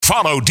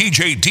Follow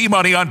DJ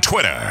D-Money on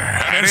Twitter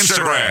and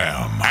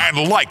Instagram.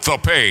 And like the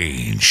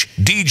page,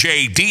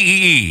 DJ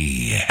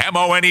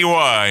DEEMONEY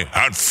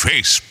on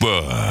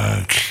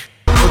Facebook.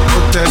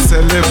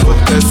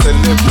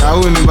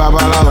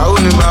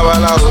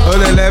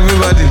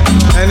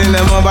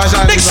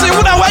 Nixon,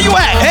 where you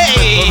at?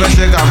 Hey!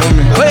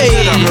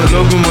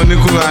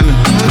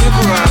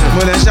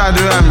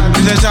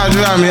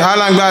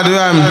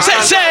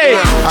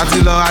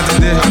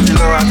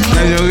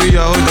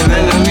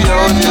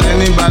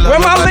 Where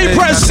my lead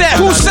press at?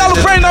 Who's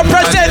celebrating our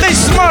birthday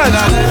this month?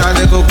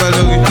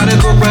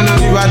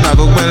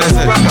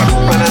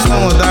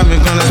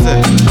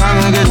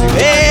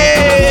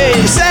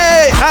 Hey!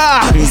 Say!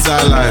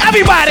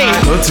 Everybody!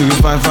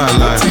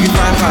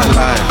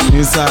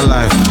 Inside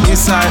life,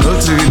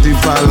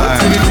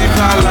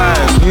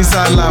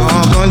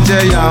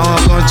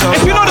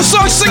 if you know the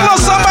song, sing on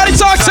somebody,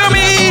 talk to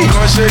me.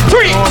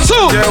 3,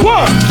 2,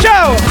 1,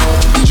 go!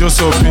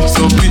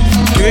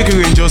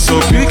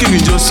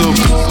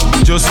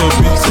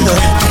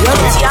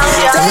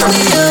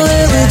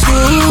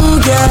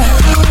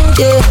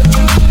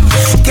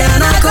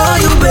 Can I call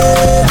you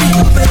baby?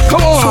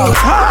 Come on.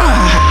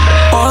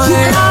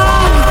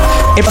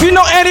 If you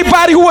know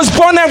anybody who was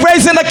born and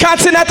raised in the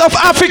continent of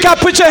Africa,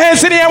 put your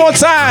hands in the air one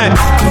time.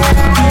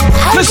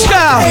 Let's go.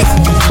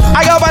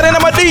 I go by the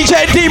name of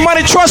DJ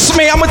D-Money. Trust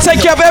me, I'm gonna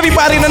take care of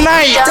everybody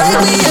tonight.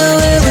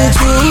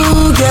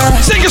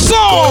 Sing a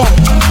song.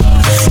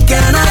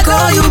 Can I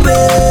call you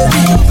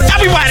baby?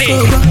 Everybody.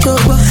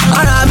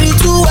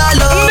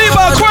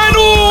 Niba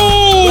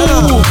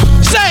Kwenu.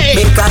 Say.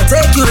 Make I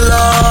take you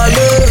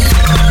lolly.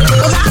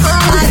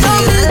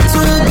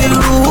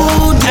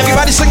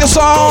 Everybody sing a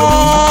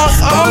song.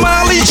 Oh,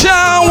 Mali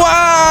Jawa.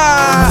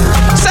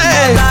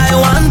 Say. I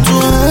want to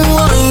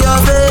on your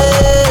face.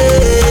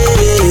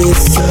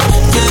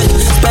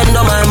 Spend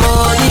all my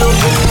money.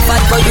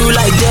 Fight for you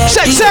like that.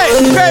 Say,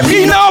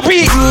 baby, no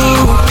be.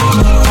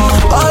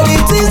 All the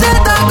things that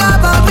talk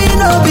about me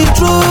no be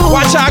true.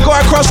 Watch out, go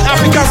across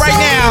Africa right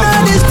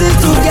now. This thing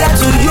to get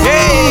to you.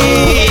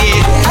 Hey.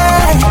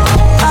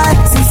 I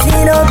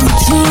see no be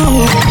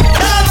true.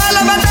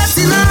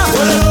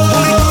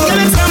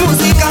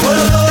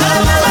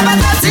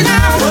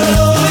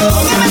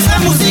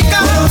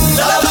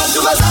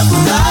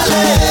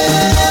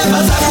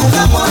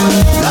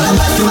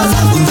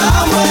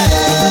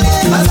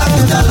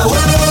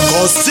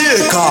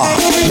 Kosika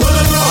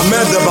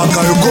Ahmed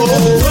Bakayoko.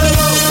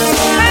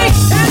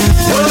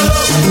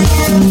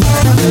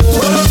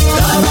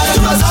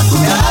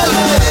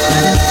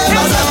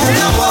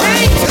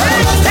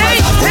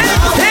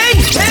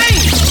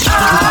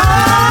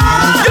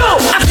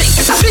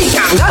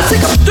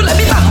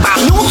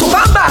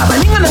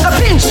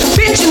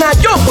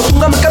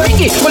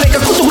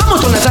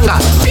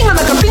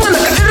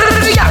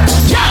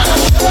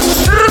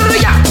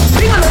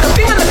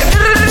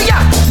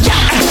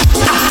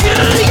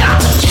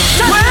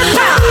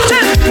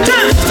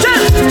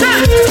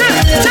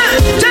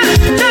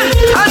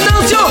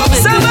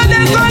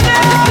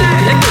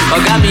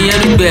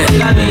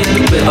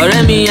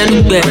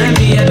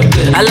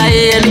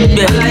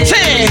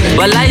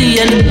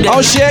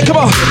 Oh shit, come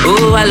on.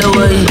 Oh, I love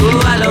you.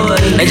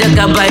 I just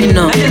got by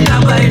no.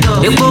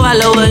 You go, I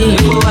love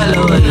you.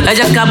 I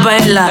just got by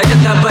la.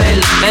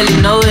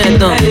 Ellie know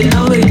it.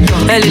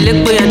 Ellie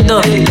look for your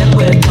dog.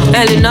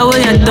 Ellie know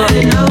it.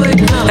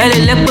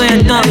 Ellie look for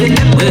your dog.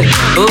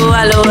 Oh,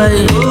 I love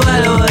you.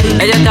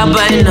 I just got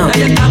by no.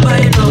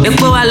 You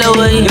go, I love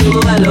you.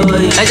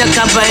 I just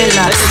got by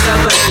la.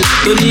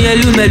 Tony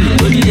Elumelu.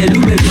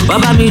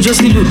 Baba mi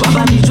Josilu.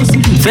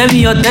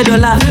 Femi $10.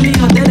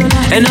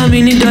 And I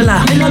mean $1.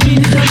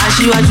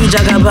 Ashiwaju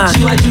Jagaban.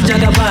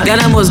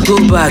 Ghana must go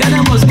back.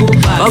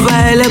 Oba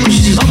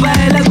Elekushi.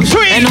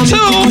 3, 2,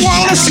 1,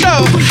 let's go.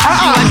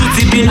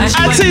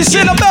 Auntie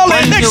Cinnabella,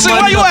 Nixon,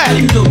 where you at?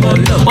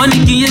 One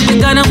key is the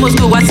Ghana must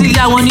go. What's the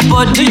one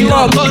body?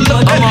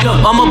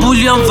 I'm a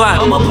bullion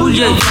fan.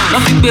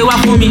 Nothing pay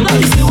for me.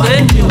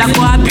 That's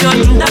what I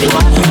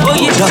oh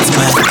yeah. That's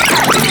my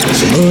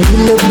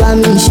orílẹ̀ bá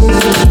mi ṣe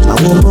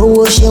àwọn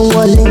owó ṣe ń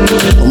wọlé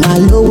mo máa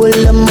lówó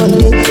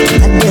lọ́mọdé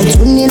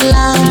àgbẹ̀tún ní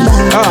lágbà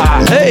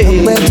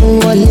ọpẹ́ tún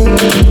wọlé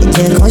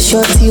ẹ̀jẹ̀ kan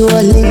ṣọ́ọ̀tì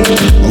wọlé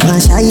mo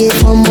máa ṣàyè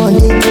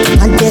fọmọdé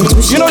àgbẹ̀tún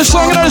ṣe. You know the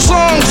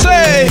song,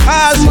 say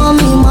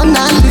mọ́mí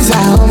Mona Lisa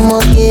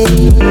ọmọge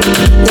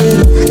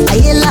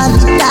ayé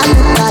làbí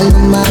tálùtálù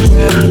máa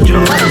jẹ.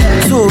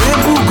 So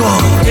Ebuka,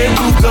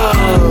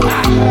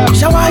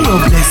 shower your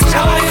blessing.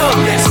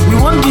 We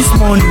want this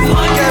money.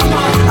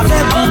 I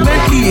feel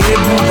Bentley,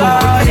 Ebuka.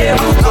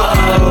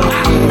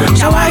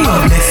 Shower your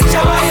blessing.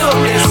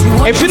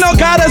 If you know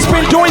God has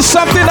been doing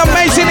something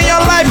amazing in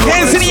your life,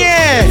 hands in the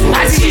air.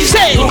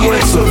 Say,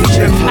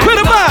 put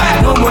them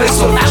up. No more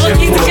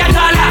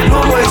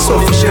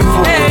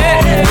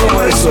insufficient.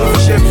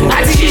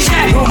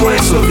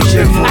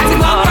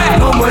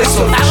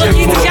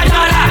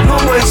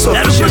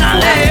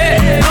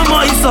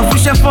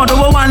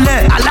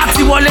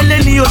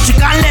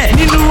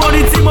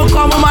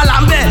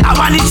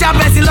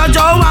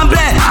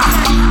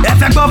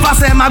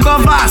 my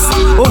go fast.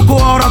 Oko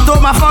oro to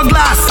my for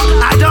glass.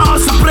 I don't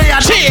also pray I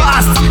don't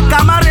fast.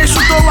 Kamare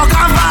shoot over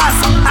canvas.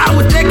 I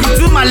will take you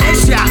to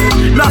Malaysia.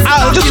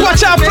 Just watch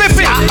out, flip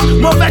it.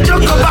 1, 2, 3.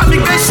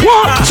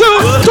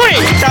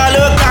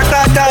 Chalo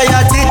kakata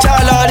ya ti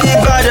chalo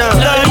Ibadan.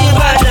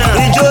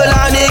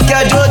 Ijolani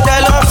kejo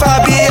telo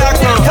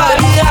Fabiakon.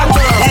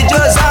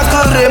 Ijo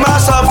zakure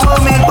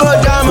masofumi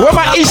bodam. Where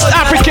my East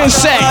Africans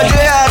say?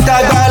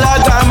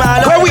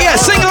 Where we at?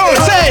 Sing along.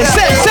 Say.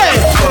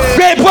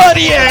 Great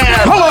buddy,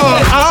 yeah. Hold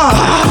on.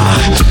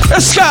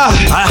 Let's go.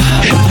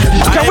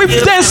 Can we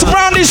dance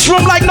around this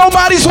room like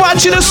nobody's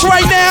watching us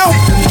right now?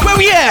 Where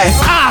we at?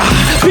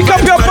 Pick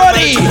up your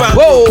buddy.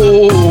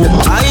 Whoa.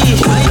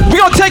 We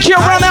gonna take you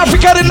around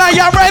Africa tonight.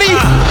 Y'all ready?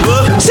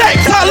 Say,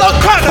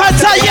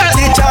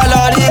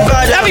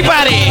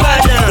 everybody.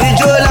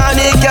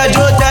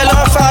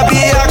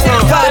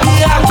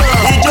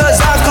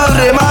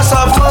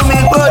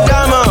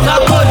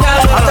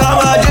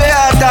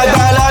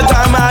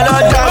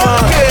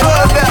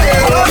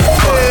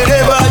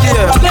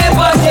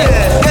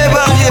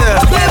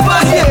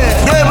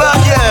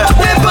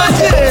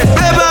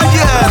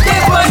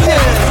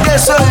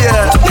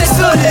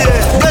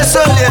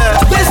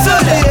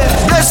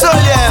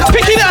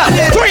 Pick it up.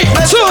 3,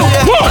 2,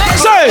 1.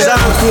 Say.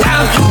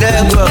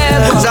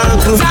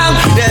 Zanku.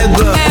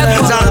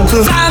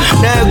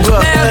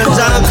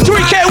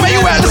 3K, where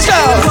you at? Let's go.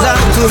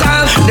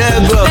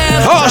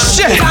 Oh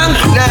shit.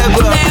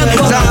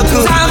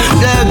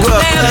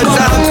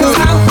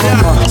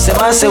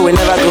 Seman say we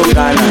never go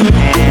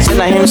Ghana. Say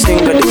na him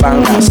sing with the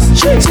bangers.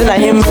 Say na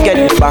him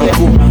get the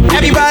banku.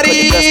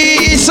 Everybody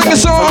sing a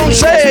song.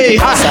 Say.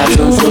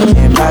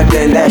 Back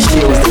then that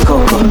shit was the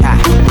coco.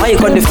 Why you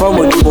got the form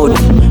with the mode?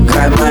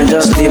 Cry man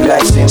just live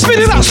like sin. Spit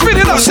it up.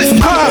 Say.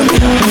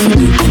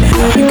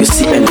 You can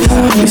see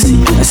anyhow. You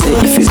see. I say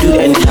if you do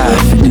anyhow,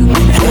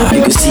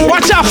 you can see.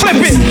 Watch out, flip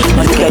it.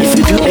 If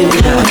you do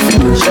anyhow.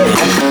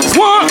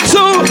 1,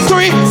 2,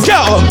 3,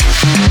 go.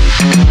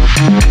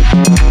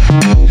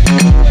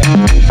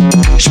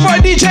 It's my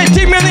DJ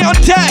D-Millie on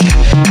deck.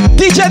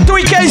 DJ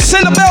 3K's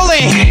in the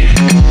building.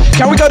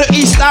 Can we go to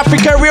East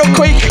Africa real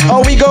quick?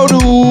 Or we go to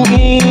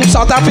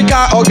South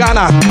Africa or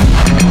Ghana?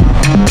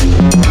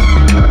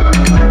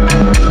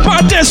 Come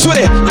on, dance with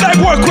it. Like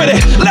work with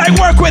it.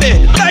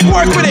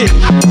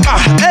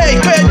 Hey,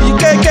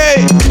 KGKK.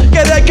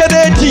 Get it,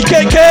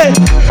 GKK.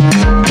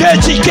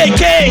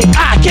 KGKK.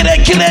 Get it,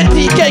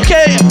 DKK.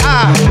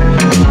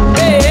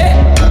 Hey.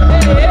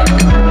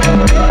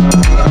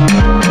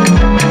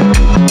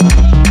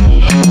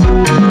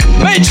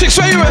 Matrix,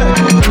 where you at?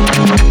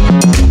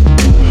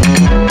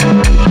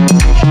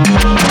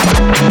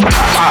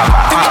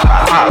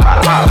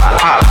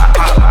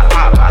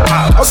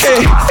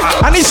 Okay,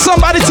 I need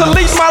somebody to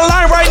lead my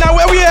line right now.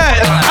 Where we at?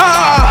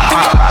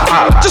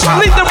 Just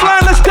lead the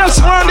line. Let's dance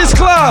around this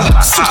club.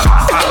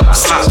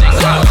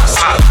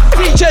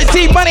 DJ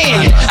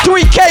D-Money,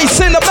 3K's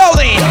in the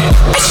building.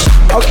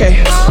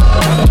 Okay.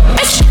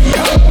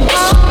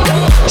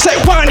 Say,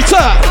 wind it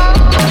up.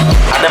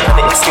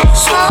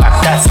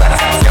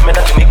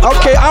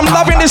 Okay, I'm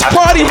loving this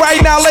party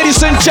right now,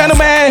 ladies and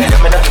gentlemen.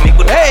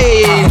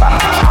 Hey,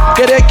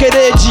 get it,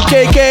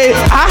 GKK.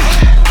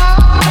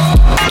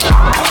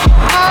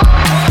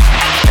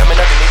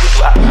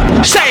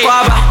 Say,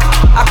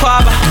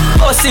 Aquaba,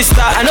 oh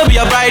sister, I know be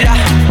your brider.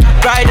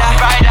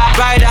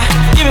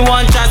 Give me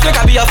one chance, make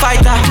I be your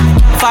fighter,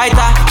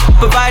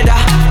 provider.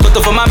 Go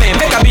for my man,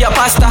 make I be your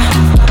pasta.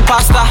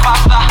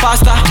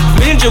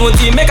 Meaning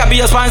Jimuti, make I be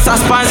your sponsor.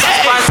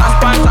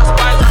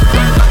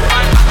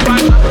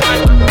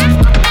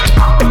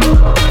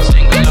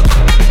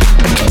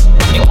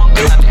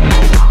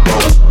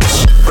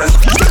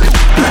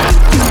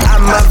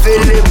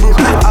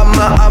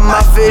 I'm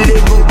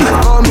available.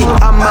 Call me,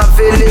 I'm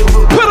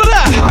available. Put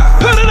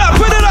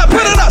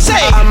it up.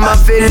 Say, I'm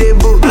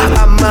available.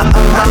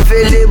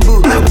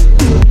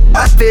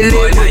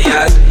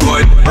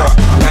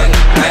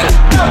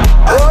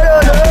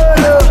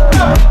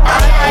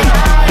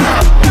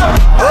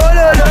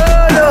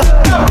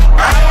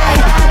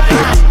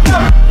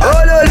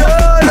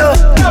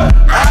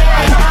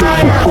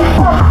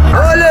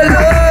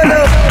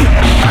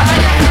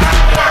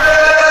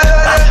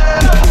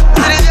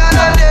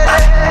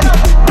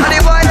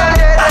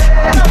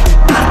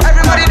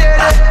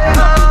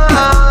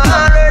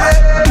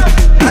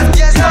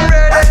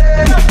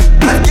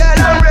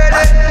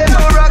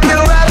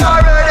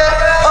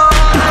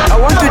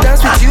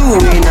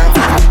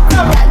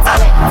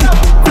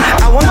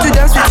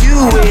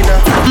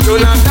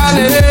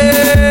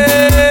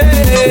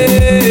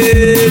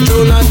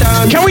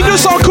 Can we do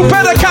some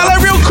Coupé Cala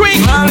real quick?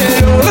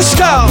 Let's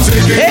go.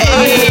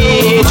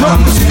 Hey.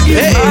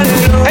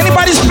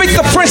 Anybody speak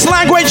the French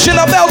language in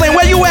the building?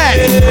 Where you at?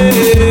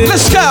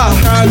 Let's go.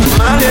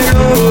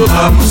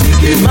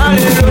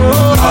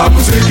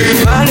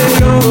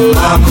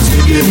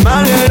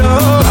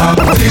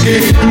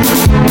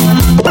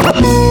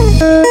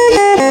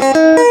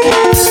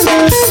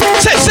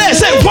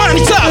 Say, wind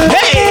it up.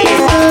 Hey.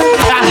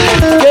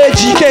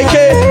 GKK.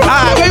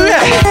 Where you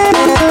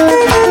at?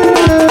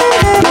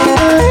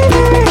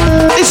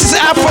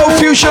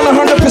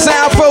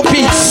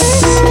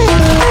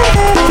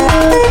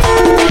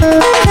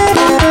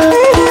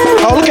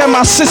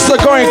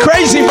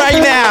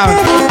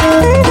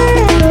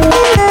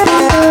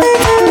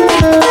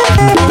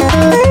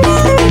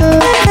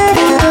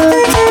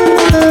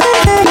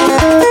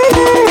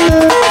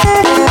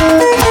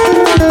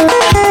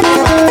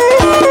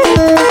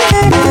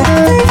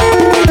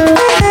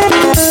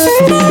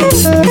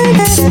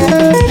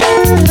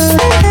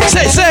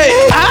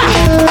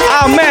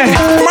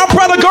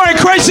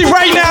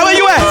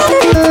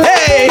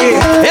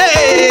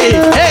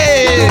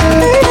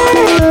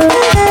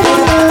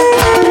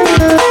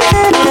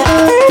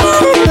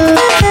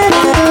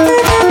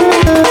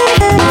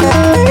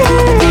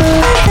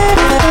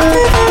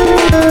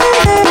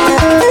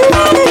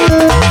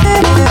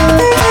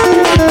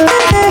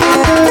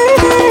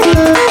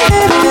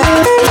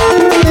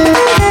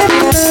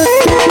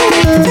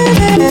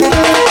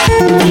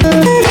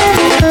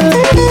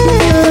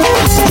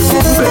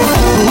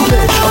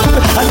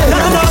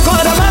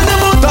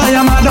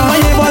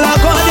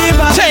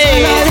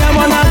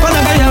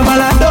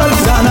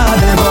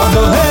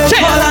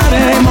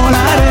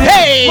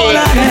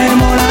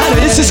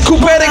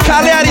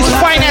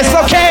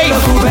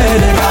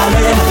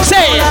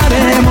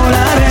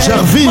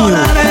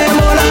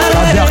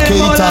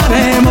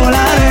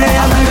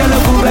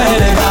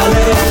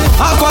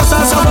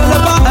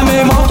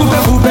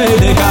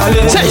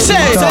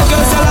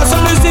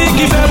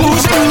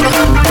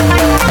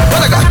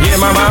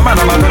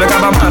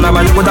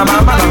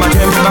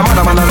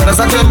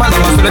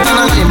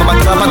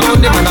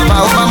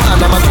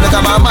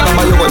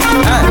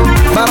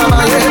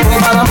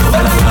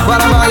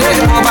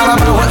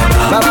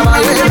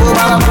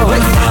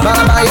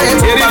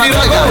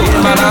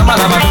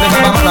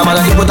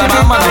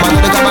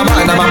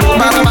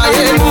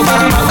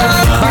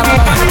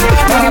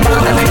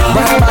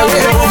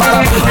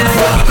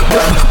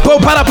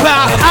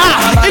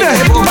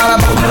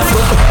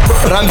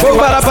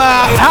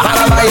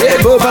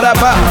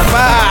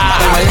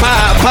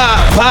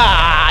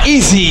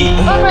 Easy.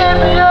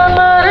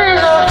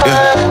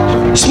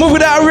 Smooth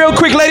it out real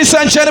quick, ladies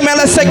and gentlemen.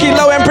 Let's take it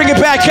low and bring it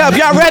back up.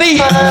 Y'all ready?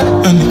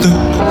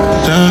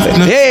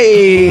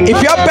 Hey,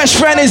 if your best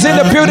friend is in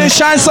the building,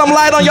 shine some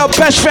light on your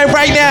best friend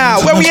right now.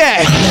 Where we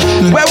at?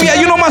 Where we at?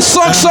 You know my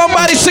song.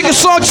 Somebody sing a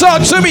song.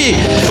 Talk to me.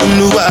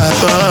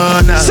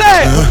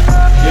 Say.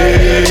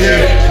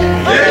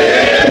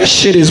 This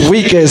shit is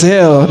weak as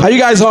hell. Are you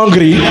guys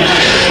hungry?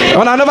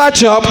 On another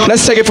job,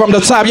 let's take it from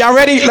the top. Y'all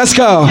ready? Let's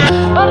go.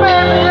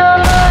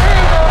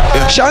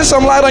 Shine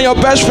some light on your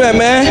best friend,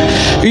 man.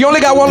 You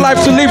only got one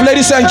life to live,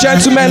 ladies and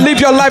gentlemen. Live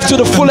your life to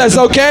the fullest,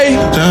 okay?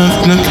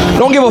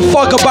 Don't give a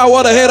fuck about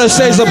what a hater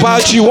says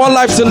about you. One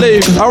life to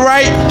live, all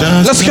right?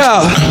 Let's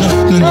go.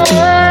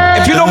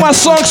 If you know my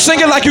song,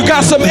 sing it like you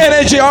got some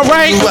energy, all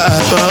right?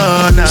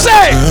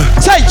 Say,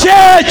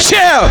 yeah,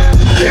 chill.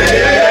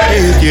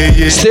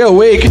 Still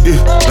weak.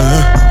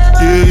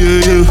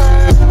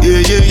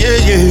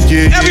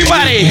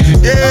 Everybody.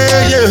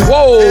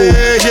 Whoa.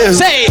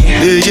 Say.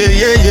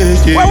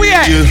 Where we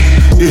at?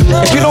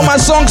 If you know my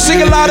song, sing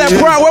it loud and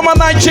proud. Where my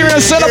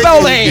Nigerians in the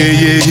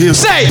building?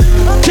 Say.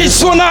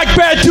 This one I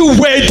better do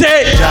with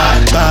it.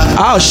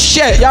 Oh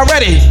shit, y'all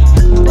ready?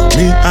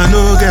 Me, I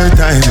no get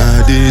time,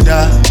 I did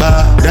that.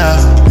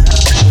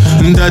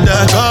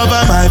 Dada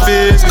cover my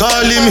face,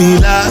 calling me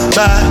la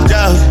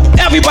bada.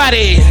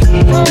 Everybody.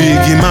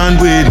 Biggie man,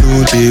 we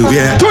know they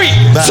wear. 3,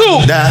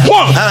 2,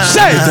 1,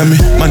 say.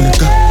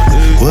 Manica,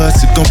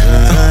 what's it gon'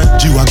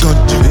 G-Wagon,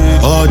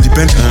 all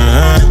depend.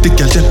 Take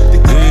your time,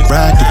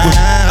 ride the boat.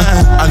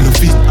 I know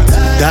feet,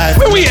 die.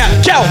 Where we at?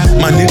 Ciao.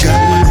 My nigga,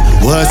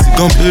 what's it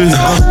gon'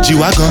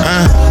 G-Wagon,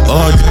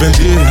 all depend.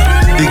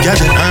 Take your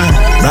time,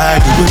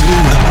 ride the boat.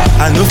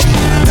 I know feet,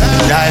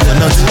 die or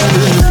not.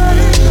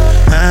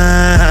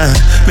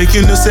 Make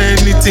you no say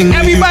anything.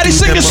 Everybody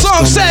sing a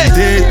song, say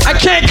I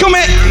can't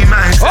commit.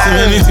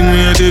 Anything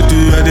we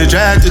do, I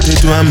try to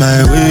do on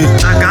my way.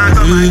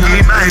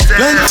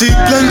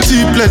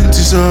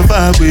 Plenty so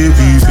far where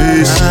we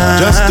face.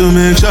 Just to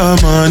make sure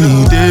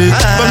money day.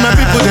 But my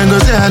people then go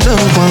say I know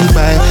one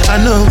buy,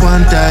 I know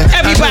one die.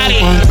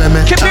 Everybody,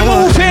 keep it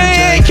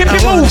moving, keep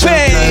it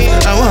moving.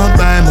 I want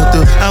buy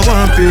motor, I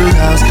want build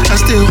house, I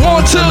still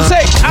want to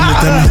say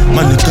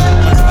money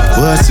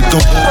what's it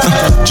gon'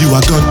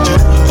 G-Wagon,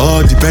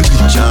 all depend.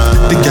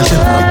 Take your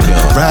time,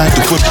 ride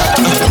the foot.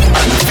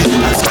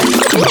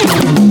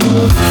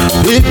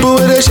 People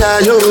they shy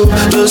yo,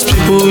 those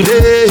people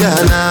they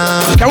are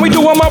now. Can we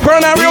do one more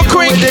burnout real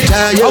quick?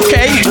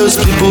 Okay. Those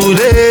people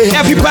they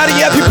everybody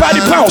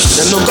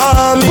bounce.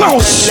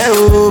 Bounce.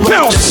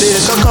 Bounce.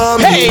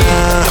 Hey.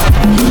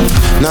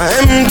 Now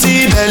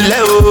empty belly,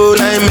 oh,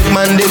 now make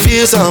man they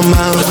feel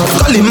somehow.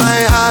 Calling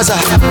my house,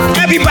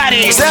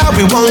 everybody. Say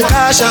we want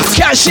cash out.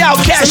 Cash out,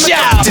 cash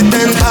out.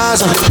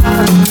 10,000.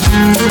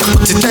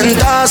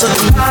 10,000.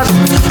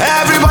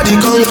 Everybody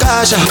come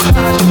cash out.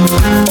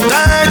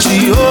 Thank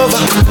you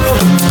over.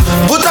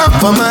 Put up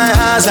for my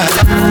house.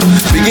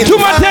 To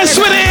my test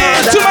with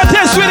it. To my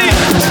test with it.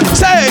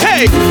 Say,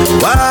 hey.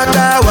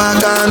 Waka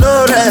waka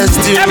no rest.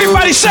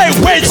 Everybody say,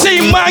 wait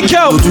till man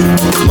go.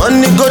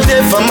 Money go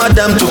there for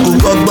madam to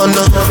cook.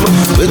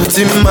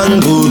 Waiting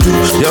man go do.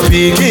 Your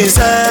picking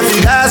self,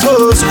 you guys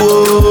go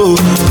school.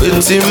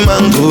 Waiting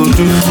man go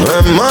do.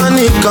 When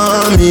money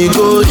come, he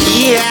go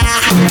yeah.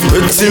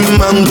 Waiting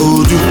man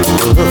go do.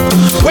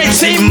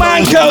 Waiting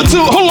man go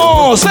do. Hold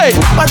on, say.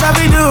 What have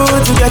we do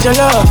to get your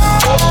love?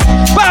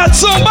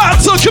 Battle,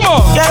 come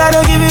on. Girl, I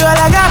don't give you all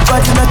I got,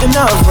 but it's not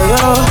enough for you.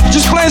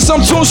 Just playing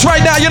some tunes right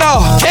now, you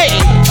know. Hey.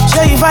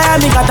 Show you fire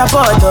me, got a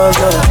photo,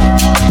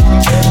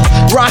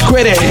 rock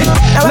with it,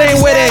 lay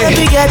with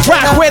it,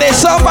 rock with it.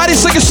 Somebody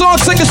sing a song,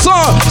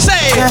 say.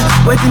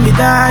 Waiting me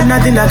down,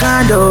 nothing I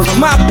can't do.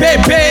 My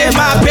baby,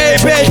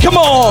 come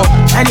on.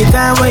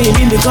 Anytime when you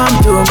need me, come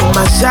to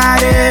my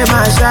shawty,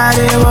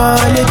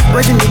 wallet.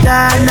 Waiting me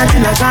down,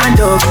 nothing I can't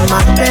do.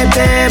 My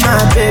baby,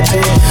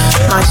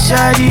 my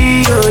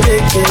shawty, go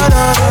take it.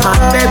 My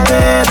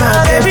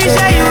baby,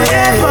 say you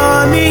there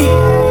for me.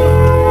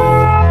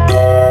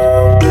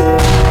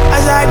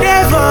 As I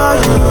there for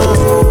you.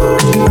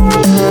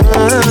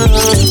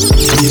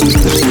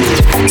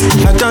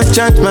 I don't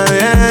charge my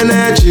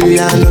energy.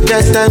 I don't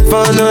get time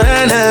for no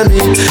enemy.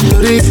 To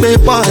reach me,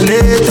 to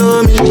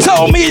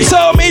me.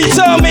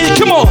 Tell me,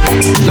 come on.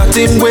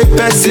 Nothing way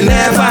best you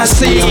never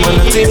see.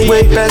 Nothing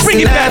way best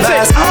you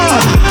never see.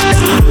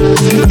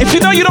 If you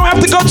know you don't have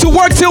to go to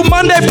work till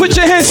Monday, put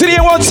your hands in the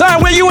air one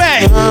time. Where you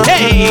at?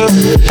 Hey,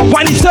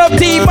 Wind it up,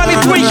 D Money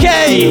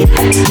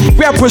 3K.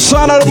 We have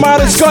Persona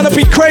tomorrow. It's gonna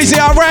be crazy,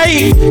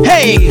 alright?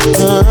 Hey,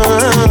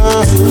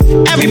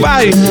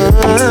 everybody,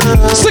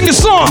 sing a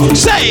song.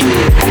 Say,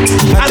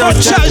 I don't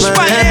judge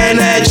my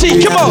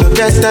energy. Come on.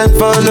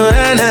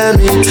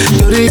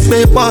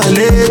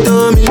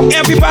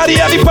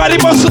 Everybody,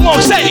 bust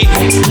along. Say,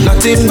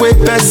 nothing with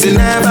person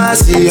never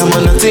see. I'm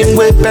on nothing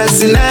with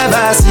person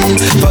never see.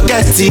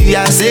 Forget it,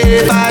 I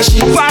say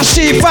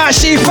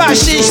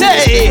fashi.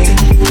 Say,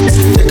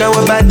 take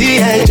our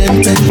body, I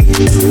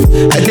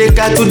take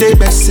her to the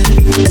person.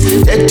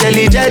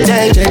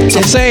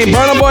 I'm saying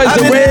Burna Boy is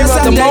the wave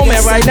of the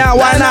moment right now.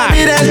 Why not?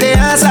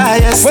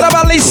 What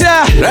about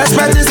Lisa?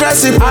 Respect is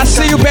reciprocal. I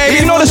see you, baby.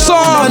 You know the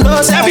song.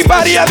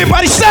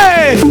 Everybody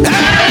say.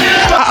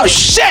 Oh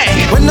shit.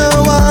 When no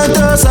one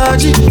does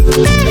anybody.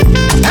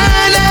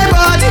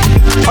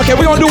 Okay,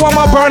 we're gonna do one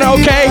more Burna,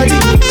 okay?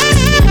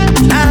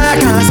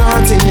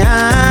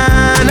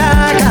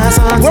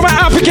 Where my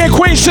African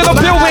queen should have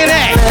building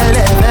at?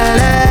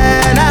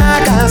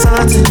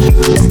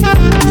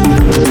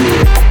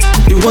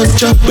 You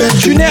want your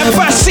bed, you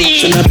never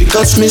see.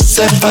 Because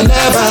myself I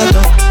never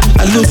know.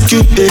 I look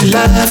you, they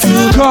laugh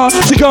you. Gone.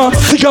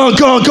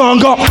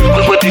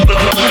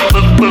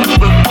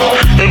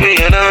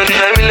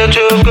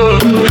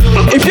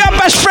 If your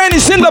best friend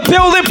is in the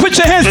building, put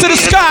your hands to the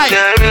sky.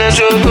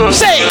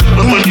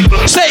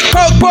 Say,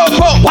 croak.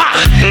 Wow.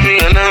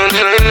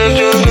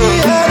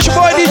 It's your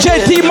boy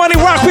DJ D Money,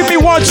 rock with me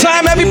one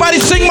time. Everybody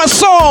sing my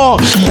song.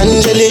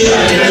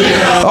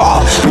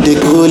 They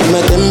cool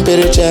my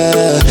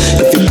temperature.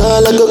 If you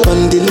call, I go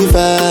come deliver.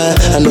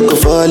 I no go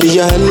fall in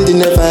your hand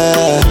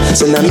never.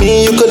 So now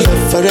me you could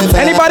love forever.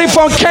 Anybody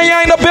from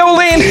Kenya in the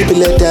building?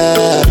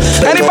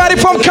 Anybody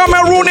from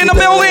Cameroon in the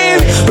building?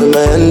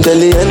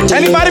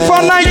 Anybody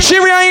from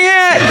Nigeria in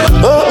here?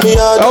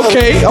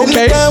 Okay.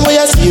 When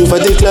I see you for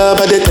the club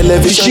or the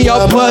television, she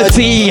your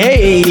buddy,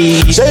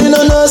 hey. So you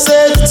know no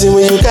safety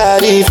when you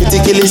carry 50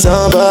 kill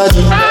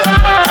somebody.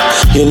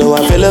 You know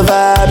I feel a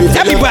vibe.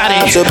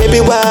 Everybody. So baby,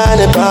 why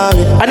the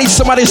party? I need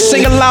somebody to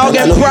sing loud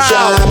and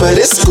proud. But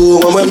it's cool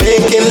when we're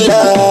making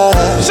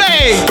love.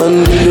 Say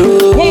one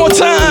more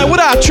time. What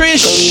up,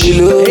 Trish?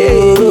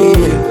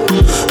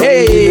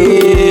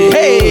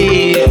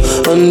 Hey.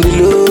 On the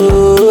low.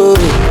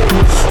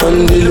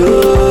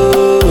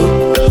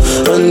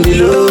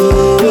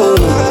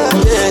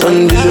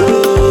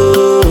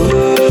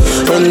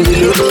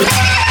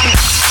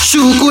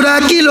 Shukura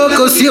kilo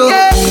kosio,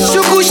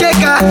 shuku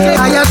sheka,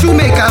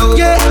 ayashumeka.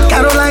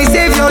 Caroline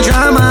save your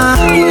drama.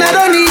 I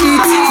don't need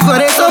it for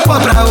a soap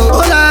opera.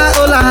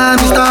 Hola,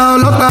 Mr.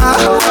 Olopa.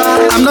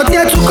 I'm not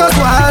here to cause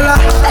wahala.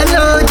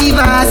 Hello,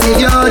 diva, save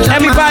your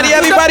drama.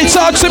 Everybody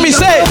talk to me,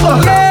 say.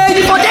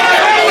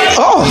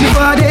 Oh.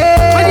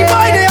 When the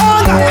boy they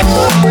hunger,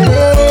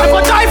 I go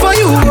die for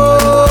you.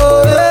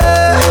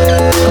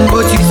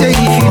 But you say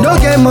if you don't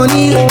get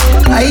money,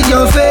 I hide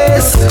your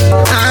face.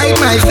 I hide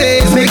my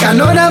face. Make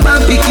another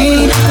man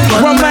picking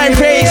from my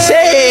face.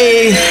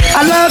 Hey,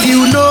 I love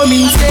you, no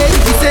me say.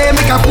 If you say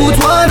make I put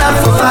one up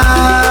for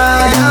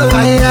fire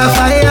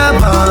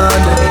burn.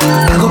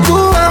 I go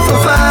put one for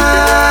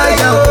fire.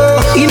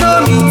 You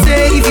know me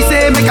say. If you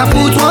say make I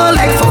put one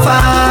like for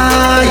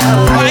fire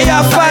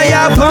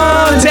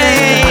burn.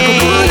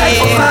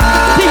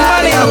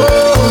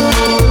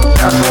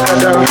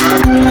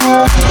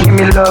 Give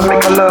me love,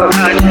 make a love.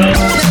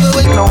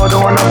 No other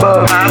one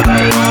above.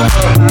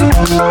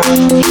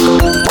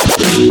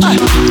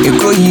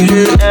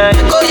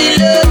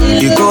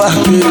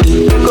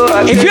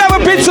 If you ever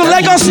been to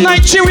Lagos,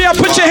 Nigeria,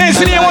 put your hands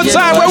in the air one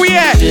time. Where we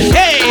at?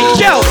 Hey,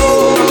 yo.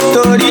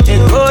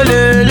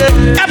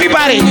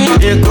 Everybody.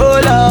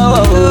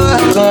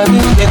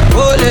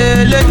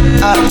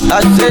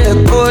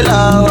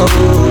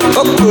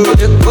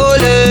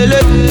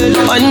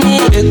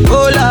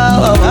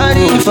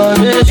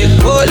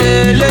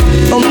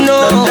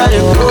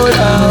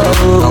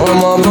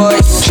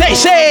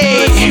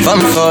 Say.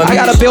 I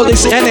gotta build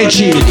this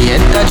energy. Look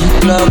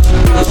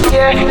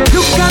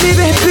at me,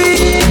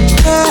 baby.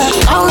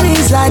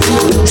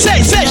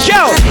 Say,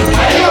 yo.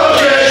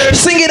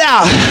 Sing it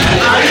out.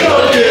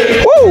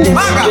 Woo.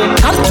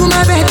 Come to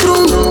my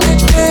bedroom,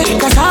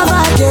 cause I've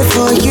had it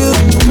for you.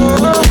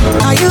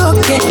 Are you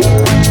okay?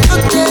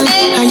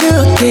 Are you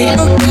okay?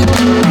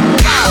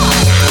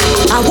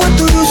 I want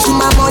to use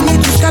my money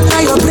to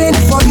scatter your brain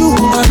for you.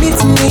 Permit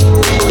me.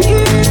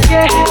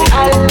 Yeah,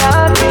 I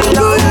love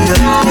you.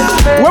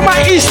 Where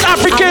my East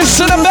Africans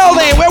in the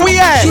building? Where we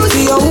at?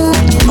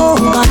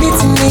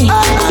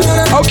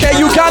 Okay,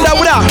 Uganda,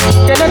 what up?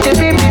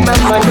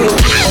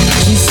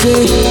 She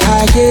say,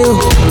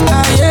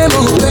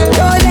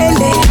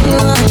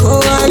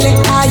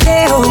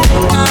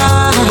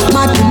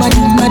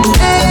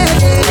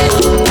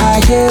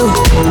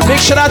 big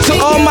shout out to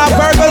all my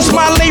burgers,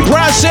 my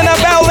Libras in the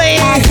building.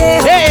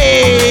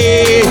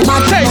 Hey,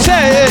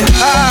 say,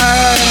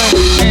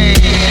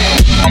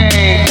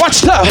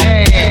 watch the,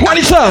 what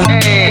is up? monitor.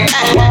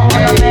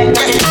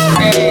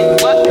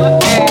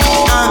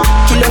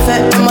 Kilo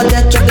fait, I'm a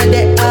dead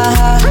chocolate,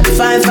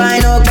 fine,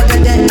 fine, oh,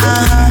 chocolate,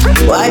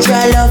 watch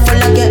your love for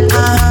like it,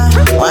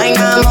 why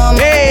not, mom?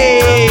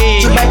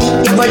 Hey, your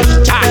body,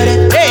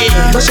 chocolate, hey,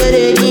 push it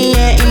in,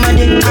 yeah, in my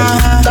dick,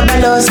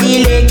 kabalo,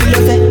 sile, kilo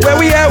fait. Where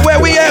we at? Where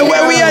we at?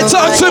 Where we at?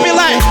 Talk to me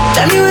like.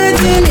 Tell me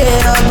what's in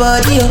your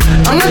body,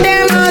 I'm a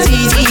damn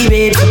easy,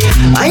 baby.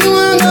 Why you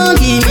wanna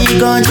give me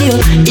control?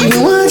 If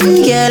you want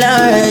to get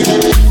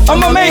already,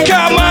 I'ma make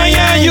out my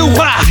and you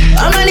why?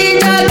 I'ma need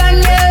your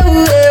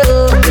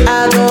candle,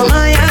 I go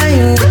my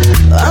you.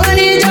 I'ma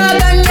need your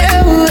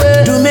candle,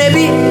 do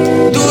maybe,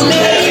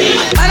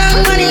 I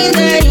don't want it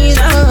any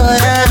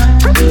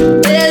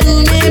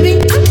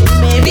do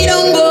maybe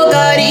don't go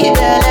carry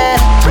belle.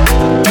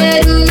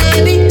 Do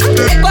maybe,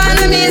 take one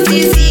of me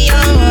see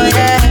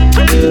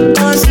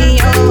oh see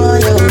oh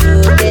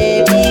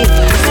baby.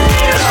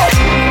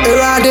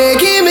 They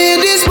give me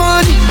this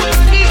money,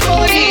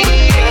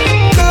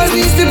 cause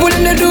these people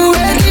in the do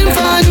it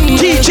funny.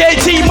 DJ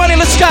D Money,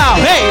 let's go.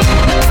 Hey,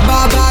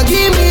 Baba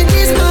give me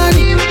this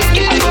money,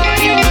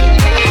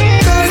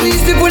 cause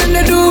these people in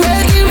the do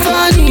it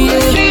funny.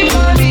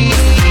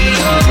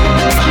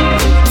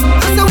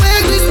 As I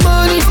make this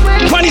money,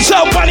 money's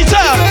up, money's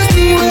up. first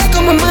thing work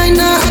on my mind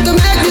now, I can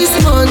make this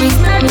money. As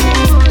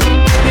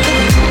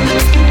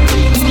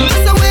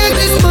I make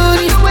this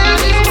money,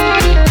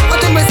 I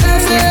tell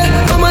myself, say,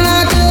 I'm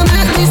gonna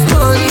make this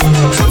money.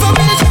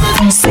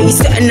 Say you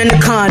sitting in the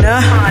corner,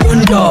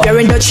 Dundo. You're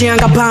in Dolce &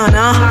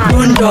 Gabbana,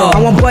 Dundo.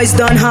 Our boys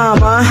done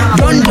hammer,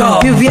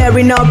 Dundo. You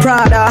wearing no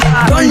Prada,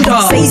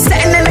 Dundo. Say you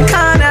sitting in the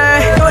corner,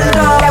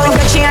 Dundo. You're in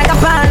Dolce &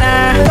 Gabbana,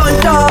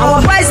 Dundo.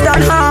 Our boys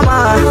done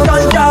hammer,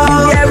 Dundo.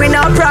 You wearing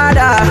no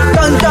Prada,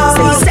 Dundo.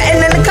 Say you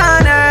sitting in the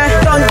corner,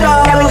 Dundo.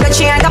 You're in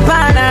Dolce &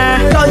 Gabbana,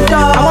 Dundo.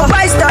 Our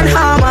boys done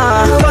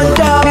hammer,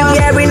 Dundo. You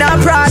wearing no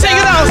Prada. Sing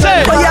it out,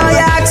 say. Oh yeah,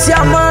 yeah, ask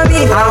your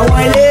mommy, I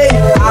want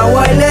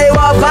lay,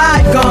 what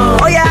bad gun.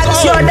 Oh yeah,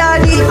 ask your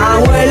daddy,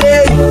 I want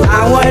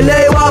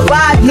lay, what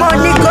bad.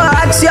 Money go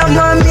ask your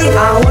mommy, I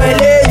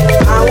want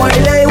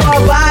lay,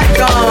 what bad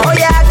gun. Oh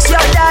yeah, ask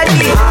your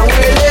daddy, I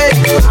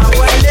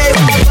want lay,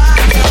 what bad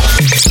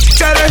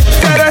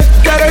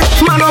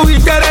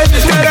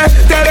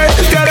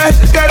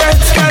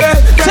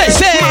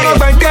Say.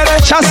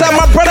 Shouts out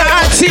my brother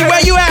Auntie,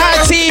 where you at,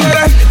 Auntie?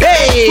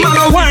 Hey,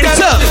 one,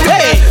 two,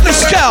 hey,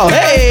 let's go.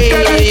 Hey.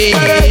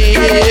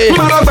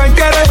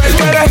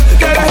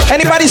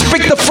 Anybody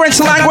speak the French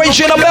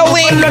language in the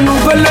building?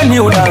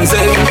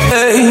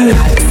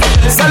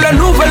 C'est la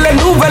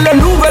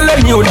nouvelle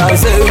new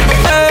dance.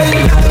 Hey,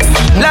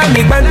 let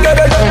me bend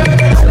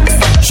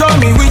show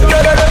me we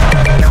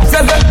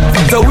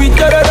so we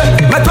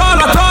my tall,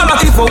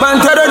 if you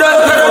want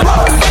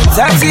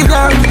sexy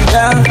girl,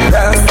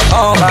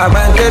 oh my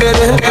man,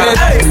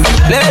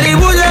 Lady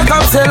Bougie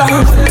come sell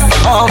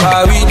oh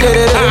my we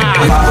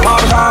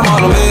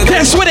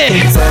Dance with it,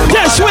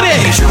 dance with it,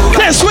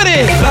 dance with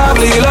it.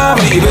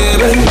 Lovely,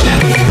 baby.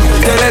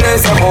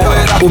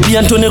 Obi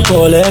Antone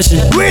Collection.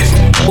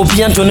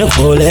 Obi Antone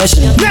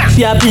Collection.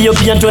 Piapi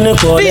Obi Antone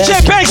Collection.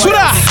 DJ Banks, what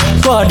up?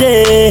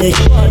 Kode.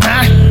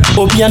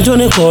 Obi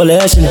Antone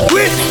Collection.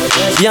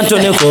 Obi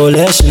Antone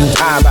Collection.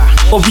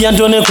 Obi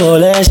Antone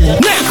Collection.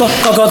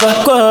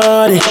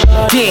 Kode.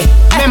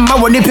 Memma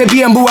woni pe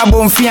bi embu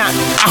abonfia.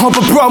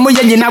 Ahopo pro mo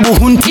ye nyina bo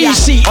huntia.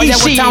 Oye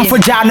wo tam for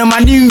jano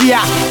manimvia.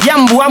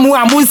 Yambu amu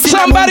amusi.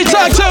 Somebody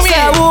talk to me.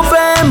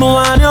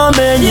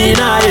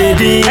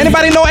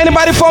 Anybody know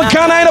anybody from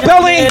Ghana in the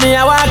building?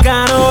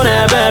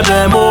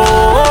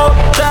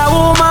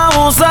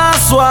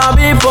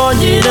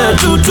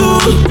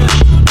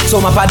 So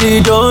my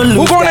body don't look.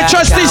 We're going to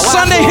church this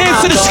Sunday,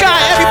 hands to the sky.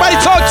 Everybody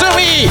talk to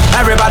me.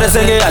 Everybody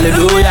singing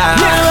hallelujah.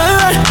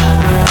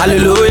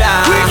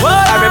 Hallelujah.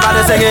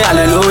 Everybody singing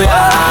hallelujah.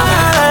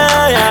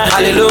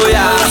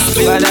 Hallelujah.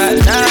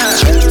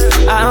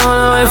 I don't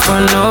wanna wait for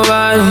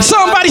nobody.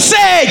 Somebody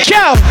say,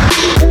 Kel.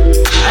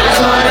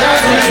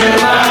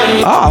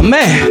 Oh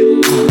man.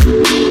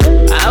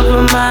 I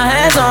put my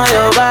hands on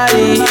your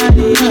body.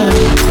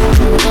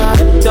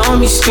 Don't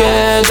be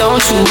scared,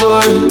 don't you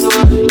worry.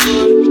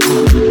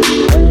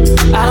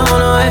 I don't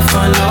wanna wait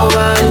for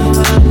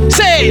nobody.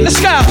 Say, let's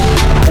go.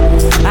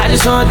 I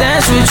just wanna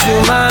dance with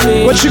you,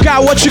 mommy. What you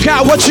got? What you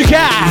got? What you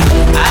got?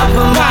 I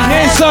put my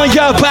hands on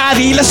your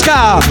body. Let's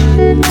go.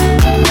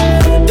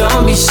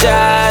 Don't be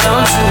shy,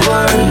 don't you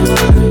worry.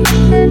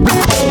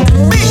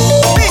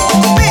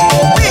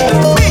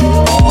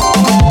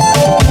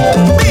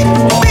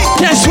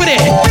 Dance with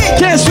it.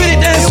 Dance with it.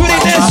 Dance with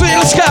it. Dance with it.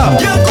 Let's go.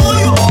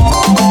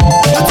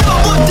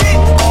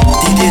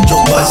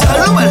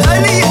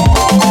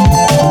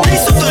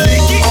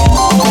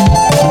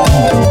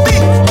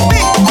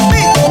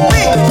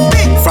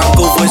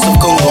 Franco, voice of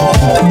Congo.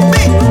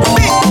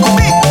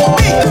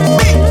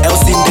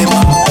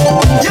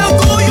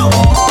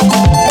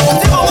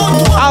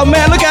 Oh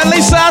man, look at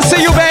Lisa. I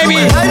see you,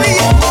 baby.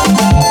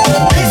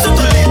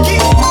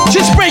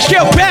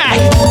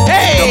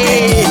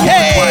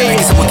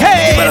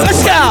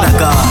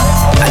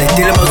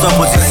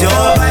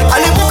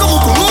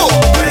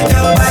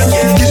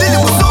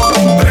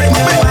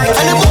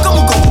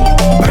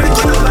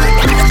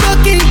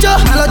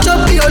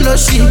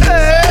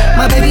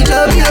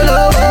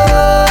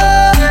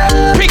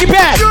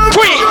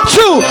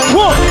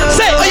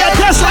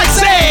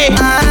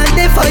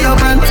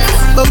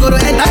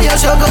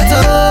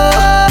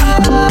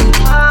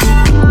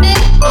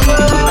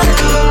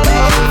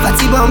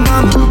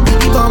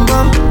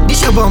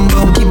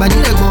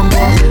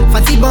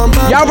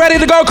 Y'all ready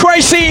to go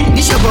crazy?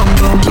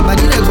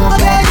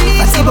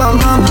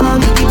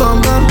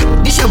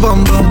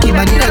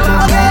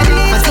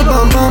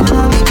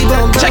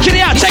 Check it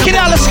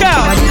out, let's go.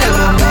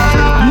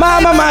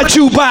 Mama, my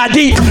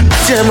body.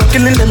 I'm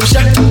killing them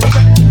shot.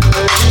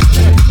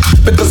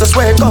 Because I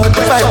swear God,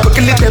 if I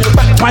killing them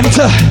back. Run it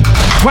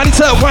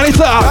up.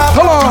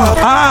 Hold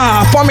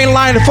on. Forming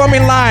line.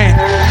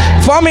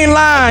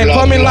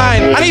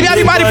 I need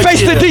everybody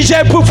face the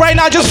DJ booth right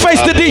now. Just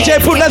face the DJ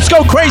booth. Let's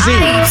go crazy.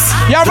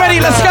 Y'all ready?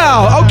 Let's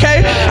go.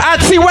 Okay. I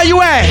see where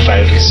you at.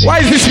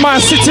 Why is this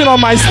man sitting on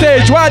my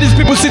stage? Why are these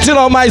people sitting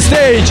on my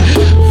stage?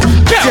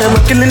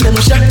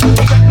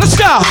 Let's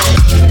go.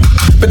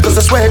 Because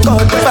I swear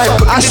God, if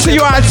I see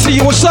you.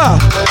 What's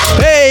up?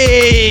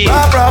 Hey.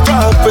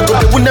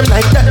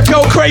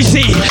 Go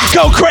crazy. Say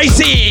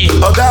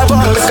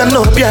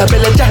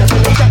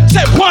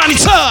one,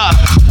 it's up.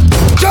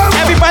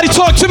 Everybody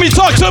talk to me.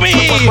 Say.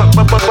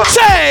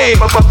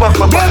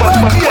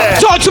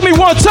 Talk to me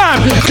one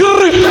time.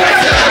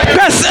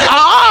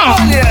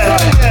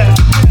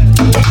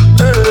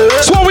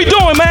 That's what we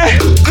doing, man.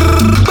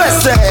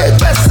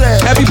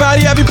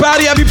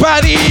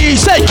 Everybody.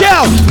 Say,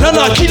 girl. No.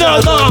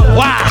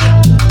 Wow.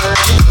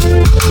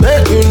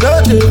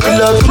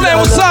 Play,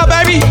 what's up,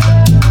 baby?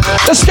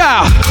 Let's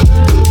go.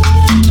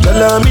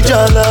 No.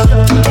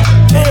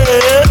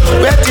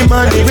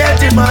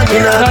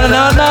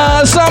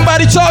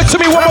 Somebody talk to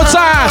me one more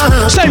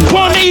time. Say,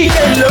 Bunny.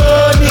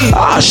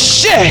 Oh,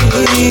 shit.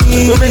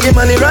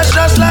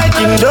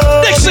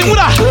 Dixon, what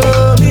up?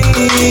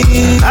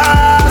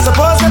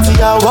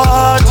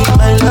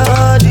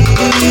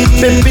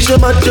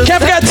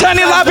 Kev got 10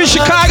 live in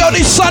Chicago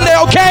this Sunday,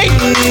 okay?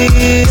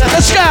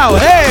 Let's go.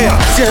 Hey.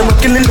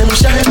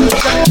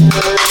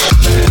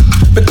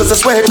 Because I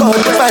swear God,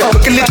 if I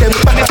kill them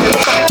back.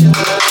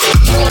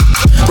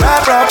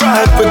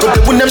 Right, we go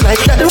to win them like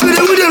that.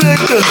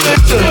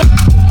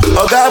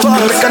 Oh God, I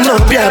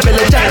cannot be a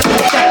belly jack.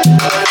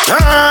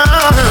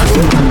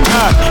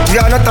 You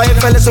are not tired,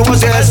 fellas, so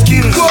what's your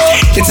excuse?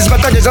 It is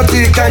better there's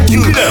nothing you can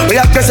do. We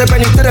have to say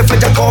when you tell the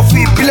fetch a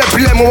coffee. Pile,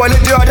 mo wale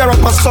the other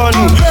of my son.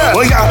 Oh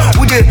yeah,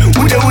 ude.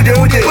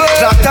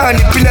 Zlatan,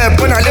 pile,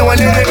 pona le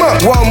wale.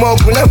 One more,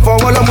 pule for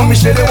one of me,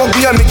 shele, one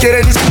be a me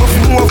kere, this for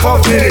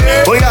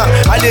oh yeah,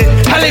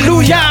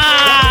 hallelujah.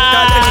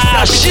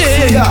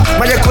 Shit. Y'all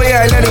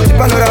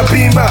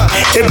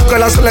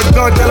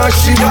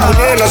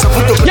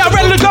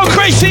ready to go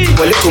crazy?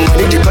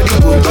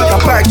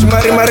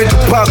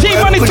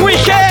 T-Money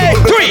 3K.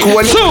 3, 2,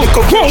 1,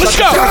 let's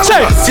go.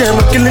 Say.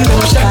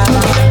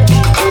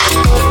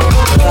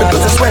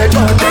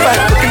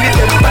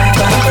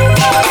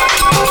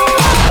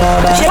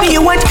 Baby,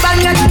 you want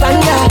banger.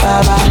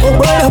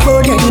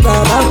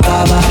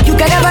 You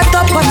can never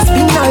top on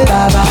spinal,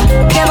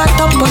 never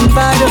top on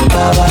bottom.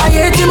 I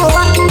hear you know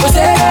what you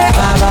say.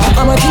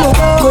 I'm a team of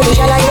oh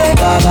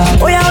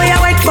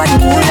yeah, wait for the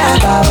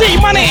moolah.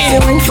 T-Money,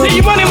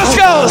 let's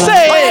go.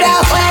 Say,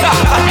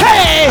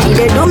 hey.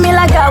 They do me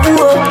like a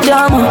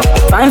dumb.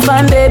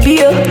 Fine, baby,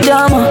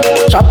 dumb.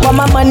 Chop on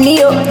my money,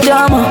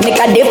 dumb. Make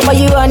a day for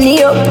you, honey,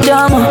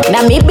 dumb.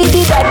 Now me be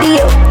the daddy,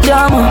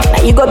 dumb.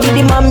 Now you go be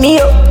the mommy,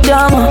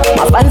 dumb.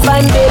 My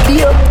fine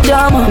baby,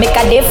 dumb. Make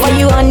a day for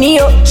you, honey,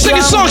 sing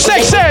a song,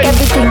 say.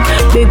 Everything,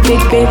 big,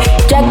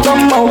 check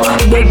them out,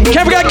 big.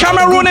 Can we get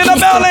Cameroon in the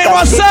building?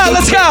 What's up?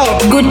 Let's go.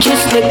 Gucci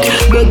slick,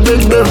 big.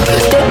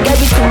 Take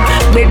everything,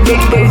 big.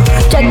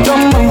 Check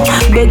them out,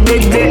 big.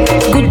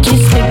 Gucci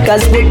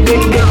slickers, big.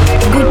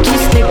 Gucci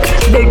slick,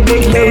 big.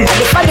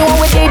 The funny one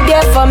with they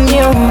there from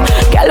you.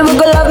 Girl, we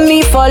go love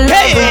me for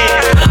love.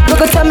 We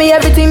go tell me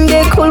everything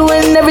they cool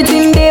when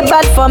everything they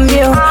bad from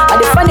you.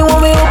 The funny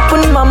one we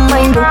open my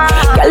mind.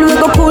 Girl, we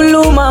go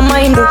cool my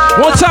mind.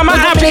 One time my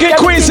African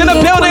queens in the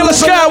building.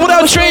 Let's go. What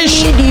up,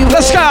 Trish?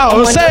 Let's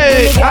go.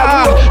 Say,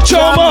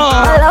 Choma.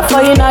 I love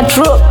for you not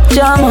true,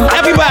 Choma.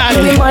 Everybody.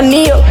 Give me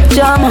money,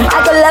 Choma.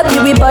 I can love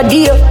you with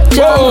body,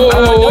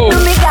 Choma. Do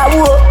me that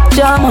woo,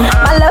 Choma.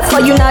 My love for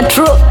you not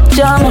true,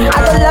 Choma.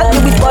 I can love you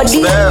with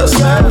body. Let's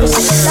go.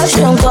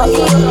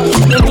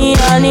 Give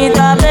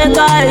Anita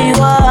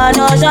Pekariwa,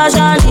 no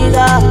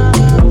Shashanita.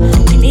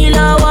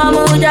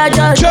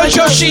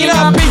 Jojo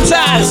Sheena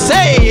Pizza,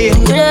 say.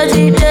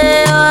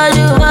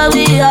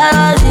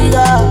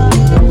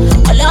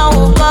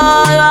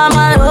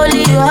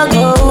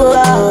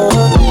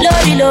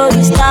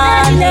 Lori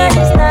standing.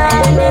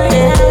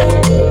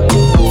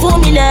 For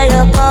me, let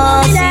your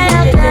body,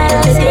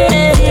 baby.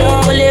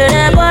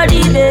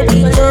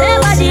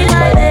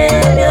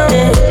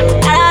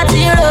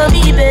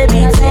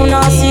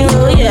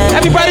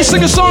 Everybody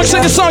sing a song,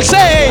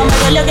 say.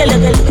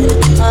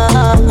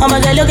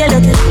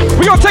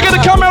 We gonna take it to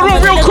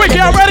Cameroon real quick,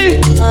 y'all ready?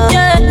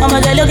 Yeah,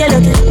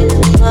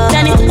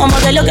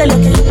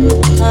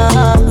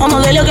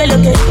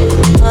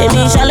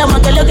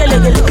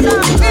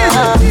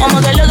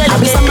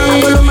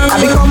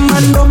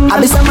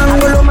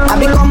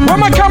 where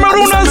my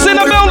Camerooners in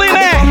the building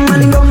at?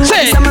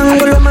 Say,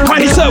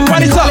 run it up,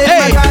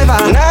 hey.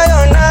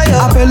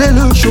 Appelez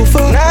le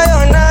chauffeur.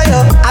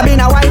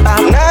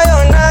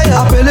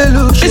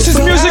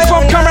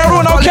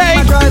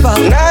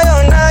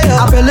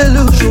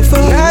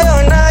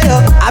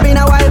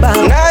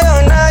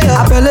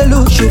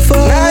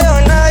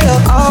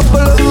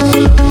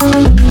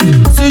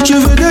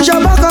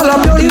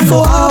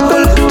 faut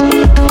appeler.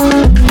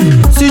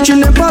 Si tu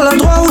n'es pas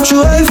l'endroit où tu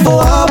es, il faut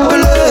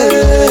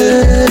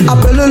appeler.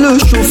 Appelle le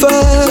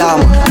chauffeur.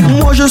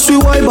 Moi je suis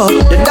Waiba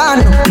de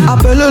Dan.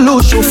 Appelle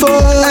le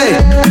chauffeur.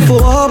 Il faut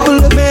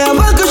appeler. Mais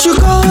avant que tu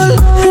colles,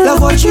 la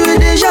voiture est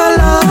déjà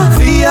là.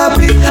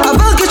 VIP.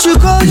 Avant que tu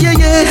colles, yeah,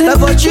 yeah, la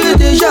voiture est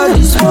déjà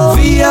dispo.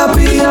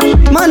 VIP.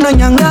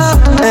 Mananyanga,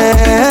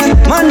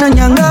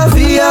 Mananyanga,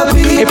 VIP.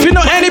 If you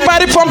know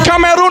anybody from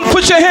Cameroon,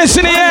 put your hands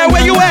in the air.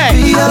 Where you at?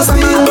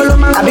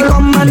 I be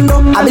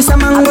commando, I be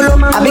samangolo,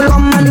 I be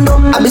commando,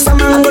 I be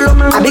samangolo,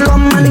 I be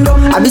commando,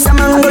 I be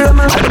samangolo,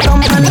 I be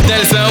commando.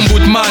 Tel c'est un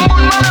bootman.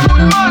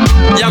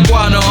 Y'a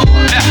quoi non?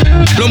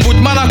 Le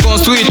bootman a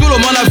construit, tout le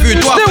monde a vu.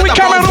 Toi, still we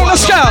Cameroon,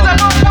 let's go.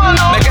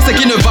 Mais qu'est-ce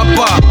qui ne va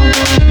pas?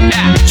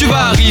 Tu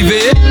vas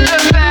arriver.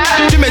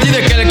 Tu me dis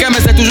de quelqu'un, mais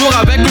c'est toujours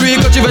avec lui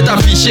que tu veux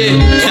t'afficher.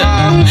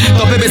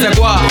 Ton bébé c'est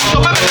quoi?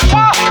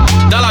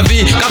 Dans la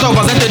vie, quand ton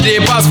voisin te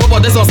dépasse, faut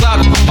porter son sac.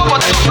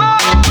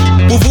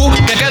 Pour vous,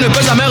 quelqu'un ne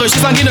peut jamais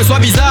réussir sans qu'il ne soit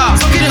bizarre.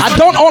 I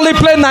don't only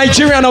play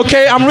Nigerian,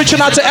 okay? I'm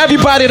reaching out to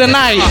everybody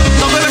tonight.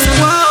 Ton bébé c'est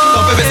quoi?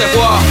 Ton bébé c'est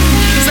quoi?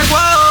 C'est quoi?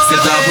 C'est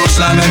ta bouche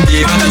là même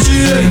qui va te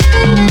tuer.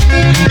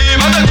 Qui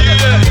va te tuer.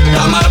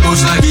 Ta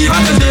malbouche là qui va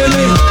te tuer.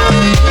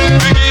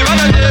 Qui va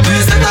te tuer.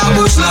 C'est ta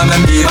bouche là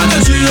même qui va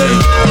te tuer.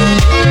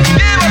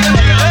 Qui va te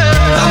tuer.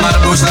 Ta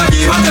malbouche là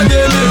qui va te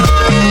tuer.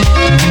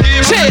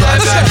 Tu as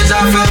déjà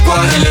fait quoi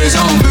et les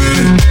gens ont vu.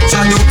 Tu as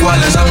tout quoi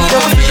les gens ont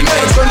pas filmé.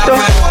 Tu as fait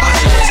quoi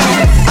et les gens ont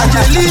vu.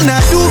 Angelina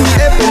do me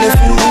a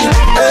fool.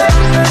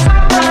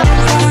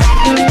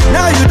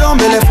 Now you don't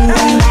believe fool.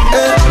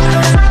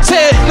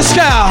 Say, let's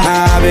go.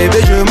 Ah baby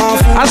je m'en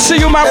fous. I see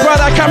you my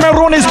brother.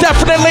 Cameroon is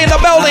definitely in the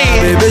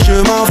building. Baby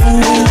je m'en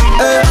fous.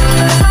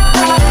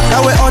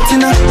 Now we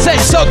Otina. Say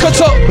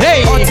Sokoto.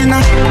 Hey.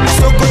 Otina,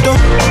 Sokoto.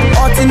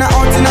 Otina,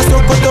 Otina,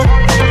 Sokoto.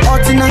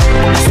 Otina,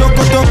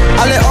 Sokoto.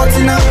 Allez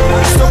Otina,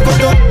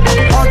 Sokoto.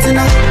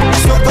 Otina,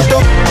 Sokoto.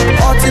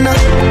 Otina,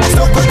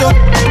 Sokoto.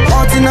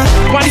 Otina.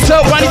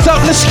 One it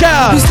up, let's go.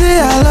 You say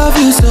I love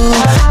you so,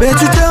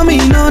 but you tell me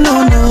no,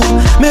 no, no.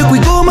 Make we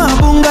go my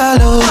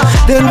bungalow,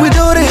 then we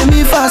do re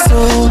mi fa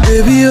so.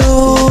 Baby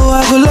oh,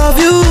 I go love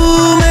you,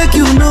 make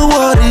you no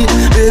worry.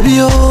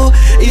 Baby oh,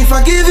 if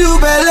I give you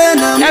belly,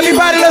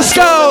 everybody let's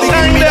go.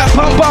 Give me that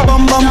bum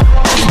bum bum.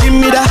 Give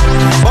me that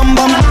bum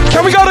bum.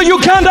 Can we go to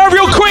Uganda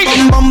real quick?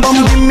 Bum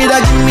bum, give me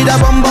that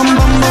bum bum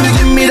bum. Baby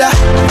give me that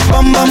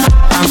bum bum.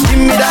 Give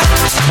me that.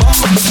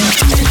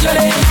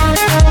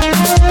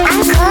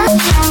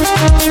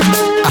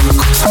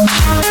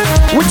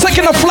 We're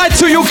taking a flight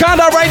to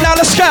Uganda right now.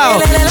 Let's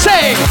go.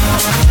 Say.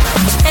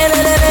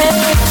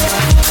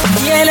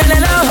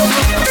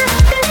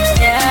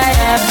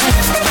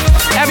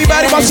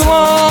 Everybody,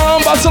 Barcelona,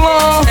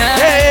 Barcelona.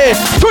 Hey,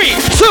 3,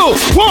 2,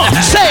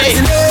 1. Say.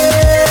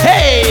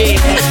 Hey.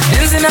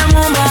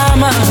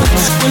 Mama,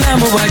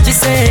 unamu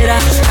wajisera,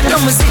 ndo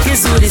muziki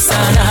zuri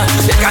sana.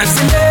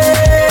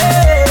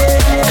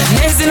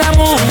 Nezina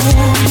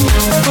Mungu,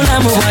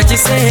 unamu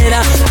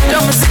wajisera,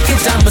 ndo muziki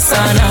tamu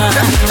sana.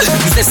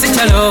 Nze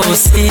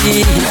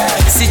sichalosi,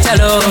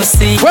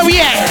 sichalosi. Where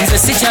we at? Nze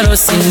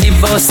sichalosi ndi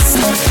boss,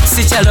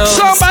 sichalosi.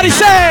 Somebody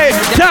say,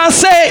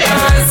 dance.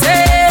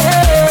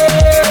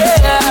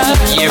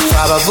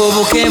 Yefa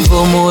abavubuka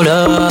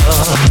envumulo,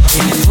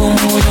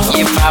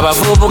 yefa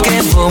abavubuka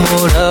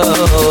envumulo.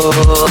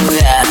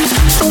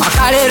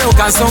 Akaleero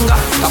kansonga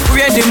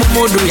kakubye ndi mu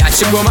mudu ya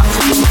kigoma.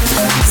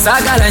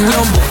 Saagala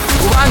nyombo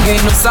kubanga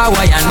eno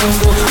saawa ya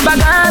ndongo.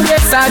 Bagambye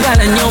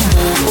saagala nyombo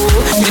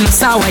eno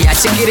saawa ya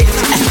kigere.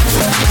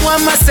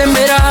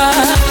 Wamasembera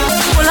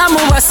mulamu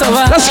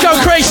basoba. Let's go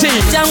crazy.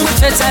 Jangu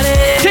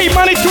tetale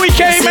T-Money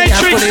 3K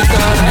Matrix.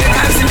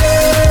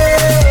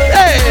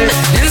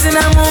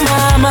 Nzina mu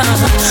mama,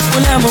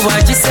 unamu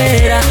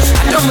wajisera,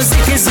 ndo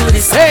muziki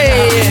zuri sana.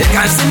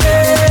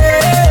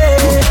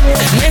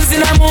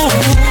 Nzina mu,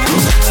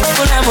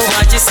 unamu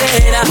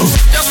wajisera,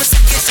 ndo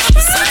muziki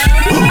tamu sana.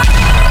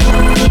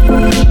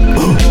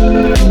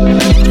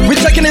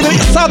 We're taking it to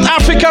South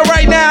Africa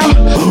right now.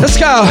 Let's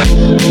go.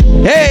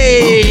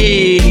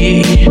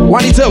 Hey,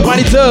 one it up.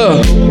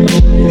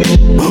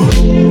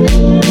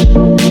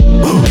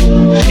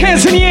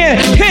 Hands in the air,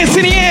 hands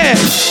in the air.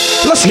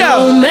 Let's go.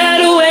 No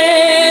matter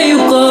where you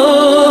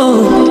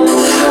go,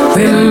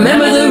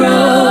 remember the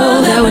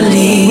road that will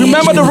lead.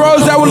 Remember the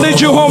roads that will lead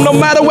you home no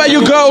matter where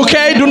you go,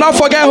 okay? Do not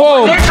forget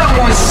home.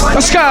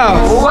 Let's go.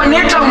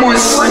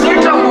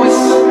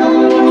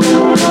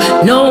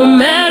 No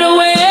matter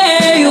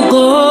where you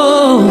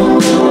go,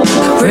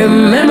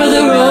 remember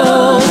the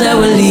road that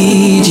will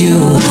lead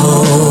you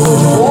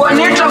home.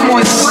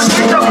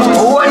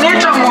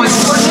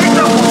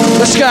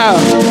 Let's go.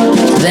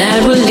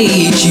 That will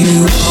lead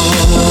you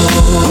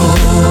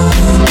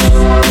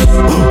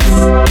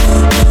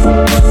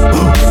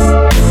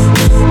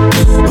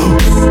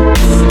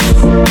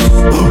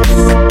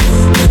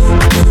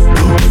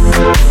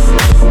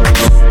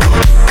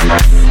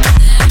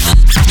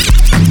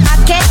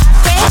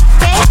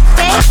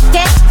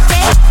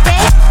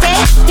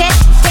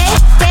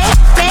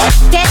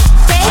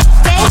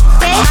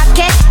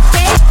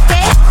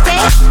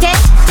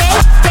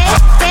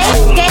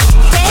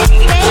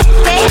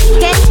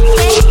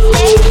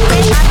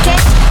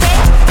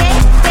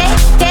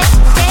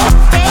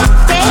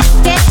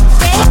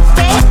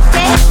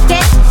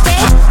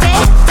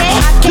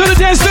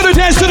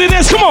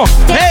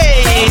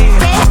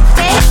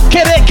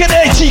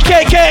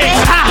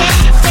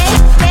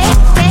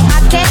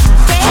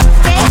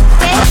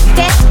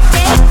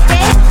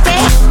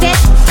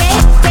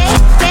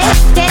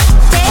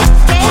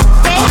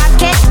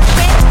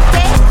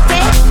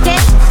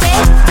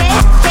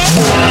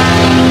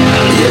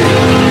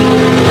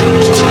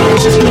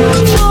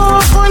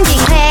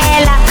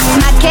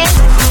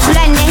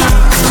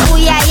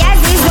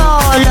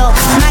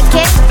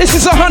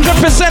This is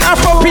 100%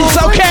 Afro beats,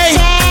 okay?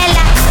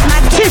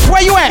 Tiff,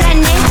 where you at?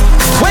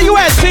 Where you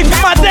at, Tiff?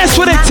 My dance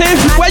with it, Tiff.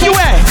 Where you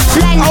at?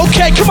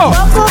 Okay, come on.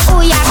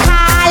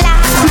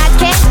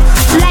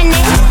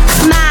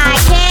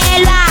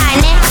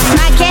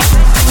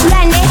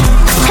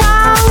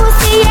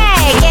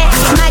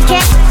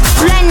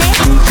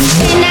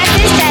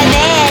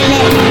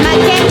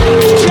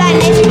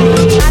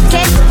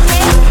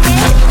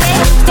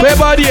 Where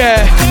body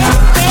at?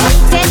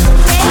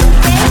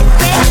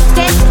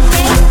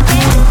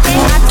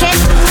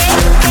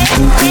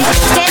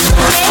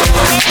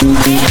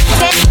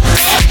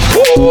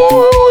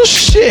 Oh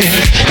shit!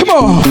 Come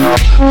on,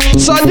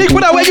 Sadiq,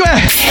 where you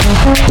at?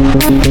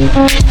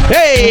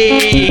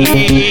 Hey,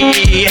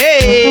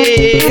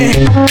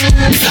 hey,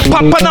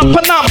 panam,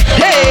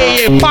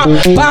 hey, pa,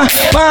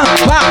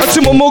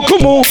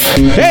 kumu,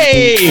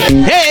 hey,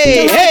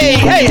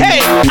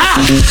 ah,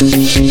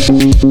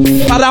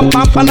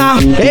 panam,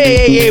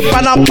 hey,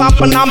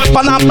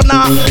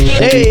 panam,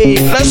 hey,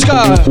 let's go.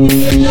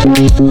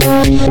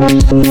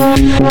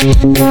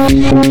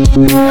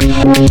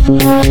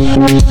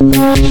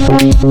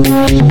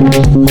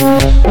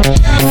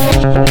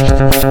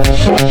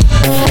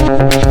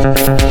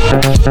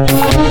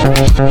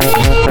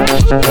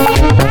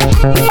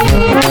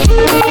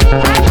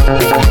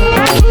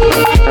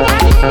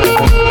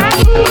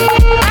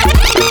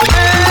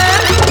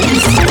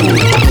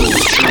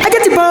 I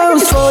get the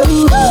pounds for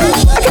you, I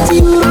get the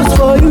euros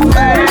for you, I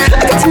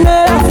get the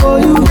naira for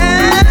you.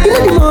 You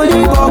know the money,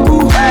 Babu.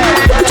 You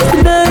just be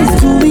nice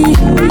to me.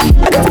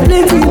 I got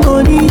plenty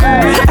money. I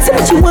said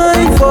that you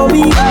want for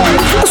me.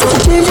 That's what you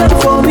change up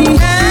for me. I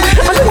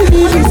know you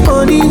need this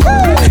money.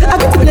 I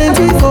got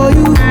plenty for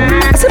you.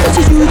 I said that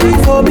you do it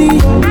for me.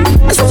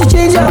 That's what you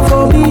change up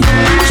for me.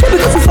 Sure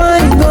because you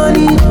find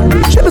money.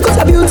 Sure because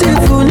you're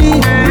beautiful.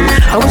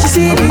 I want you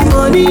see this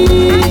money.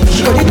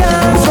 She got it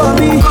down for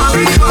me.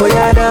 Oh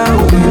yeah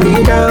down,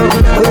 baby down.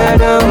 Oh yeah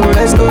down,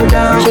 let's go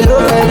down. She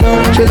look at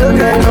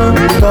her,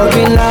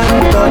 talking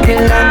loud.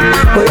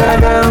 Oh yeah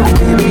down,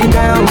 baby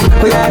down.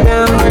 Oh yeah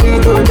down, we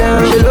go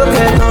down. She look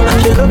at her,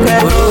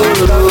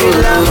 talking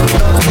loud.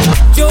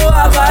 Joe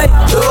Abai,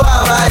 Joe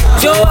Abai,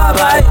 Joe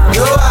Abai,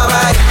 Joe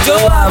Abai,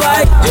 Joe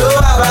Abai, Joe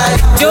Abai,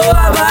 Joe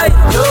Abai,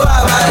 Joe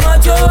Abai,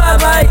 Joe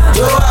Abai,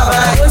 Joe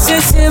Abai, oh she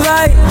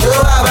vai,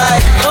 Joe Abai,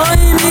 oh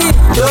me,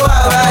 Joe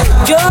Abai,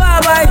 Joe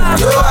Abai,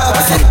 Joe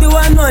Abai. Say the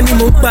one on the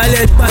move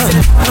ballet.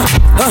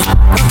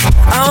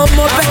 I'm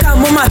more back, I'm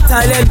more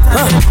talent.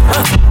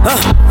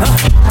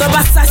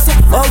 Toba sasha,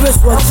 always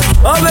watching,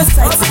 always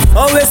sighting,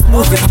 always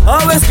moving,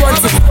 always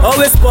wanting,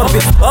 always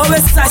popping,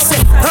 always sasha.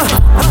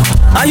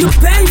 Are you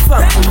paying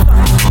for?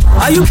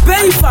 Are you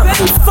paying for?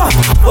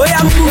 Oh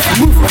yeah,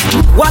 move.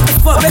 What the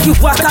fuck, make you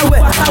walk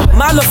away.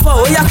 Malo for,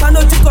 oh yeah, I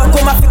know you can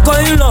come and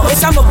call you long. Oh,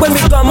 I'm a me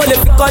come on,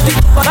 if you call it.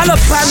 Malo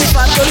buy me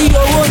for to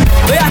your own.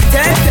 Oh yeah,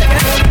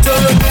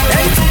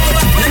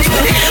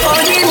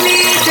 only me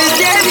to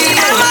Debbie,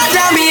 I'm a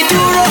dummy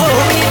duro.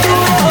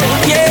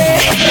 Yeah.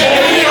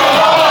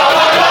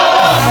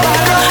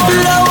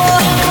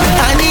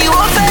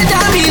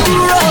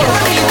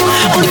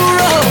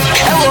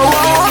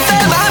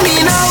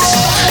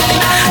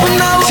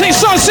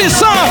 Sing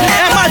song,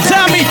 and my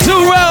Tommy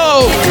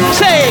Duro.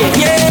 Say,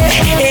 yeah,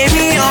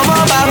 Amy, I'm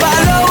a Baba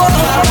Lowo.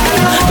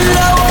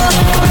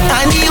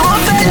 And you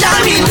want to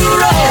Tommy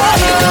Duro.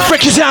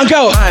 Break it down,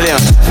 go.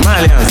 Malians.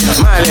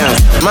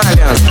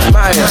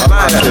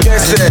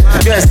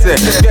 Guess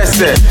it.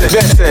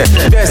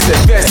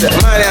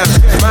 Malians.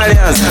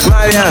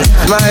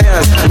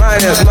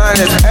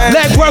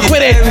 Leg work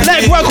with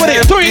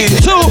it. 3,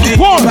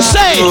 2, 1,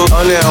 say.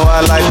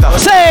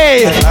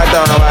 Say.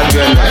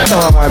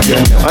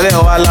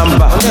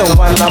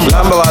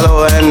 Lamba walo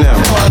enem.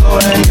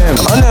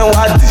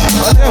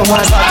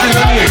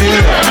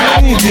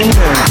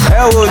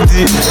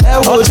 Wadi.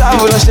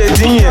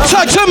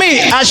 Talk to me,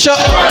 Asha.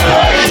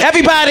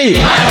 Everybody.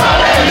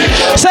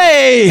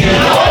 Say.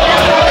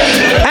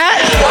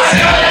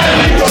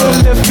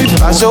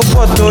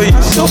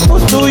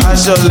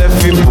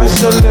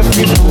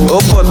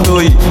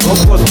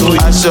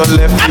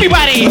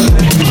 Everybody.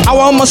 I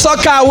want my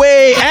soccer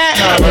way.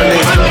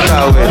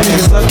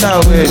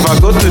 If I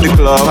go to the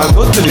club,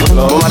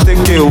 Mama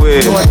take it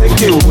away.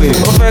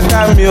 Ofe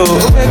cameo,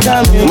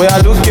 Moya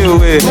look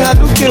away.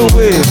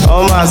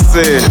 Oh my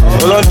say,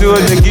 don't do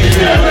what they give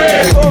you.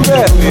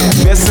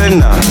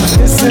 Messena,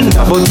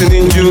 Abotin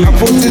injury.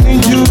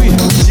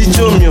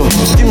 Chichomio,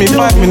 give me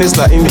 5 minutes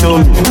like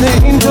Indomie.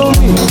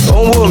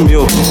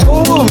 Onwomio.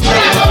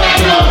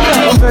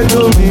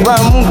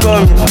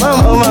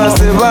 Mama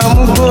say,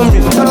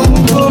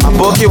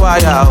 Aboki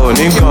waya,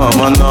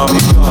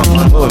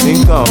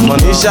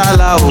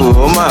 Inshallah,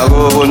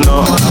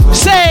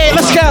 say,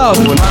 let's go.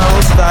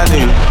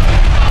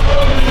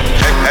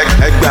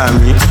 Ẹgbà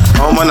mi,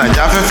 ọmọ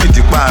Nàìjíríà fẹ́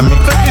fìdí pa mi.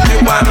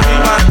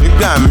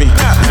 gbà mí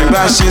fi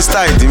bá ṣe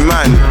style ìdí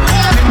máa ní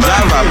ìdí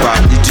àràbà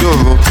ìdí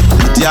òro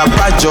ìdí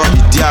abájọ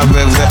ìdí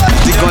awẹ́wẹ́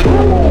ìdí kan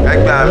ẹ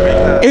gbà mí.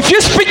 If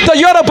you speak the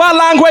Yoruba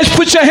language,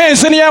 put your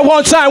hands in the air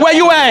one time. Where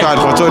you at?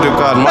 Control the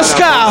card. Let's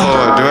go.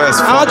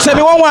 I'll tell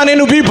you one in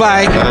the beat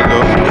bike.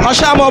 I'll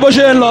shout more about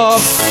your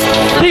love.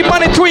 Deep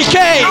money 3K.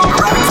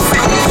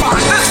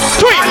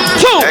 3,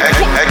 2.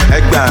 Ẹ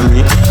gbà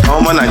mí, àwọn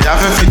ọmọ Nàìjíríà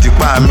fẹ́ fìdí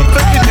pa mí.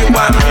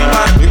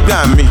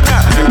 Gbà mí,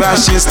 fi bá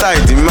ṣe style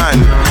ìdí máa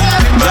ní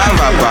ìdí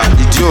àràbà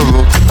ìdí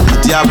òro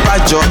ìdí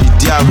abájọ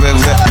ìdí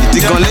awẹ́wẹ́ ìdí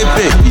kan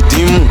lébè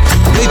ìdí mú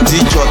léèdì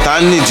ìjọ tá a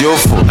nídìí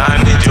òfò.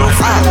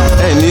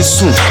 Ẹ ní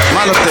sùn,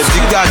 má lọ tẹ̀sí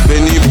gbàgbé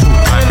ní ibù.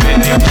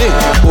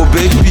 Oh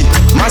baby,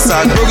 massa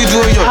dórí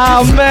dúró yọ.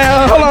 Oh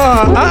man, hold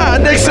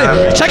on. Dixon.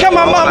 Check out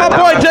my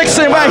boy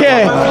Dixon right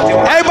here.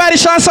 Everybody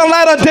shine some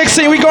light on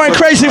Dixon. We going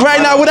crazy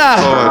right now with that.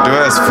 Oh, the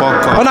rest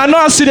fuck up. And I know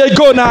I see they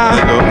go now.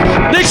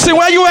 Dixon,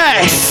 where you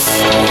at?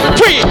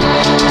 3,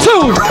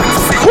 2, 1,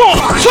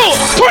 2,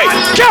 3,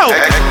 go!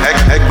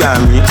 Ẹ gbà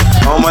mí,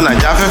 àwọn ọmọ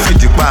Nàìjíríà fẹ́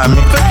fìdí pa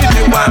mí.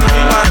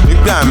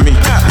 Gbà mí,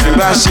 fi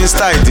bá ṣe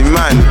style ìdí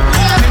máa ní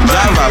ìdí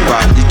àràbà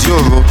ìdí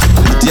òro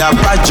ìdí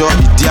abájọ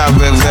ìdí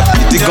awẹ́wẹ́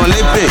ìdí kan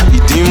lébè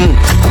ìdí mú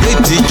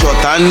léèdì ìjọ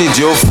tá a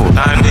nídìí òfò.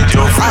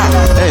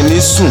 Ẹ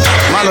ní sùn,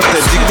 má lọ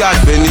tẹ̀sí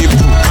gbàgbé ní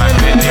ibù.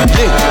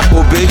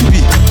 Oh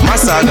baby,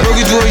 massa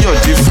dórí dúró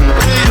yọ̀dí fún.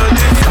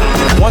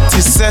 Wọ́n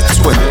ti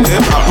settle ẹ̀,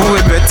 àbúrò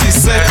ibẹ̀ ti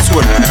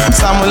settle ẹ̀,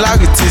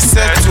 Samulari ti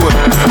settle ẹ̀,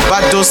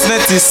 Badosne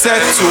ti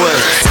settle ẹ̀.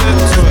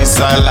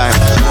 Ìsàlàyé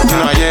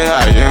nínú ayé,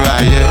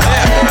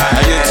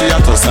 ayé tí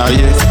yàtọ̀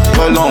sáyé,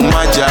 Ọlọ́run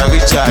má jẹ́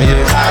àríjà ayé.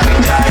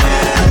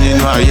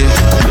 Nínú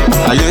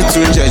ayé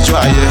tún jẹjọ́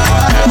ayé,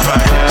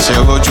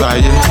 ṣẹ̀rọ̀jú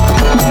ayé,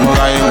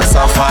 mọ́ra ayé ń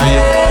sáfà ayé.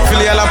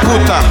 Filiala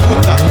puta,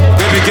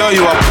 baby girl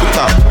you are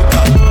puta.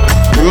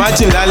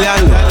 Imagine lálẹ́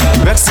àná,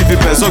 Vexy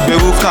pípẹ́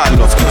sógbèrú kà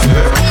lọ.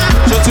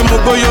 Ṣó ti mú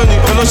gbóyó ni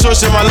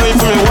olóṣooṣe máa lóyún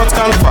fún mi what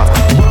can fa?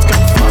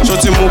 Ṣó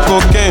ti mú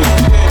cocaine,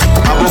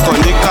 àbúkọ̀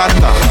ní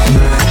kàtà.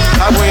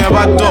 Tágbó yẹn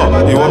bá dọ̀,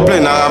 ìwọ play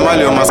náírà má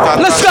lè ọmọ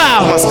skátà. Let's go!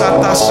 Ọmọ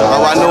skátà ṣá,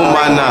 àwa no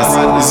manners,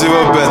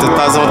 0 bet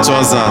 1,000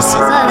 trousers.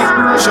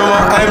 Ṣọmọ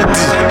MD,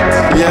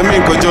 ìyẹn mi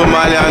kojú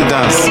Malian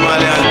dance.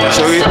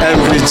 Ṣorí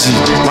MVG,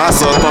 má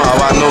sọ tán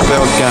àwa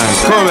Nobel gang.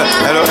 Kúrò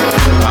hello,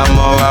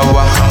 àmọ́ra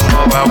wa.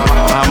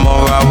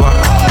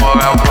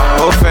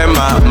 Ó fẹ́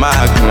máa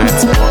magnet,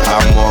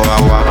 àmọ́ra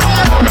wa.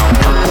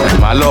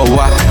 Má lọ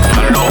wá,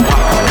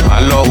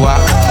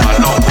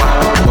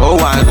 ó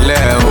wà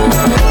lẹ́ o,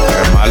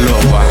 má lọ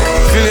wá.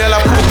 Filiala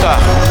puta,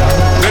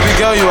 baby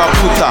girl you are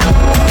puta.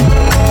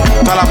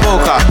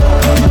 Kalaboka,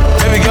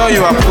 baby girl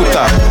you are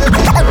puta.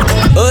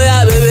 Oh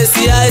yeah, baby,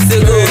 see how it's a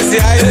go.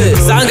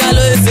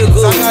 Sangalo is a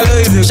go.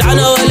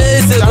 Shano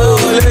is a go.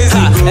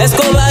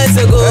 Escobar is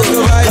a go.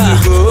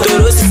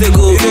 Toros is a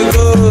go.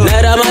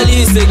 Naira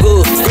Marley is a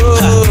go.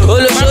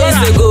 Olosho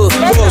is a go.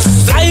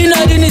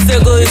 Sayinadin is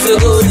a go. It's a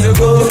go.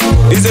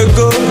 It's a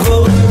go.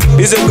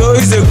 It's a go.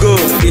 It's a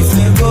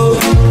go.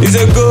 It's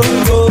a go.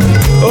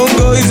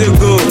 Ongo is a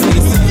go.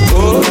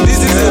 Oh, this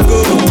is a go.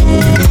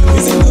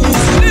 It's a go.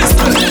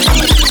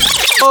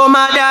 Oh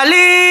my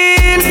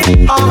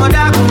darling, oh my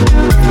darling,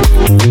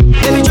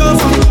 baby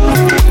Jofa,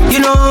 you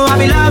know I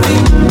be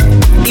loving,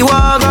 you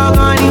are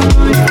gone,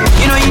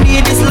 you know you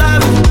need this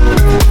love,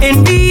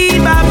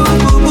 indeed, babu,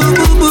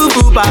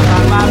 ba,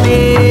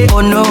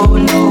 oh no,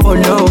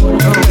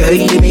 girl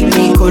you make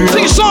me cool.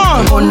 Sing a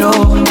song. Oh no,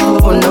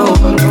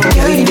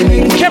 girl you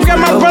make me. Can't get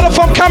my brother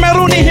from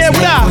Cameroon in here,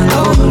 what up?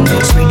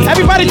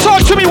 Everybody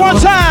talk to me one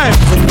time.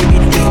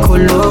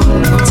 1, 2,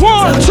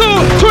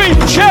 3,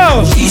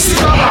 chill.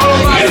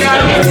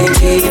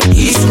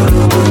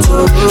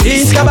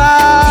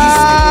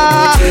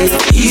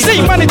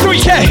 Z money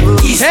 3K.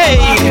 Hey.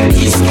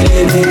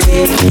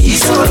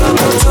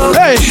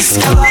 Hey.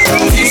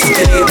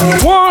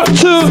 1,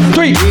 2,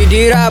 3.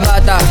 Idira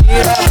bata,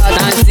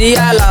 Nancy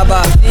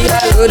alaba,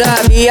 Yoda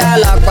bi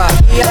alapa,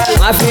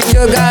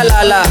 Mafito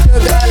galala.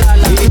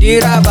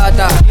 Idira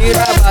bata,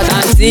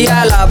 Nancy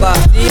alaba,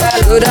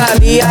 Yoda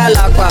bi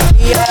alapa,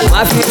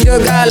 Mafito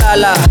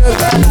galala.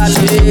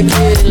 Shake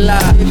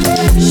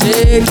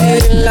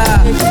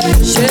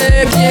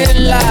it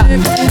la,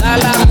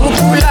 la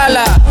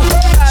kukulala.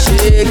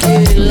 Shake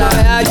it la,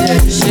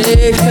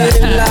 shake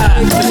it la,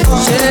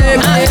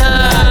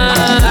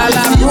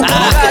 la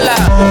kukulala.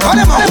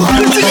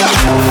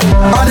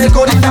 On the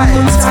go the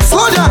diet,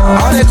 slow down.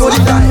 On the go the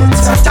diet,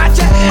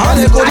 on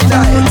the go the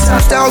diet.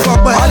 Tell God,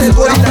 on the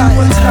go the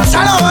diet.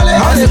 Shout out on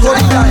the go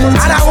the diet.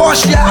 And I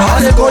wash ya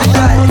on the go the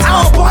diet.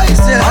 Our boys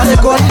on the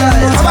go the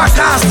diet. I'm a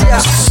cast ya.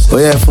 ó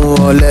yẹ fún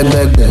wọn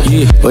lẹ́gbẹ̀gbẹ̀,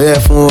 ó yẹ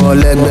fún wọn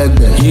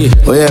lẹ́gbẹ̀gbẹ̀,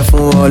 ó yẹ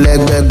fún wọn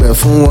lẹ́gbẹ̀gbẹ̀,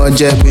 fún wọn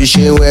jẹ́ bí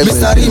ṣe wẹ́gbẹ̀.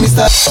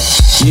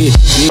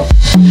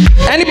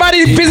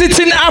 Anybody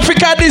visiting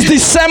Africa this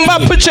December,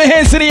 put your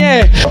hands in the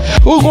air.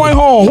 Who's going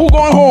home? Who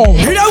going home?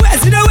 You know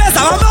West,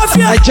 I'm a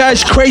mafia. Nigeria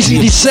is crazy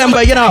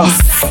December, you know.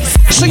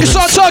 Sing a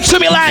song, talk to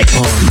me like,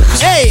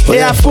 hey, oh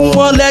yeah, fún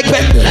wọn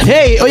lẹ́gbẹ̀gbẹ̀,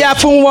 hey, oh yeah,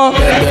 fún wọn.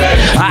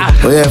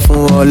 Ó yẹ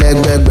fún wọn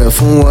lẹ́gbẹ̀gbẹ̀,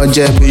 fún wọn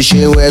jẹ́ bí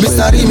ṣe wẹ́gbẹ̀.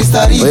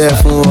 Ó yẹ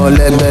fún wọn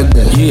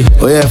lẹ́gbẹ̀gbẹ̀,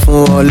 ó yẹ fún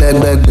wọn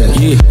lẹ́gbẹ̀gbẹ̀,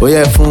 ó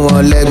yẹ fún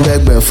wọn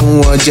lẹ́gbẹ̀gbẹ̀, fún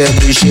wọn jẹ́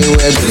bí ṣe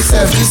wẹ́gbẹ̀.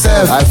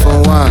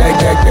 iPhone 1,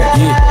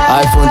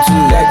 iPhone 2,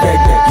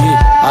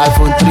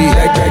 iPhone 3,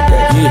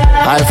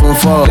 iPhone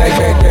 4,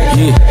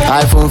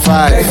 iPhone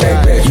 5,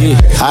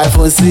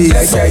 iPhone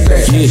 6.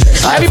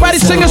 Everybody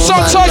sing a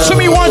song, talk to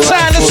me one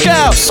time, let's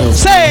go.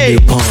 Say,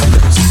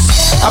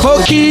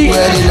 Aboki,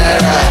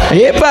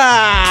 Eba.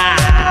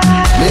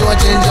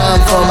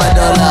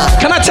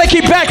 Can I take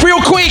it back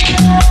real quick?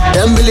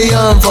 10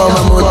 billion for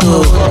my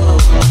moto.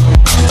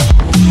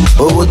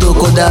 Owó tó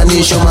kó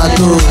dání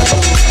ṣọmátó.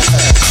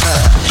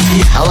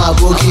 Àwọn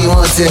àbókí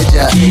wọn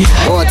tẹjà,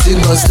 wọn ti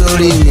gbọ́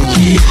sórí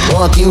ni,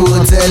 wọn kì í wo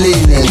tẹ́lẹ̀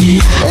ni,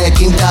 ẹ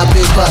kì í ta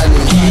pépà ni.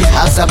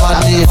 Ask about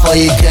me for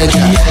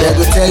Ìkẹjà, they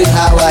go tell you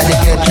how I dey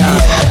get down.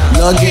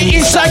 Login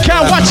inside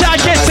can watch out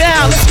get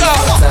down. Let's go.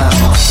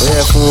 Ó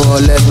yẹ fún wọn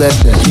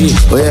lẹ́gbẹ̀gbẹ̀,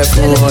 ó yẹ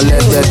fún wọn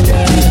lẹ́gbẹ̀gbẹ̀,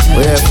 ó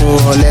yẹ fún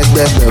wọn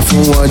lẹ́gbẹ̀gbẹ̀,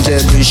 fún wọn jẹ́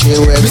bí ṣe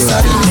wẹ́gbẹ̀.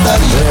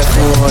 Ó yẹ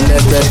fún wọn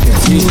lẹ́gbẹ̀gbẹ̀,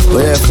 ó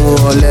yẹ fún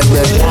wọn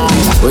lẹ́gbẹ̀gbẹ̀,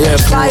 ó yẹ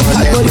fún wọn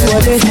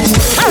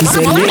lẹ́gbẹ̀gbẹ̀.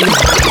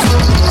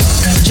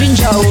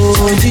 Ginger,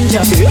 oh,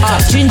 ginger,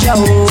 ginger,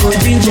 oh,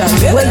 ginger.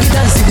 When you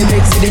dance, it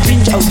makes it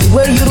ginger.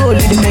 When you roll,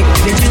 it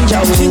makes it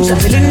ginger. Belinda,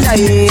 Belinda,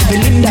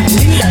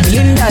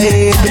 Belinda,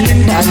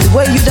 Belinda.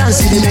 When you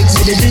dance, it makes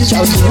it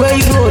ginger. When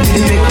you roll, it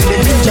makes it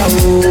ginger.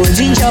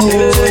 Ginger, oh,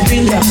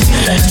 ginger,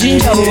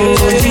 ginger, oh,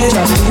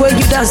 ginger. When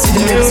you dance, it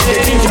makes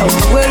it ginger.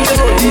 When you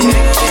roll, it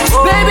makes it.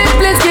 Baby,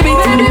 please give me,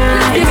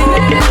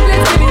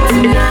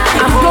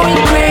 I'm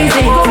going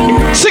crazy.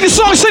 Sing a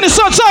song,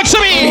 talk to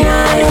me.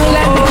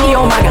 Let me be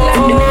your maga.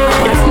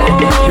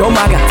 Your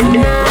maga.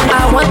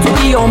 I want to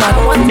be your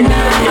maga.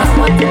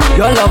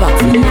 Your lover.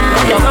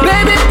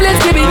 Baby, please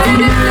give me.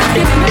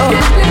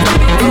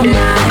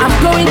 I'm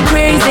going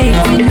crazy.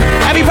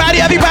 Everybody.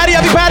 Let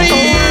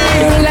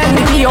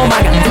me be your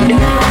maga.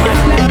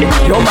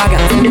 Your maga.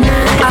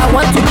 I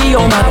want to be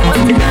your maga.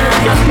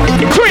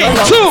 3,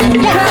 2,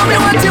 1. Tell me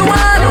what you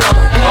want.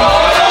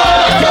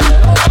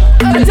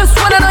 I just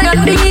wanna know your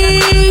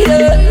need.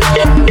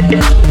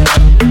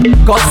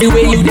 Cause the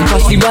way you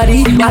touch the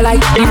body, I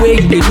like the way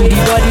you do the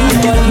body.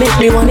 Make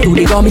me want to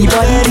the gummy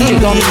body, the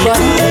gummy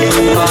body.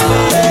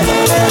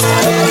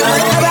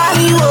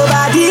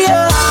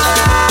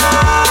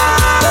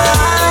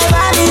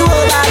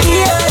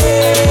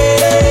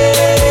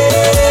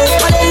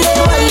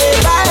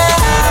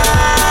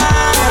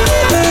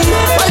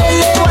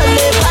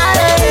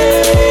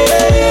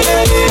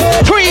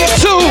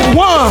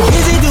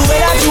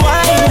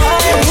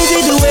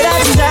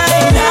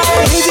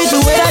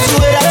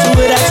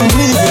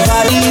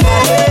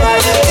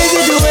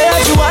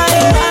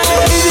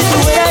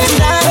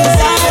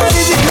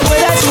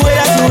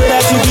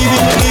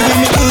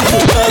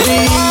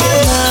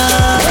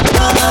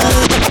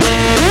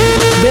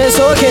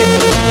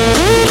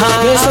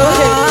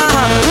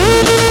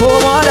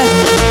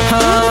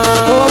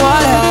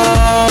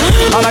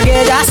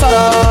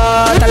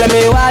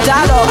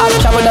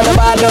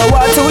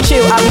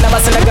 I've never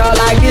seen a girl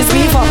like this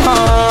before.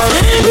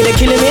 They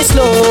killing me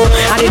slow,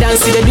 and they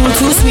dance they do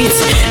too sweet.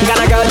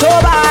 Ghana girl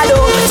Tobado,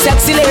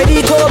 sexy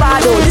lady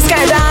Tobado. This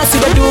kind of dance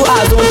they do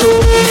as don't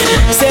do.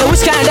 Say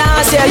which kind of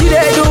dance yeah you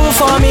they do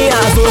for me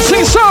as don't.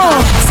 Sing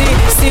song.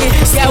 See,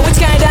 yeah which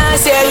kind of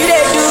dance yeah you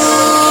they do.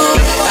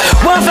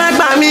 One fact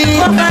by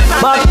me,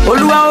 but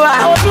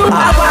Oluwa.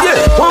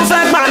 One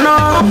fact by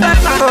no.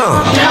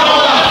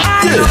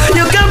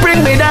 You can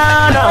bring me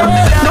down,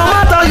 no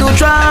matter you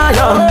try.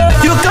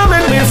 You can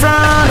make me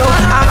frown.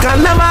 I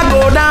can never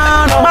go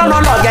down. Man no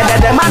log at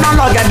that, man no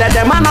log at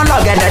that, man no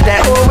log at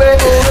that. Oh way,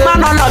 man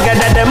no log at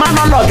that, man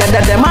no log at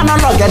that, man no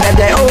log at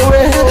that. Oh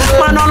way,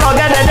 man no log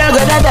at that,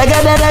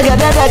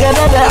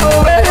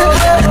 oh way.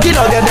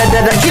 Kilo get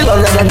that, kilo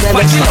get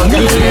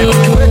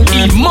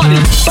money.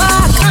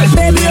 Back,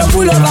 baby you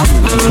pull over,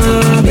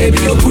 baby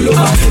you pull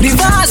over.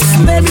 Reverse,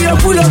 baby you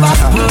pull over,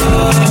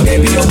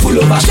 baby you pull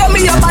over. Show me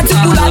your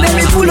particular, let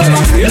me pull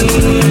over,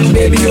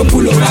 baby you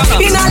pull over.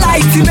 In a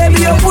light,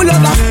 baby you pull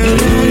over,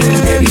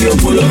 baby you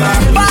pull over.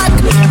 Back,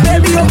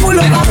 baby you pull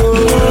over,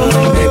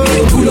 baby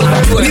you pull over.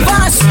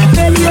 Reverse,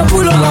 baby you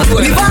pull over.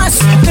 Reverse,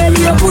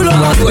 baby you pull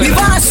over.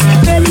 Reverse,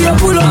 baby you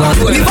pull over.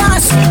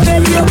 Reverse,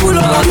 baby you pull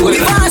over.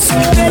 Reverse,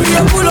 baby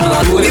you pull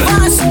over.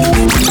 Reverse.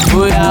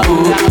 Oh yeah,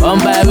 oh, I'm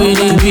by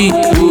winning beat,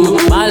 oh.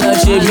 My love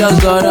shape your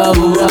girl,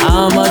 oh.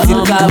 I'm a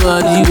tip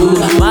body,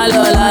 oh. My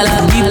love la la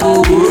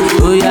people,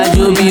 oh. Yeah,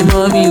 Joby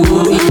mommy,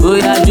 oh.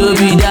 Yeah,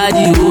 Joby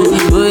daddy,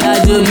 oh. Yeah,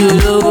 Joby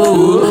logo,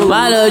 oh.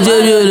 My love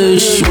Joby the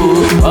show.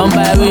 I'm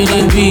by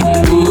winning beat,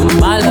 oh.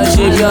 My love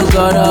shape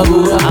ọ̀gọ̀rọ̀ o.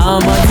 Àwọn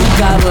ọmọ ti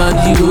ká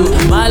bọ̀dì o.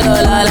 Má lọ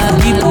lálá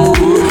kíkó o.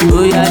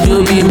 Bóyá jó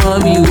bí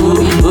mọ́mí o.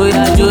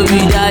 Bóyá jó bí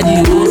dádì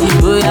o.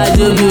 Bóyá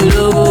jó bí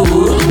olówó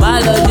o. Má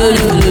lọ jó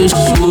bí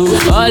olóṣù o.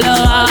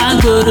 Ọlọ́wọ́ wa ń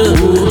gbòòrò.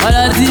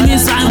 Ọlọ́tí mi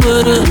sàn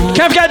gbòòrò.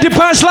 Can't get the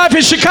punch life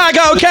in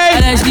Chicago, okay?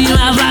 Ẹlẹ́sìn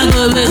máa bá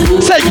gòbè.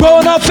 Say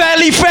grown up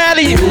fairly,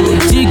 fairly.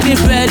 Chicken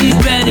pẹ́ẹ́lí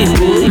pẹ́ẹ́lí.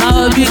 Máa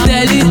wo bí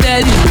tẹ́lí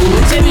tẹ́lí.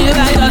 Ṣé mi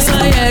bá yọ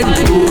sọ́yẹ̀rù?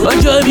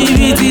 Ojú mi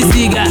bí ti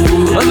sìgá.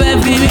 Ó fẹ́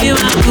fi mí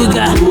máa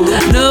kúgà.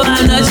 No,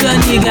 I'm not your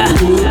nigga.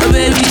 Oh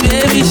baby,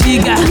 baby,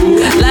 chica.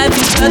 Life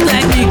is so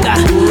technical.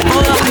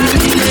 Oh, I'm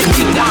really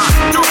chica.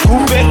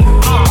 Coupe,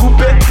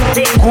 coupe,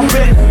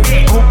 coupe,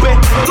 coupe,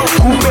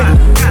 coupe,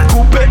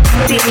 coupe.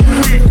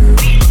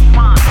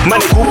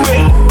 Money coupe,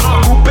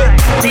 coupe,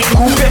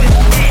 coupe,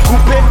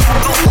 coupe,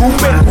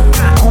 coupe,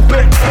 coupe.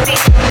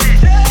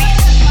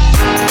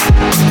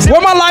 Where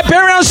my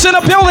Liberians in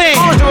the building?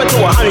 100 to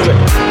 100.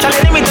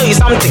 Charlie, let me tell you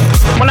something.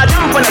 When I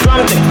jump on the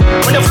drum thing,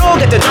 when the flow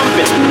get the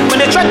jumping, when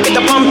the track get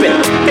the pumping,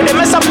 then they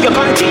mess up your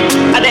country.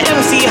 At the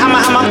MC hammer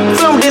hammer,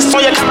 film this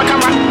on your camera,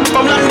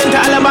 from London to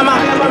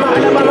Alabama.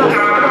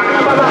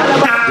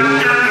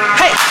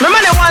 Hey,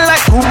 remember the one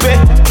like coupe,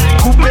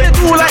 coupe, they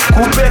do like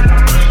coupe.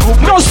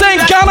 No, stay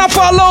in Ghana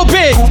for a little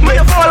bit. Coupe,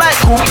 they fall like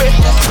coupe.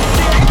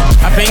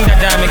 I bring that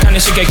down, me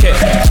can't shake it.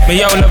 Me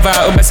yo love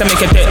her, oh, best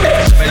make it.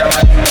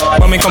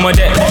 When me come with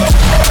it.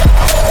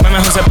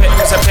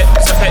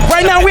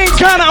 Right now we in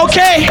Ghana,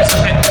 okay?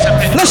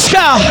 Let's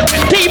go.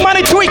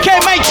 D-Money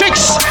 3K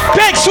Matrix.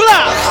 Big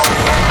slap.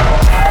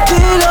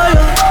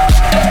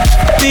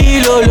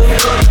 Pilolo,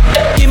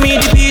 give me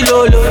the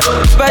pilolo.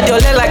 Spread your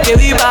leg like a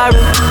wheelbarrow.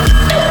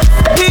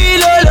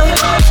 Pilolo,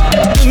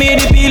 give me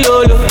the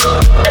pilolo.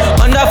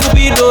 Wonderful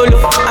pilolo,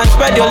 and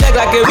spread your leg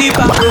like a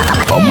wheelbarrow.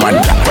 Oh my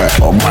God,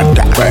 oh my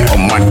God, oh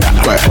my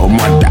God, oh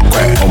my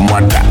God, oh my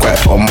God,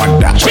 oh my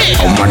God,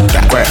 oh my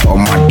God, oh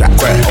my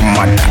God, oh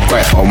my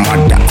God, oh my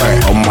God,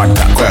 oh my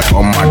God, oh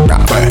my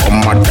God, oh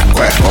my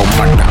God, oh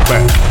my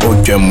God. Oh,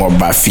 je m'en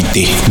bats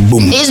fité,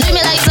 boom. It's do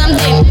me like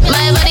something.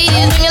 My body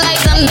is do me like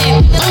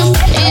something.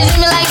 It's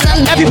do me like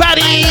something.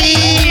 Everybody,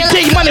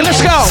 take money,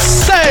 let's go.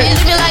 Say. It's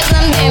do me like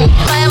something.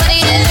 My body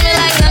is do me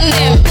like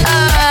something.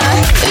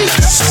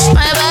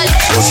 My body.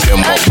 Oh, je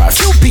m'en bats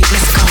fité.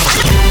 Let's go.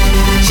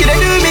 She done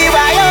do me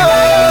right, oh.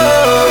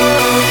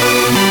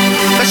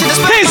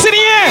 Hands in the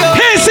air,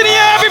 hands in the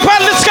air,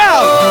 everybody, let's go.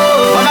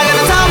 What am I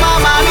gonna tell my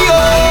mommy, oh?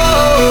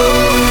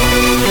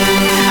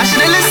 I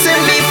should've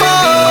listened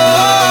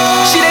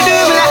before. She done do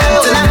me like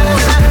Antenna.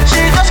 She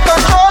just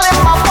controlling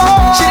my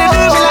phone. She done do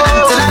me like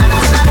Antenna.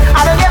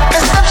 I don't get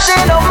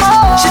perception no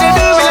more. She done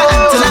do me like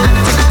Antenna.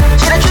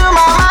 She done chew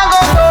my mind go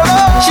go.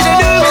 She done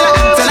do me like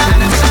Antenna.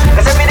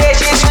 'Cause every day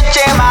she's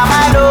switching my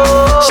mind,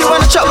 oh. She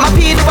wanna chop my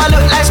pee, do I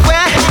look like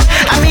square?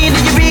 I mean, do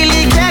you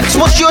really care? 'Cause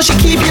what you should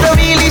keep, you don't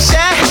really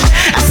share.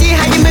 I see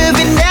how you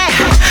moving there.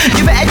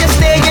 You better just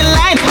stay in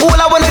line. All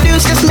I wanna do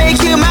is just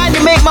make you mine.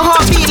 You make my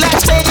heart beat like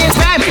saying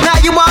rhyme. Now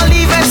you wanna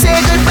leave and say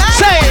goodbye.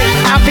 Say,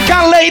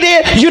 African lady,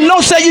 you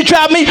know, say you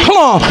drive me. Come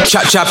on.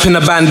 Chap chap in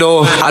the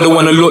bando, I don't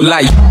wanna look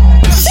like.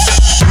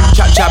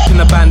 Chap chap in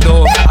the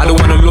bando, I don't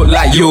wanna look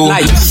like you.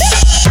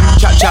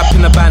 Chap chap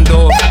in the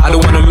bando, I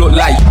don't wanna look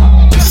like.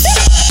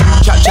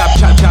 Chap chap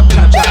chap chap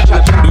chap chap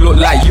chap, look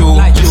like you.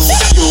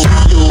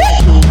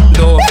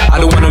 No, I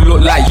don't wanna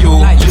look like you.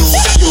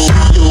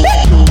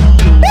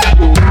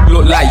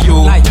 Look like you.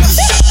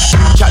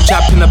 Chap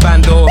chap in the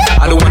bando,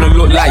 I don't wanna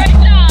look like.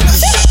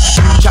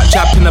 Chap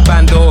chap in the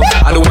bando,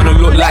 I don't wanna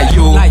look like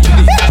you.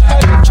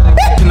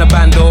 In the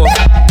bando,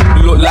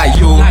 look like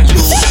you.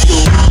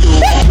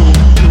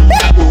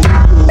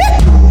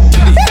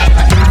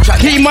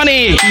 Key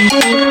money.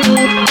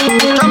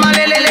 Come on,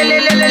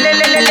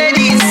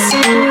 ladies.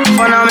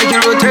 For now, make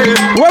it rotate.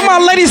 Where my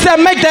ladies that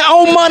make their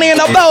own money in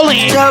the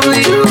building?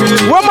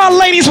 Where my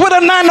ladies with a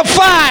 9 to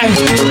 5?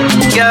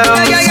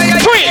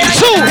 3,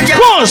 2,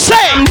 1,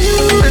 say.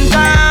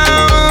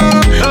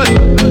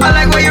 I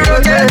like where you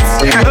rotate.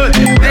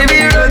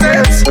 Baby,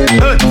 rotate.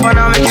 For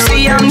now, make you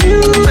see I'm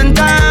new and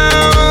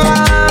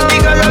down.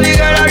 Because of the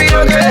girl I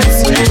relocate.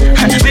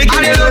 Make you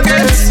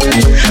relocate.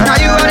 Now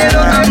you are the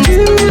look I'm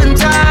new and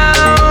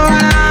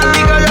down.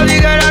 Because of the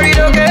girl I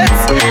relocate.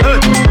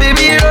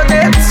 Baby,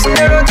 rotate.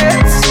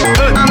 Rotate.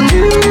 I'm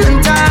new and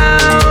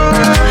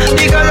down.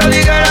 Because of the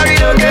girl I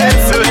relocate.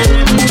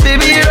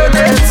 Baby,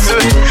 rotate.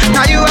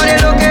 Now you are the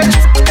locate.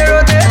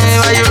 Rotate.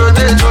 Why you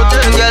rotate?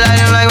 Rotate. Girl, I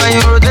don't like when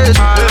you rotate.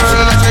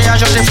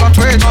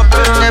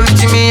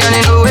 Everything me and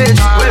it do it.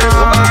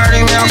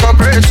 Nobody me a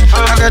corporate.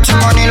 I get your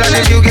money like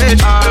that you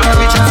get.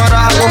 Every time for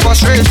that I go for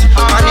straight.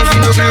 And if you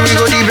no clear we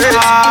go debate.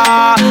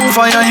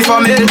 For your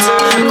informate,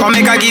 come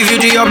make I give you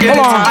the update.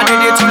 I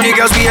did it to the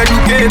girls we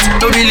educate.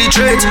 No really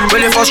trade,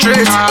 really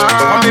frustrate.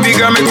 Come baby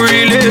girl make we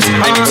relate.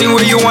 Anything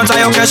where you want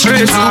I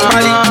orchestrate.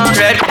 Body,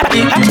 red,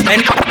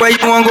 and where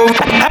you want go.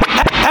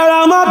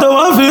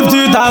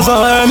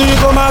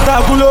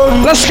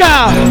 Let's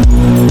go.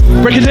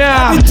 Break it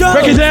down,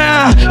 break it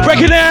down,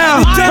 break it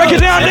down, break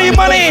it down,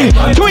 D-Money,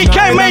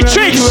 3K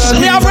Matrix,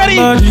 y'all ready?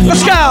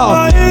 Let's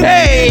go.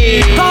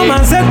 Hey. Come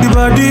and set the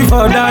body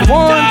for that.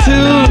 1,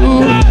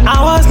 2.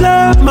 I was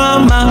love,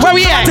 mama. Where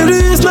we at? To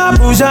this my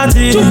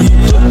pushati.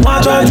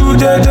 Want to do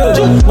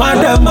the want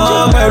them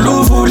up and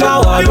lose full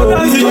of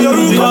water.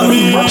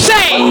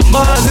 Say.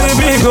 Bossy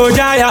big go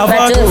jaya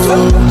photo.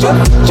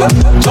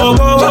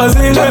 Choco was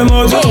in the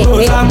motor.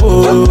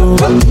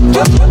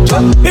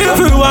 If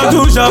you want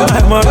to shop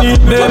my money,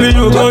 baby,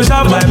 you go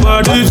shop my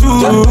body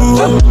too.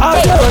 I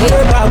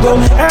go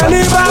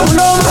anybody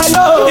know my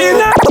love.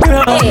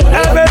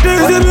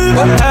 Everything's in me.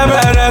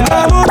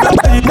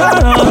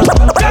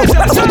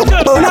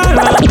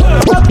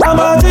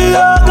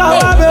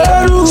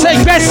 Say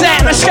best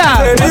set, let's go.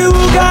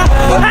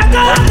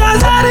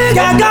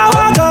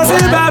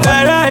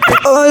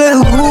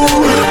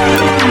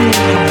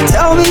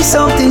 Tell me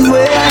something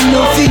where I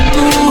know fit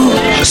do.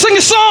 Sing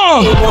a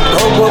song.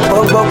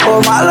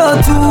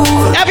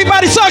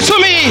 Everybody talk to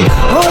me.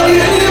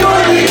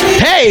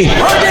 Hey.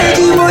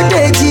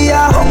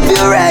 I hope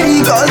you're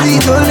ready, cause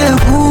it's only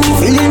who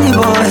feeling the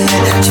boy.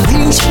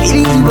 She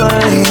feeling the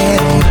boy.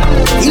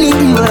 Feeling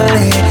the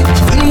boy.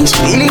 She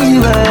feeling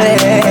the boy.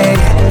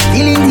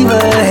 Feeling the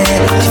boy.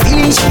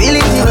 She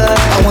feeling the boy.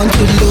 I want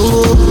to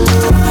low.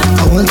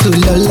 I want to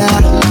lola.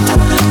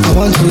 I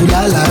want to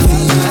lala.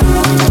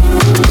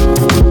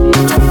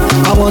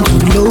 I want to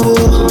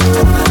low.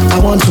 I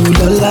want to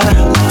lola.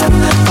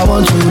 I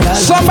want to lala.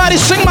 Somebody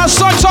sing my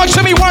song, talk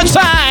to me one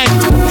time.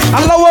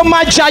 I lower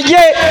my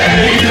jaye.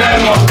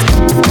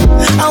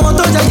 I want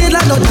to jaye la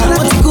no ta. I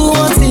want to go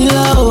on till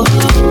low.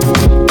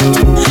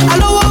 I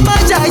lower my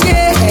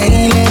jaye.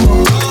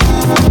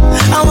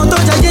 I want to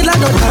jaye la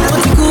no ta. I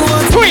want to go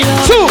on. 3,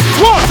 2,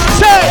 1,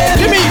 say,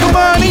 give me the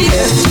money.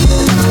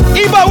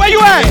 Eba, where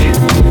you at?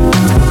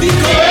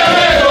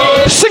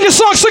 Sing a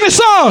song, sing a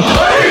song.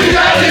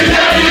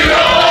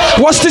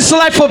 What's this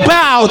life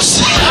about?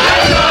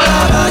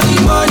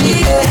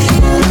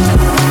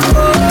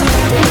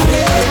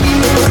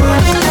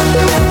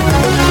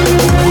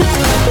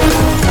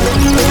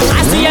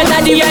 I see a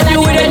daddy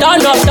with a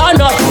turn up.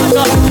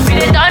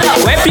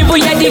 When people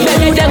hear the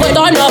belly, they go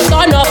turn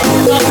up.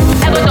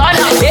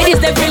 Ladies,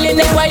 they feeling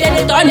it while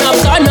they turn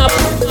up.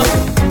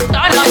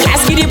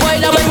 Last kitty boy,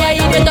 love my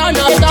yeah, they turn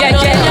up.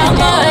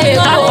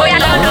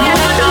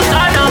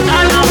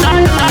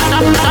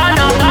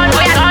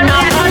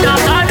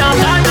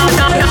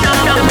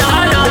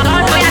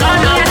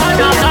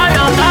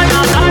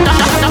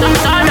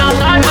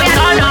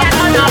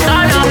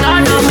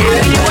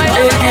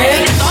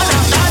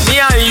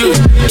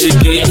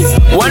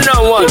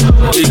 One-on-one,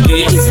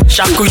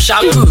 shaku,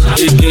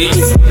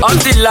 all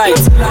the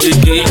lights,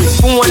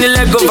 fún wọn ní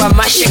leg over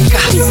my shaker,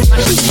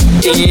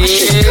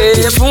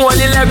 fún wọn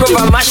ní leg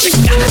over my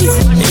shaker,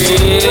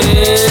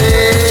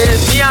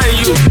 me and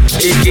you,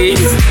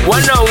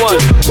 one-on-one.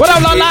 What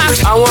up, Lola?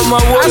 I want my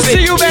woman. I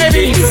see you,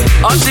 baby.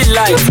 All the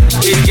lights,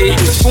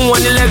 fún wọn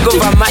ní leg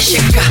over my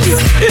shaker,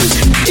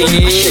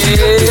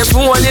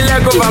 fún wọn ní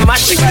leg over my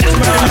shaker.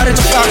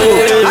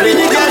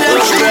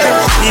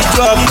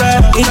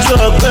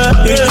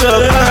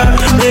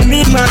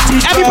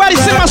 Everybody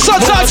sing my song,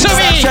 talk to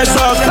me. Let's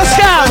go,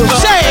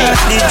 say.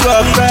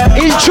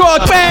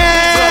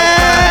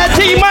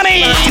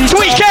 D-Money,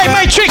 3K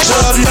Matrix,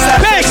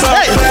 Banks,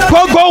 hey,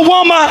 go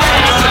woman.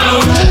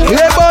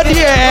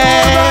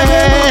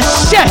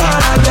 Shit.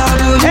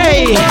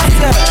 Hey.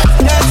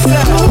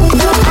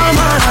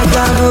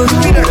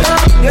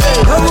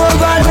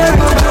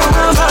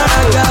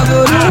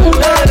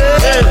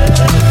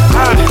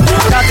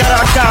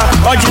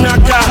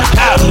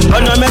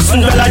 ọ̀nà mẹ́sùn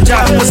lọ́lájà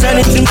kò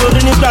sẹ́ni tí mo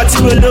rí nígbà tí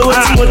mo lówó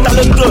tí mo ta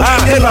lóko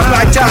ẹ bàbá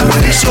ajá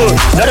níṣó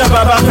lọ́dọ̀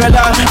bàbá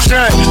fẹ́lá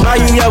shrine máa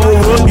yí yẹ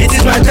wòwò it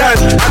is my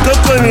time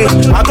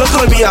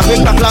àkókò mi àfi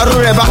pàkàrọ̀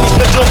rẹ̀ bá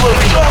pípé jókòó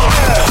mi.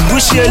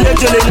 Bùsì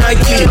eléjòlè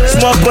Nike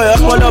small boy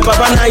ọpọlọ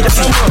bàbá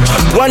 90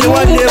 wọ́n ní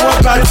wọ́n lé wọ́n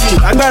pàtì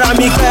agbára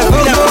mi pẹ́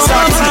fílẹ̀ kò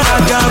sáàtì.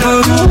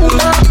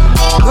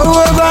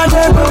 owó bá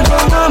dé gbogbo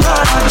mọ́mọ́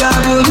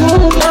àgàbò.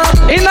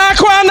 Iná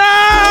kwana.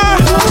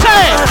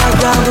 Hey.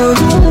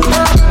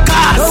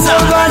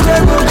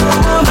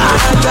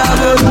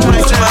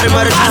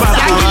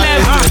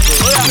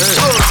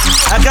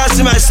 I can't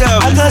see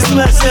myself. I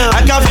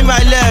can't feel my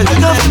leg.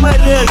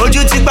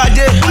 Ojú ti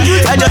pàdé.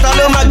 Ẹjọ́ ta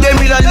ló máa gbé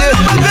mi lọlé.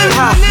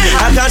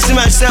 I can't see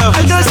myself.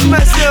 I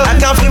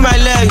can't feel my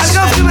legs.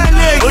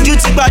 Ojú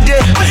ti pàdé.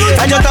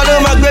 Ẹjọ́ ta ló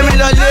máa gbé mi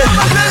lọlé.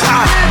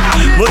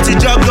 Mo ti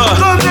jọgọ̀.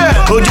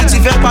 Ojú ti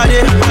fẹ́ pàdé.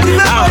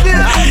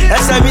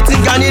 Ẹsẹ̀ mi ti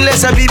ga nílé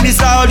ẹsẹ̀ bíbí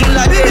sá ọdún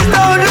láyé.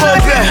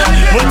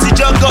 Mo ti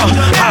jọgọ̀.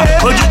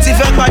 Ojú ti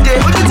fẹ́ pàdé.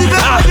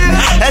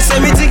 Ẹsẹ̀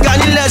mi ti ga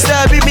nílé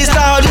ẹsẹ̀ bíbí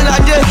sá ọdún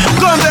láyé.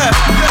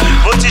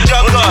 Mo ti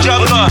jọgọ̀.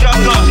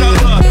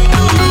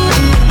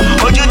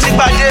 Ojú ti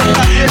pàdé.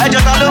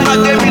 Ẹjọ́ ta ló máa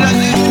gbé mi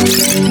lọlé.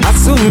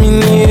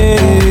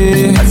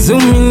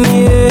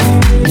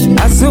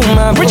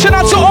 Reaching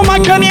out to all my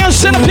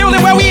Ghanaians in the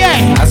building, where we at?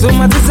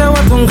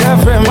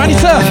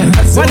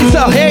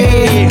 Manisa,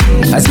 hey.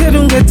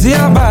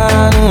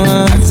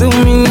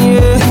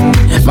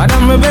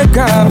 Madame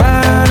Rebecca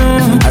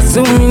Bano,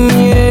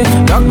 Asumini,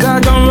 Dr.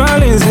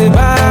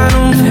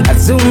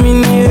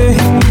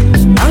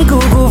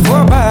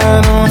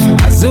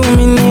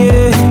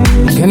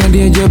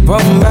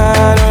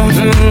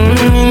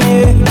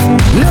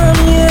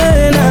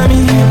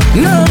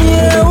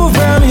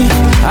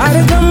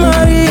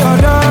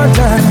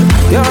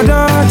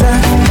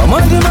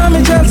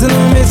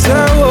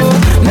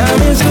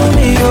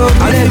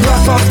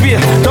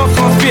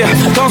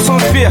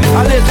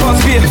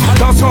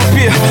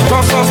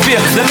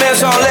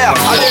 faire.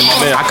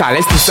 Allez,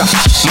 laisse tout ça.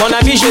 Mon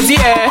ami, je dis,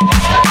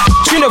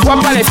 tu ne vois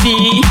pas les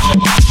filles.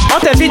 On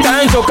t'invite à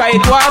un joker et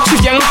toi, tu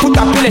viens pour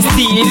taper les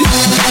styles.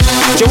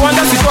 Je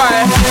wonder sur toi,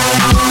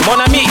 Mon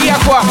ami, il y a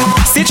quoi?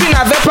 Si tu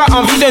n'avais pas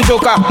envie d'un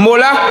joker,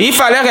 Mola, il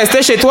fallait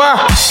rester chez toi.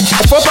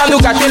 Il faut pas nous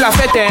gâter la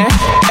fête,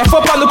 Il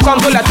faut pas nous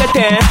prendre la tête,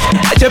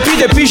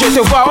 Depuis, je te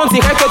vois, on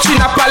dirait que tu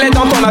n'as pas l'air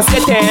dans ton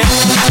assiette,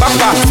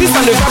 Papa, si ça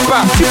ne va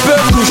pas, tu peux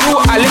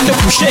toujours aller te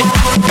coucher.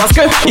 Parce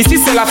que ici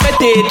c'est la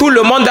fête et tout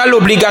le monde a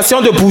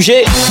l'obligation de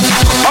bouger.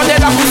 On est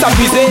là pour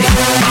s'abuser,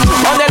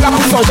 on est là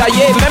pour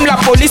s'enjailler. Même la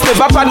police ne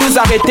va pas nous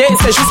arrêter.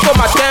 C'est jusqu'au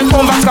matin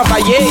qu'on va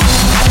travailler.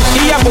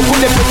 Il y a beaucoup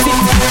de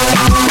petites.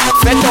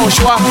 Fais ton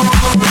choix.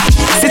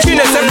 Si tu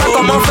ne sais pas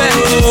comment faire.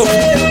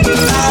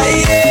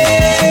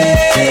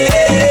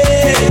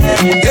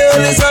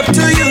 Girl, it's up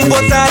to you,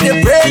 but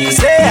I pray you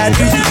say I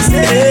do.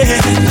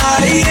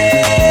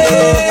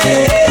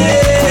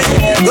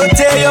 Go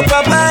tell your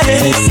papa,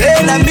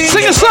 say la me.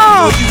 Sing a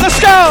song, let's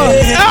go.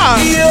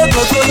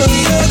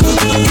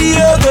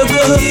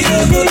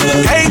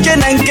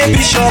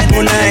 Bishop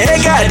on a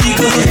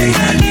egadigo.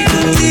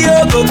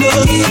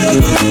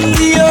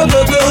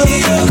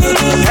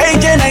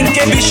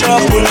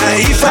 Bishop on a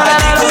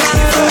ifadigo.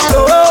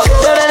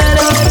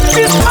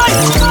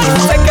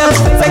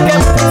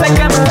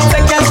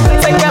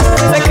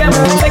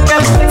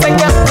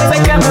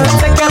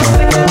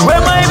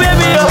 Where my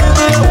baby up?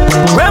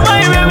 Where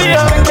my baby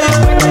up?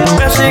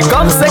 Where she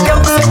comes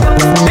second.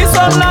 This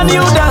one a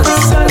new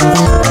dance.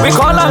 We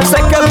call her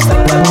second.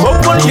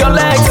 Open your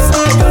legs.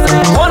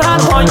 One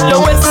hand on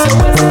your waist.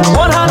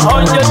 One hand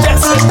on your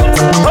chest.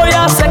 Oh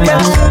yeah,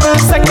 second.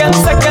 Second,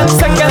 second,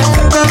 second.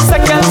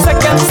 Second,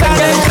 second,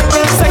 second.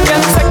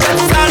 Second, second,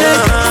 second.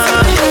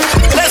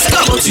 Let's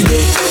go.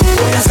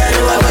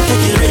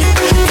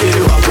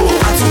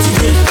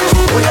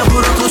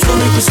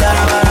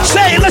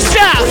 Say it, let's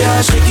go.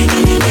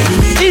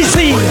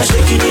 Easy. Let's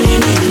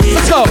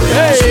go.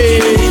 Hey.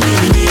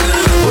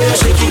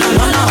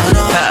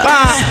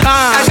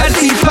 I got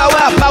the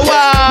power.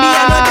 Me,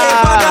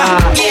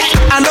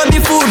 I know the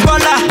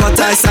footballer, but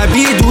I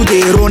sabi do the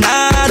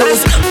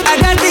Ronaldos. I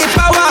got the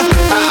power.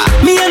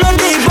 Me, I know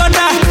the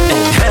border.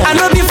 I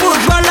know the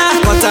footballer,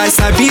 but I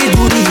sabi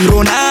do the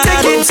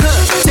Ronaldos.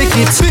 Take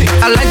it,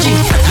 Alaji.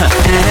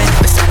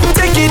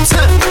 Take it,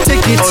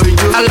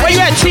 Alaji. Where you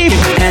at, Chief?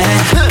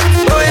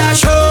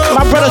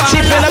 My brother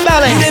Chief in the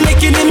belly.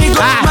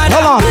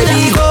 Hold on.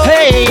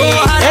 Hey,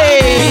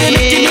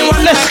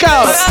 let's go.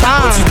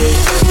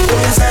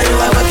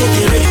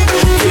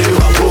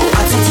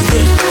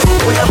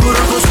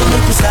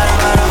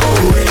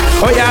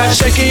 Oh yeah,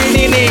 shaking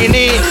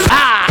ni.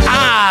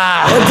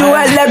 Ojú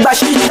ẹlẹ́gbà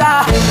ṣíṣá.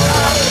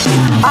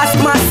 Ask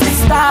my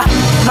sister.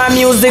 My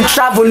music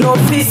travel no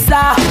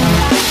visa.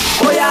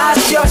 Oh yeah,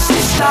 ask your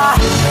sister.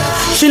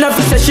 She no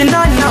fit say she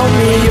not know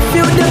me. You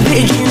feel the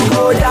beat, you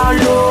go down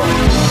low.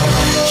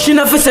 She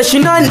no fit say she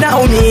not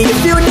know me. You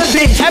feel the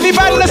beat.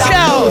 Everybody, let's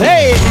go.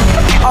 Hey.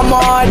 I'm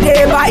all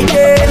day by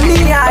day. Me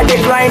and the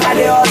grind and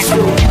the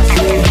hustle.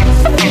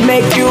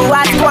 Make you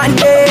ask one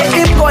day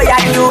if boy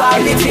and you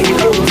have the thing.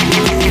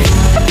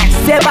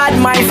 Say bad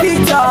my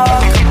feet talk,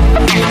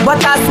 but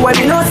that's why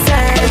we no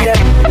send them.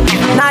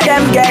 Now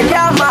them get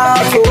their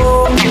mouth,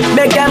 oh.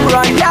 Make them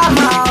run their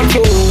mouth,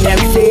 oh. Them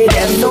say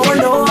them don't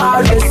know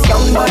how this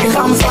young boy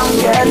come from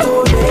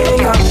ghetto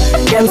Jamaica.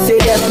 Them say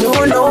them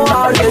don't know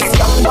how this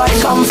young boy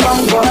come from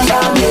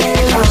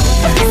Jamaica.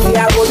 See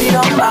I go be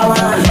number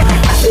one,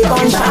 I say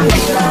gun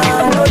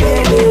champion, oh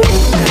baby.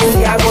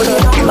 See I go the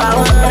number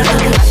one,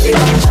 I say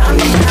gun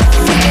champion.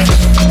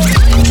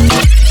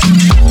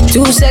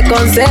 2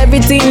 seconds,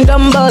 everything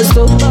done bust,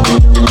 oh.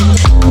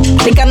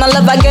 The kind of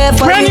love I get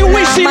for brand new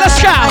Weezy,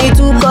 let's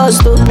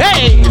go.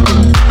 Hey.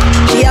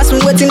 She asked me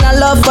waiting I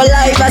love for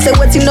life. I said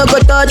waiting no go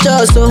touch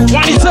us, so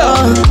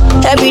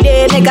every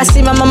day nigga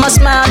see my mama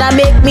smile that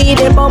make me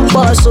the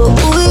bumper, so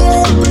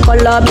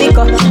color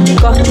pico,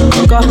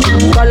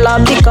 color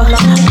pico,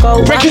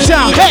 break it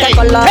down. Hey,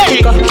 color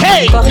pico,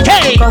 hey,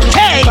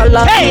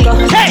 color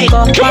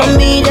pico, come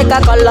me the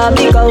color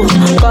pico,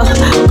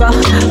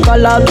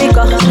 color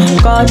pico,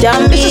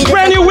 this is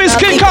brand new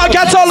Whiskey Car,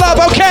 got all love,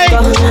 okay?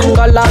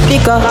 Color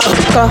pico,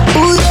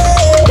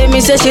 let me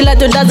say she like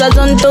to dance a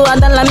zonto, I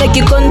don't like make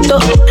you conto.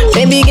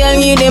 Baby girl,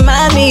 you the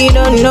mommy,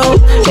 don't know.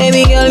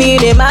 Baby girl, you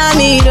the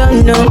mommy,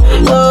 don't know.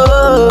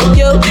 Oh,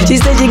 yo, she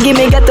said she give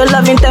me ghetto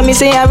love and tell me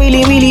say I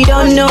really, really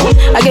don't know.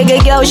 I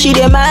get girl, she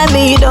the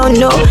mommy, don't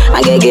know.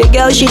 I get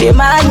girl, she the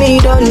mommy,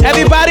 don't know.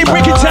 Everybody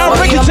break it down,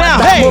 break it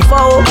down, hey.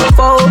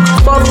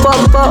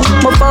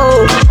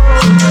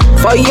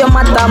 For your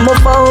mother,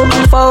 mofo.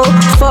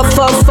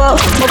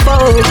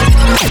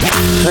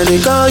 And they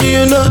call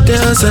you no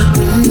dancer.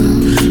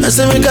 I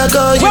said we can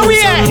call you. Where we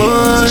at?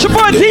 It's your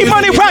boy D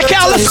Money Rock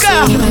out. Let's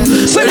go.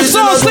 Sing the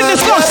song, sing this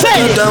song,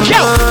 say it.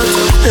 Yo.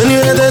 And you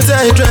had that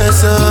tight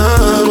dress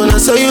on when I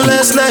saw you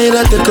last night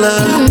at the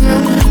club.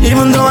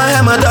 Even though I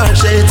had my dark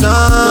shades on,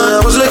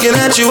 I was looking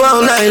at you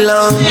all night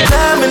long.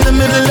 I'm in the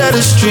middle of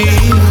the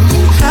street.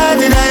 How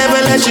did I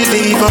ever let you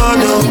leave? Oh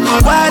no.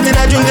 Why did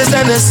I drink this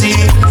Hennessy?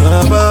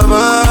 Then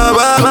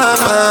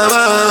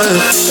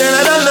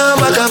I don't know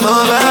what come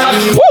over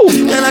me.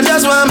 And I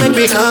just want to make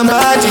me come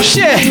back to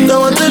shit.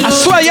 I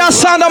swear y'all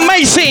sound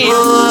amazing.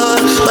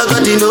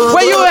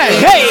 Where you at?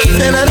 Hey.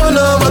 And I don't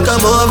know what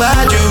come over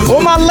you.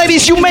 All my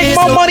ladies, you make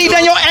more money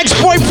than your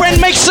ex-boyfriend.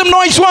 Make some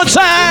noise one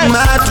time.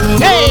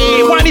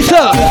 Hey, wind it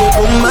up.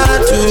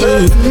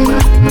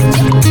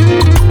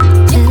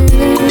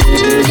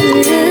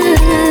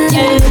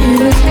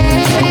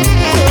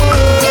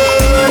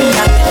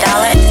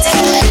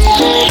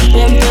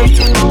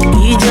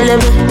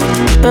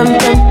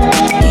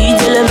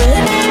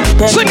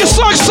 Sing a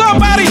song,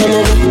 somebody. 3,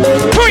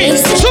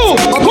 2,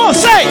 1,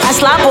 say. I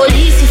slap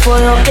police for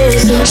your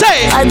case.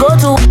 Say. I go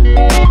to.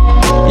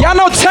 Y'all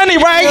know Tenny,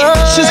 right?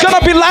 She's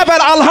gonna be live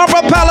at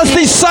Alhambra Palace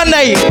this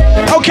Sunday.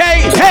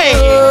 Okay? Hey.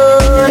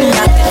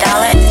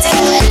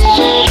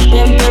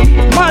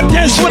 My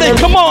dance with it,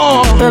 come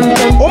on.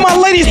 All my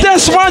ladies,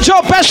 dance around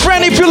your best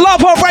friend if you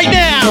love her right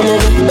now.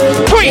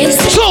 3,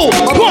 2,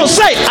 1,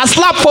 say. I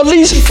slap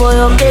police for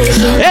your case.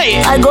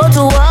 Hey. I go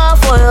to war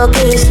for your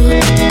case.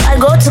 I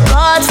go to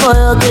court for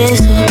your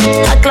case.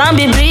 I climb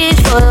the bridge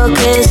for your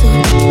case.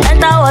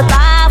 Enter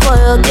water for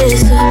your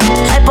case.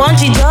 I punch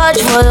the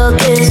judge for your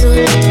case.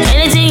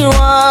 Anything you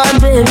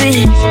want,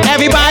 baby.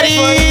 Everybody,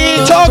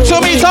 talk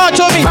to me, talk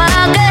to me. For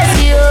your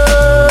case, you.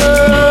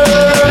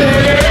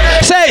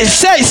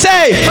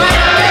 Say.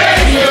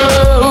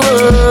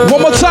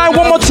 One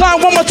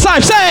more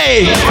time,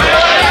 say.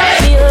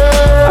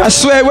 I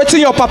swear, wait till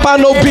your papa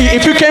no be.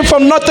 If you came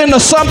from nothing to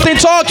something,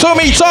 talk to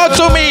me.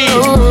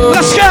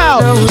 Let's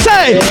go.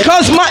 Say,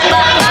 cause my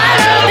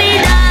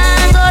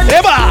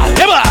Eba,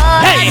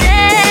 hey.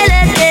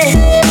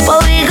 But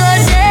we go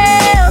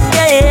there,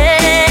 okay,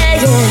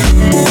 yeah.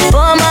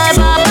 For my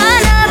papa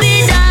no be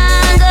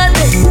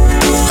dangote.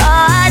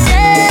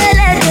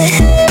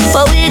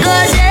 But we go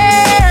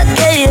there,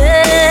 okay,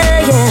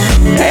 yeah.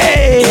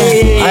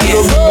 Hey. I go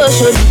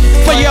shoot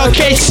for your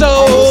queso.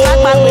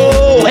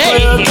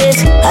 Hey.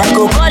 I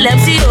go call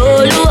MC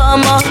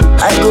Oluomo.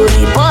 I go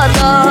report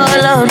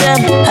all of them.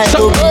 I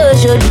go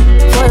shoot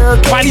for your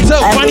case. Wind it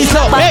up.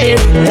 Hey.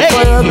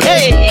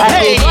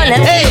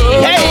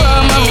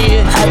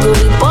 I go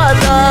report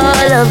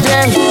all of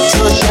them.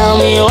 So tell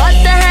me what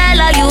the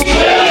hell are you?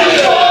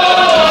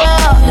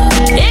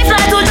 If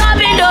not to chop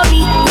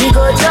Indomie, we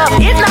go chop.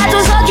 If not to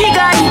suck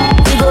Kigali,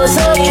 we go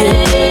suck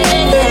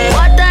it.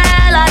 What the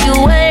hell are you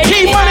waiting?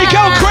 Keep money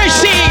go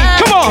crazy.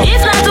 Come on.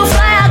 If not to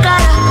fry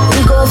Akara, we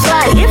go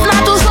fry. If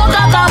not to soak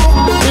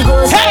Akamu, we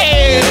go soak.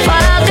 Hey.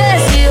 Fire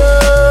gas yo,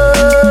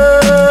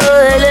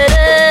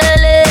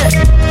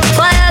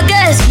 fire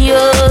gas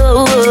yo.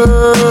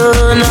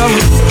 No.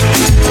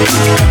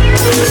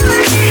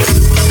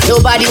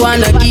 Nobody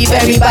wanna give,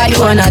 everybody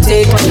wanna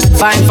take.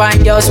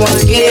 Fine girls want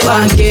to give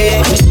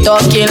 1K.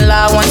 Talking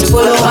loud, want to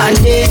follow 1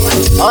 day.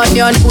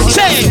 Onion food,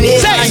 say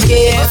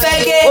 1K.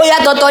 Oh yeah,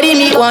 totori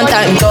me 1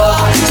 time,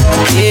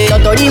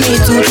 totori me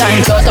 2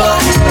 times,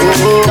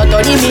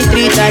 totori me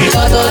 3 times,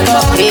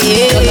 totori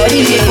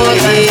me 4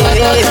 times,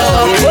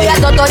 oh yeah,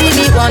 totori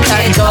me 1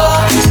 time,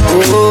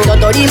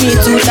 totori me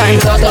 2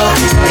 times,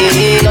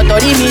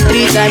 totori me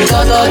 3 times,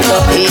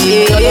 totori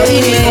me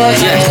 4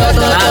 times.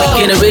 I'm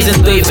getting reason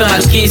 3 for my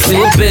kissing.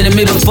 You've been to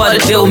me before the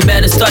deal,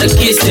 man, and started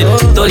kissing.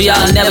 Thought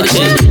y'all never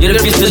change, you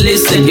refuse to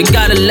listen. You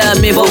gotta love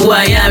me for who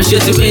I am,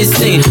 shit to be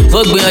seen.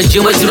 Fuck me on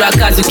gym, with you rock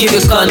out to give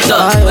you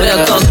contact. But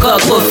I can't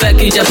cook, go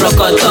fake, you just rock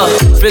on top.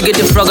 Frigate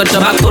the frog on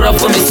top, I put up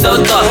for me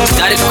so tough.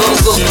 Gotta go.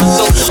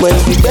 When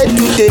we get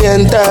to the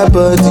enter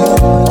body.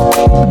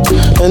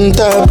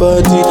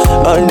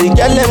 All the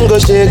girl them go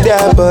shake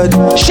their body.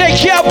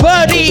 Shake your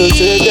body.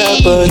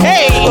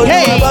 Hey.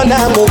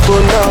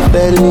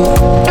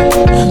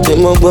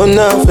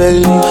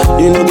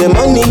 You know the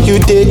money you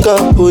take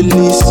up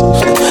police.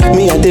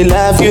 Me and they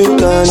love you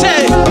gone.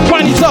 Say,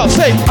 find it up,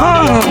 say,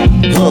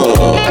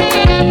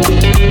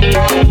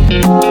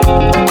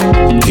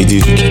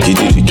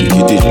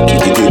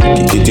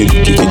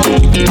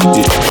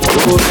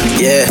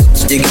 Yeah,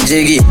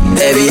 jiggy,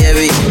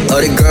 heavy. All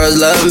the girls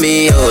love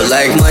me, oh,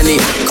 like money.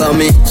 Call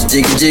me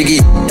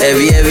jiggy,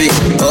 heavy.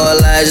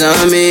 All eyes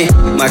on me.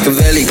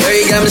 Machiavelli, girl,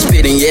 you got me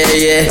spitting,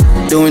 yeah.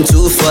 Doing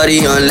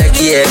 240 on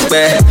Lucky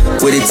Ekpe.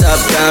 With the top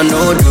down,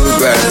 no do,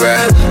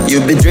 bruh.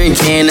 You been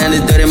drinking and the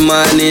dirty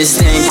money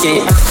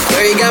stinking.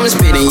 Girl, you got me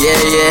spitting,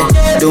 yeah.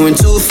 Doing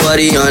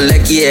 240 on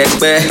Lucky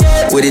Ekpe.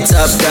 With the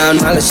top down,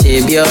 holla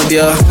shit,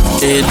 bio.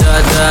 Hey,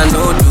 da,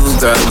 no do,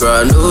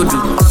 bruh, no do.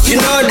 You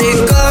know they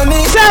call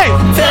me. Say!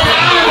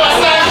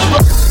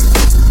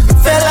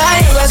 Fella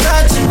in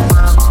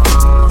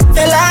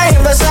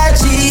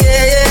Versace,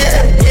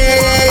 yeah.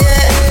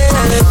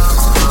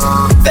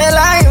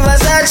 Fella in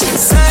Versace.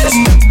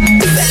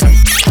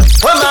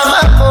 Oh mama,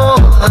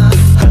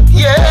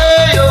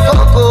 yeah, yo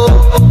go,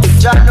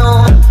 Jano.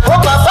 Oh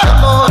papa,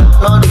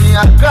 Lord, we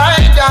are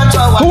crying down to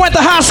our. Who went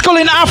to high school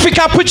in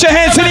Africa? Put your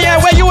hands in the air.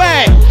 Where you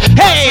at?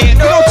 Hey, we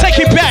gonna take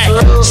it back.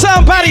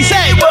 Somebody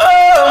say.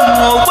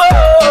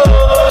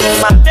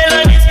 My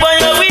melodies for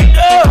your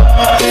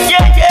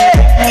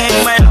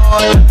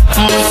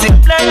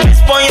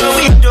melodies for your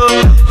window.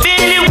 Feel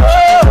it,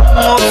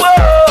 whoa,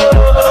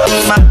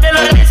 whoa. My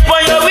melodies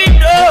for your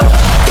window.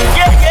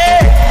 Yeah,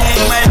 yeah,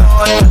 in my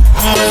heart.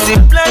 See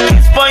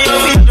melodies for your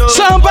window.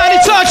 Somebody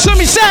talk to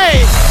me,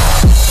 say.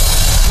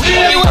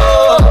 We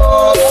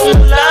whoa,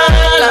 la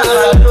la la,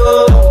 no,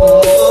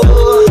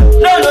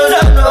 no, no,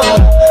 no.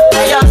 I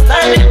am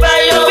standing by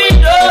your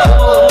window.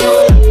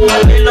 I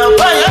will love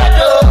by your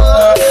door.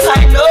 I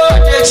know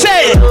they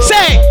say.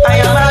 I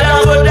am a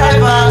down for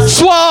driver.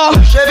 Swore.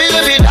 Chevy,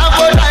 you be down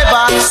for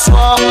driver.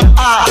 Swore.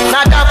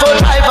 Not down for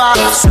driver.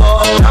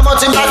 Swore. I'm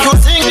out in back, you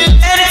sing it.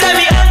 Anytime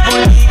you have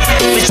money,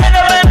 we shut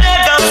up and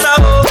make up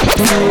sound.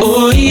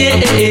 Oh yeah,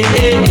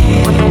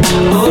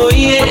 oh yeah, oh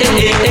yeah,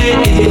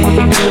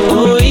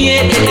 oh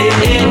yeah,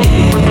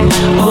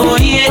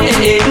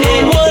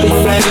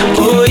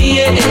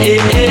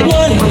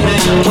 one,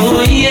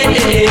 oh yeah,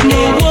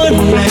 one,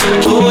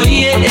 oh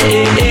yeah,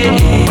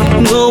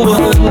 no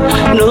one.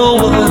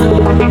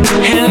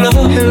 Hello,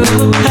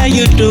 how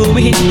you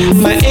doing?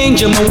 My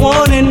angel, my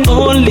one and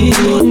only,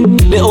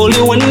 the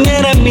only one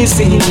that I'm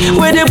missing.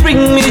 Where they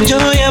bring me joy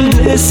and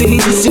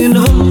blessings, you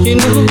know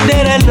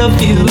that I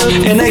love you,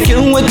 and I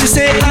can't wait to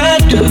say I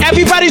do.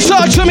 Everybody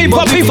talk to me,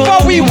 but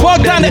before we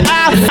walk down the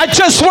aisle, I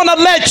just wanna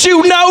let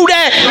you know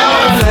that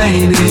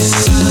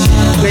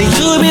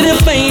you be the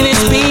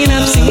finest being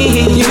I've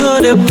seen.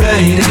 You're the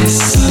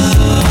brightest.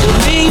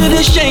 You're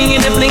the shine,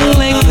 the bling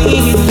like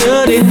me.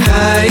 You're the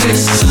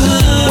highest.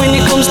 When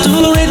it comes to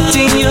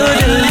rating, you're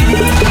the lead.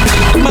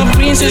 My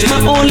princess, my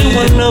only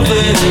one lover.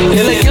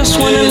 And I just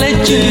wanna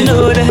let you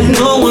know that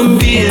no one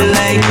be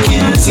like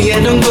you. See,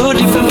 I don't go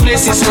different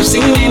places, I've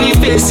seen many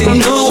faces.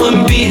 No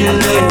one be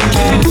like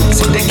you.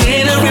 See, they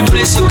can't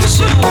replace you.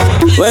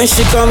 When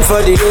she come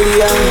for the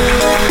area,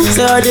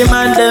 say all the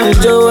man them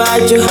Joe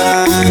Ajo,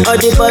 all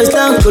the boys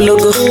down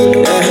Kulugu,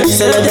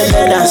 say let the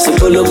dance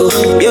Kulugu.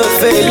 You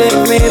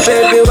feeling me,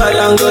 baby, while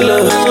I'm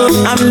golo.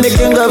 I'm the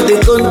king of the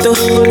Kunto,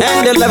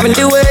 and they loving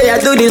the way I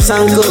do this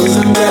angle.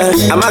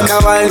 I'm a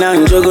kawaii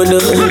and jogolo.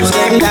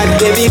 Same that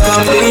baby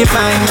come be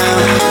fine now.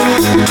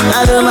 I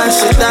don't mind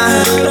shit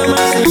down.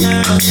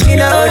 You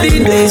know the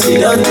days you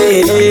don't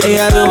take.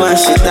 I don't mind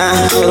shit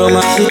down.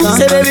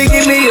 Say baby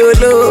give me your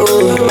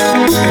love.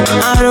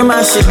 I don't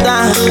mind shit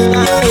down.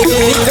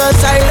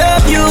 Because I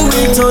love you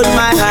with all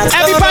my heart.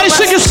 Everybody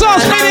sing a song,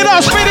 spin it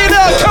up,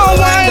 come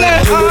on it.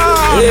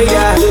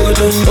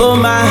 Oh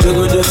my,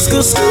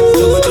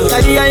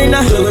 Daddy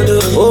Aina,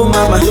 oh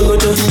mama,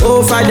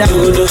 oh father,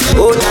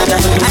 oh dada. I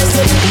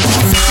say,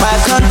 my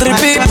country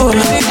people,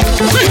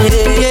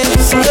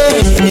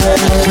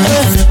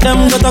 them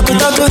go talk.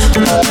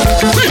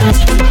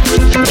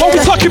 What we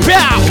talking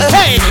about?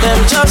 Hey, them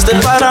just the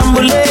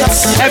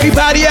parambulates.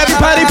 Everybody,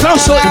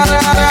 bounce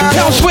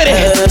with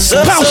it.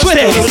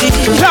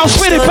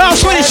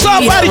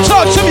 Somebody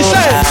talk to me,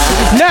 say.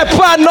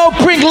 Nepa, no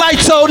bring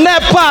lights, oh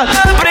Nepa.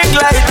 Bring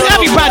lights.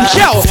 Everybody,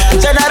 yo.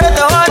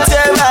 Generator,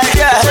 whatever,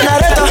 yeah.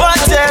 Generator,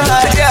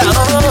 whatever, yeah.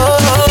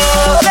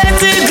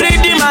 Let it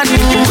greedy man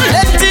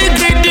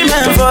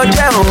for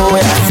them.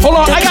 Hold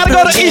on, I gotta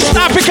go to East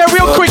Africa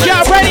real quick.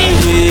 Y'all ready?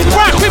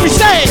 Rock with me,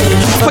 say.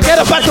 Forget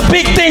about the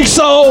big things,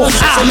 so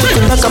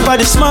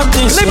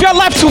live your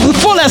life to the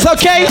fullest,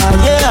 okay?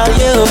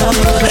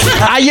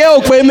 Aye,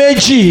 okay,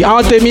 Meji. I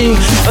want to me.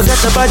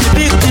 Forget about the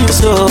big things,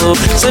 so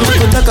we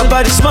can talk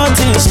about the small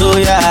things, so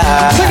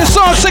yeah. Sing a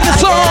song. 3,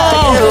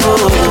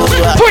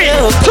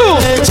 2,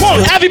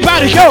 1,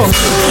 everybody go.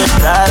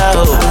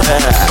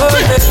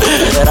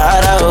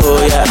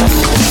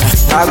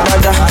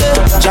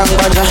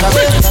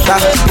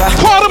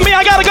 Pardon me,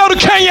 I gotta go to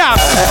Kenya.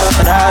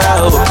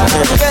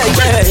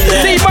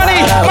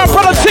 D-Money, my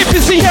brother Tip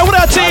is in here. What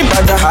up, team?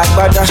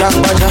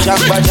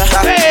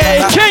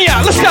 Hey,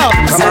 Kenya, let's go.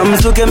 Kama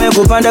mtuke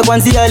mekupanda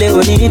kwanzia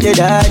leo niite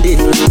daddy.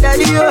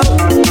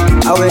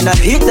 I when I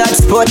hit that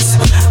spot,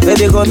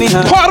 baby go me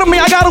hard. Pardon me,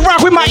 I gotta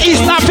rock with my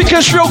East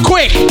Africans real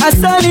quick.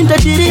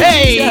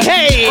 Hey.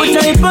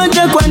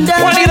 Utaipata kwa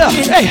ndani. Juanita,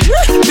 hey.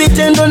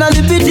 Vitendo na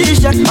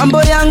vipitisha,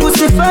 mambo yangu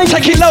sifanye.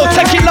 Take it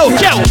low,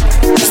 yo.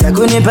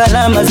 Sakuni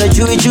palama za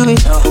chui,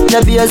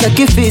 tabia za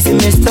kifisi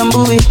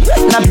mistambui.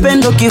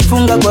 Napendo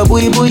kifunga kwa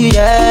buibui,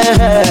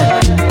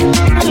 yeah.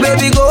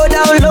 Baby go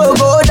down low.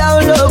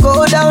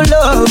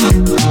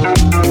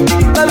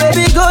 My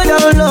baby go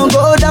down low.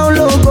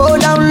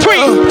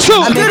 3,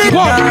 2,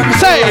 1,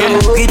 say.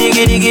 Giddy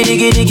go down.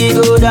 Giddy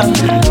go down.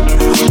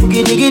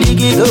 Giddy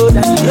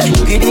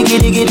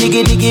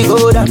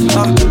go down.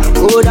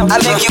 Go down. I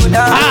make you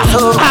dance.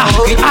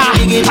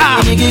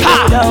 Giddy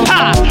go down.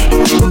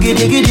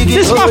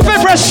 This is my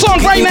favorite song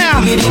right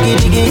now.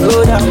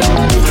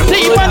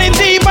 D-Money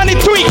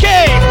 3K.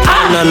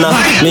 Nana,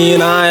 mimi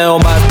nayo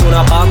basi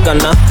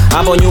tunapakana.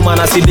 Hapo nyuma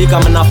nasidika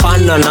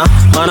mnafanana.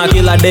 Maana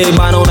kila day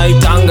bana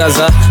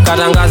unaitangaza.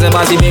 Katangaze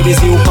basi baby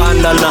si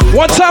upandana.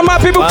 One time my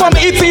people from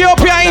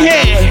Ethiopia in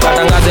here.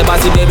 Katangaze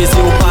basi baby si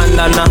upandana.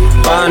 pandana,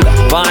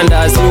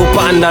 panda, si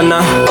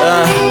upandana.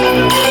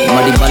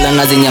 Maribala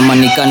na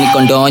zinyamanika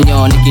niko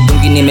ndonyo.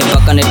 Nikidungi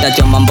nimepaka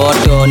netachoma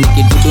mboto.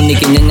 Nikidudu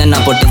nikinyanya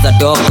napoteza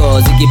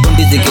toko.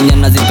 Zikipundi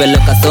zikinyana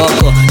zipeleka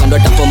soko. Kando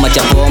tapo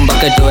machapomba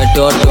ketoe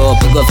toto.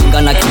 Pigwa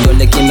finga na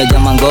kidole kimeja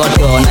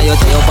mangoto. Na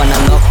yote yopa na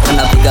nok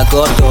na piga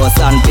koto.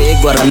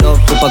 Sanpigwa rano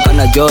kupaka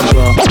na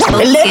joto.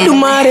 Let you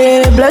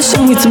marry, bless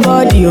you with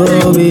body,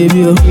 oh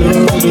baby, oh.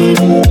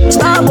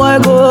 Star boy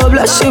go,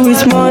 bless you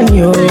with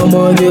money, oh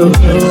my girl.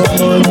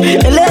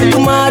 Let you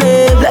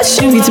marry,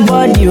 bless you with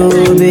body, oh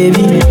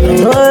baby.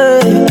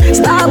 Oh,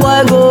 star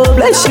boy go,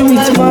 bless you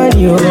with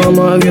money, oh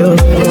my girl.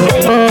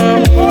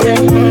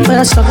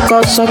 Yeah, suck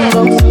up,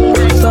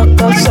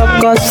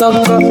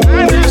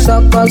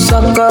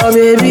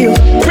 baby.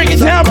 Break it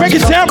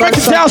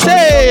down,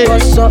 say.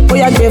 Oh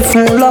yeah, get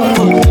from lock,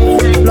 baby.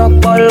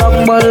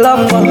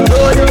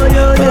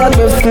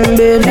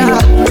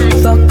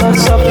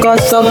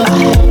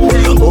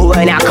 Oh,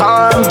 when I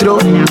come through,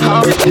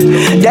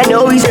 they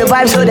know we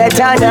survive, so they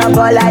turn up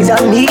all eyes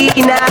on me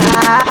now.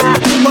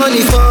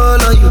 Money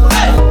follow you,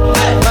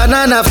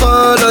 banana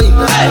follow you,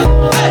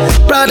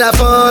 Prada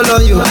follow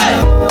you,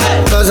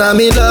 cause I'm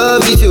in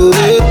love with you.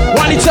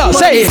 One it up,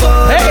 say it.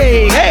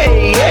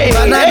 Hey,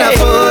 banana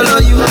follow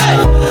you,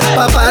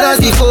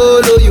 paparazzi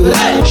follow you.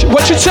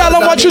 What you tell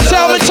them, what you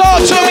tell me,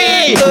 talk to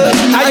me.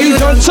 Are you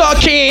done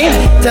talking?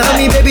 Tell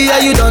me, baby, are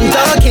you done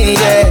talking?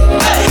 Yeah.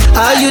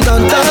 Are you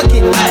done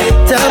talking?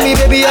 Tell me,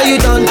 baby, are you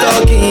done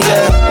talking?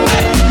 Yeah.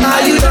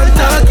 Are you done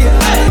talking?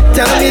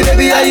 Tell me,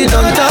 baby, are you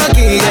done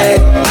talking? Yeah.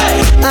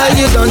 Are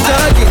you done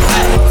talking?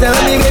 Tell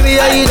me, baby,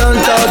 are you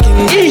done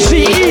talking?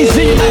 Easy.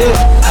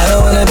 I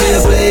don't wanna be a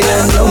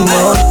player no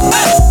more.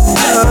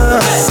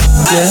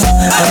 Yeah,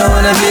 I don't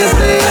wanna be a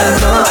player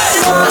no more.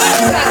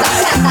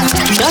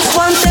 Just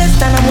one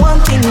taste and I'm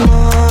wanting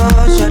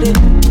more, shawty.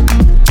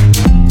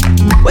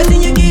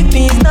 Waiting you give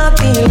me is not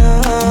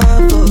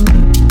enough. Oh.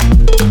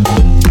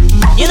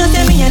 You don't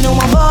tell me I know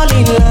I'm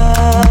falling in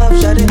love,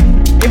 shawty.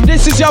 If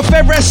this is your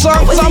favorite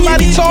song,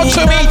 somebody talk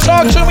to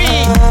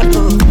me.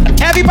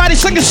 Everybody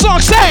sing the song,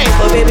 say.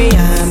 Oh baby,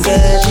 I'm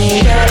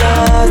getting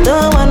jealous.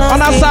 Don't wanna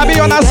on a sabi.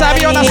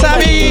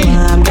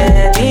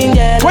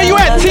 Where you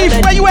at, Thief?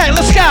 Where you at?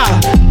 Let's go.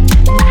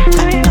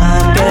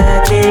 I'm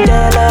getting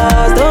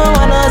jealous. Don't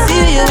wanna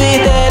see you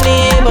with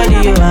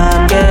anybody.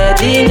 I'm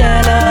getting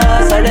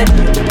jealous. I'm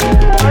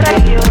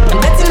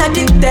getting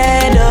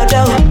addicted,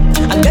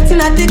 I'm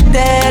getting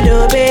addicted,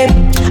 oh babe.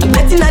 I'm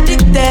getting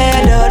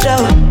addicted,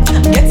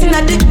 I'm getting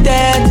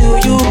addicted to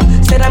you.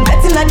 Said I'm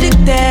getting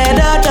addicted,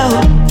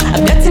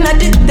 I'm getting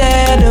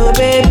addicted, oh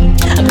babe.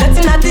 I'm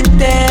getting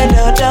addicted,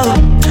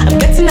 I'm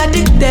getting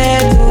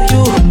addicted to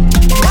you.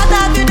 What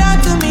have you done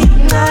to me?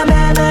 Nah,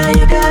 baby,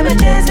 you got me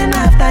chasing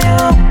after you.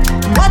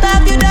 What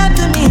have you done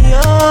to me?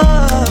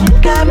 Oh, you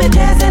got me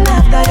chasing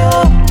after you.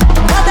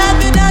 What have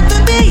you done to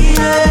me?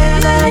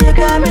 Yeah, you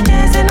got me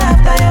chasing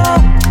after you.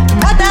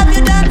 What have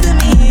you done to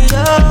me? Oh,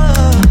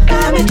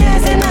 got me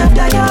chasing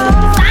after you.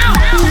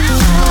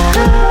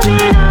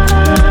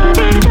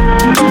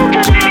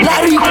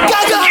 Larry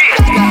Gaga.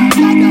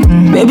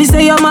 Baby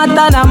say your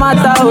matter na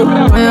matter oh.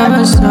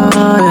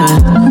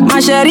 My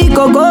sherry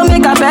coco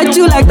make I pet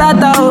you like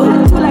that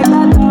oh.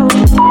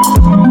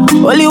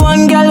 Only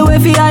one girl way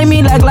fi eye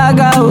me like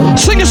laga oh.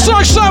 Sing a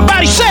song,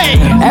 somebody say.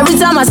 Every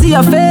time I see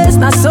your face,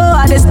 na so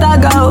I dey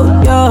stagger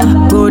oh. Yo,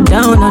 go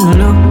down on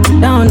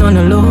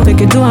the low,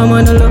 make it do I'm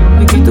on the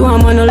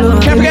low,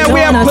 Can't forget we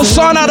have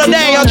persona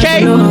today,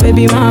 okay?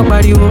 Baby my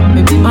body wo,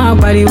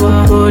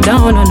 go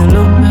down on the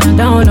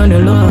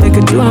low, make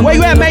it do I'm. Where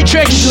you at,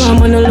 Matrix? Do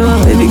I'm on the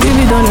low, baby give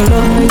it on the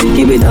low,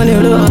 keep it on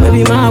the low,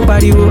 baby my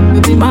body wo,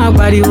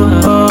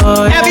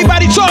 oh, yeah.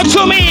 Everybody talk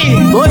to me.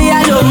 Boy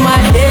I love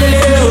my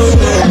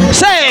daily.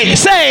 Say,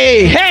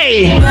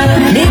 hey.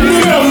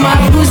 Baby love my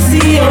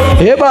pussy oh.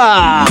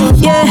 Eba.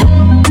 Yeah.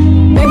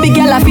 Baby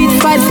girl, I fit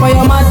fight for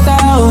your matter.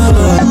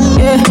 Oh.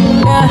 Yeah.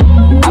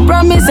 I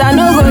promise I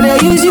no go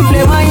to use you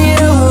play my year.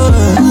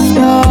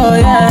 Oh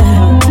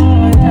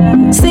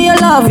yeah. Say your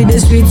love it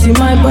is sweet in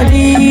my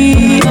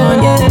body. Oh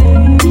yeah.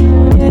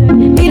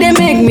 It dey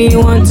make me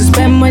want to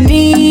spend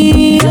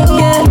money. Oh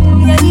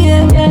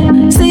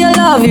yeah. Say your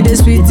love it is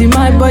sweet in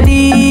my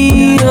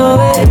body. Oh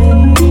yeah.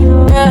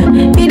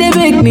 It dey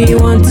make me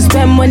want to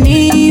spend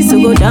money. So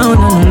go down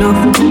on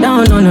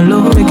the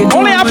low, make it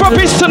only Afro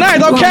Beats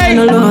tonight, okay?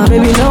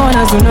 Baby, no one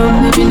has to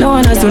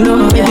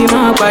know. Baby,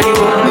 my body,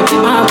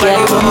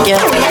 yeah.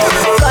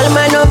 Call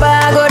my number,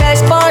 I go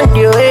respond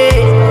you,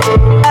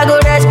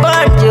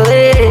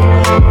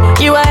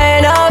 You are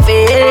enough,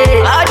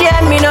 How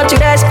dare me not to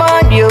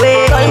respond you,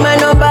 Call my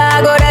number,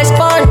 I go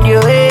respond you,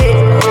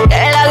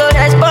 Girl, I go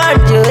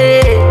respond you,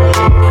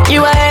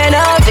 You are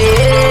enough,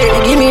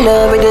 Give me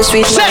love with the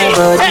sweet body,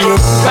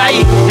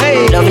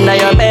 Loving that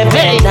your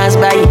baby, dance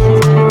by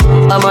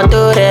I'm on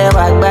to the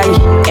walk by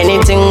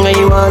anything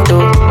you want to,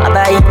 I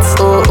buy it.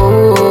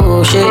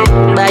 Oh, shit,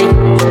 buy.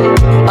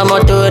 I'm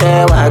on to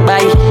the walk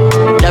by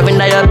loving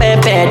that your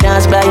baby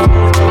dance by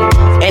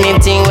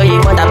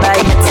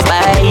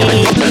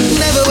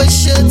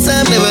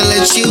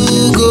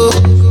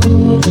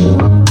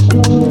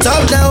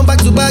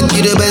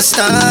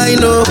I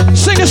know.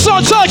 Sing a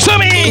song, talk to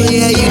me. Oh,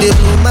 yeah, you did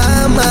blow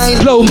my mind.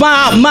 Blow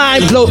my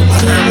mind, blow.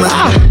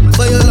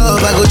 For your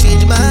love, I go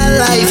change my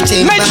life.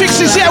 Change Matrix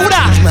my is here, what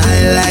up? My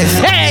life.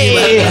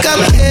 Hey.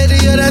 Come here to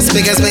your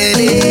speakers where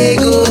they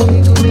go.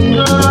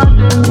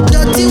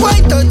 Dirty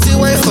white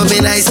for me,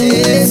 I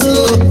say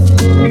so.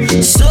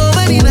 So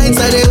many nights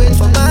I did wait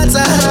for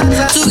matter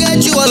to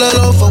get you all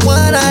alone for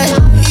one night.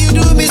 You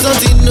do me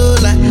something no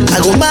lie.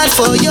 I go mad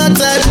for your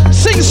type.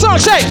 Sing a song,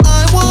 say.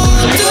 I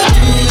want to do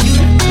you.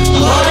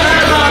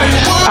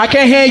 I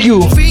can't hear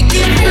you.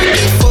 Freaky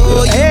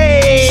for you. Hey.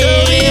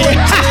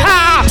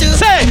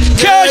 Say,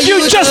 girl,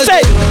 you just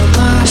say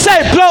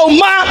blow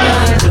my.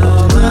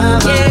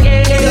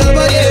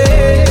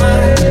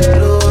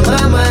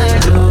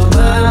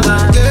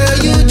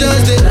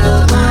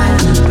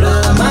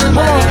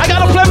 I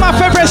gotta play my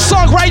favorite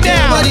song right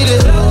now.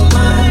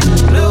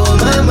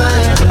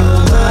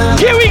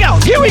 Here we go,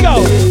 here we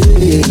go.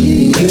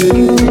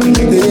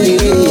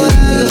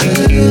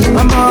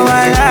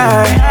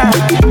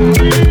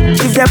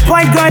 If the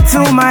point got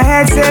to my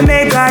head, say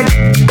make I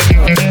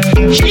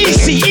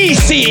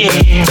easy.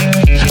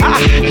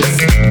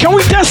 Can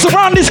we dance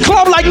around this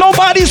club like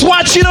nobody's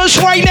watching us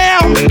right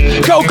now?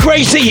 Go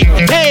crazy,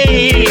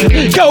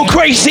 hey, go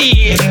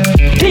crazy.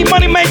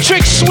 D-Money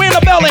Matrix, we in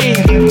the belly.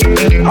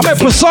 I'm in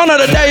persona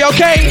today,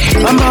 okay?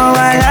 I'm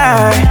alright.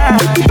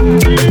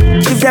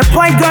 If the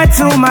point got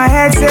to my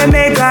head, say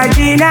make I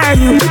deny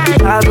you.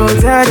 I go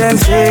tell them,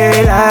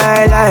 say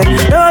lie.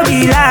 Don't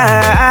be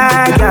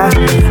like that.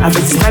 I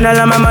fit spend all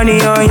of my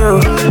money on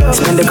you.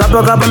 Spend a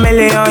couple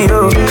million on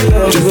you.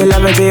 Give you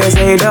love until you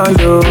say don't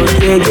do.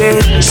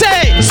 Yeah.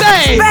 Say.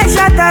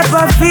 Special type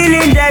of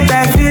feeling that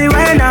I feel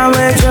when I'm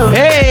with you.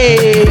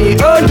 Hey,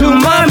 go to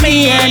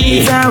mommy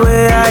anytime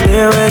where I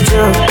deal with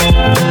you.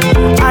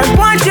 I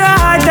want your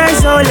heart and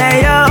soul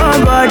and your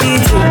own body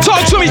too.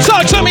 Talk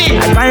to me. I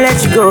can't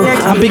let you go.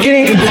 I'm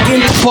beginning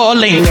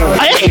falling.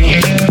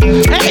 Hey.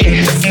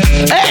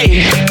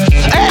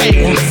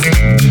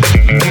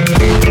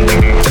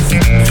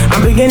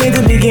 I'm beginning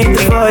to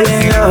fall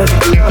in love.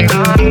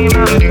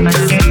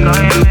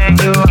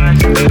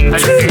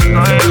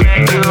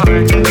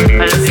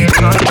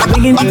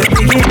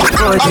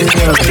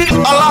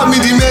 Allow me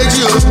the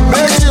major.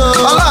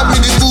 Allow me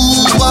the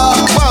booba.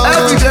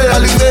 Every day I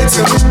live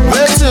major.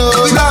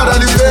 Without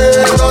any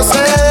favor,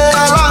 say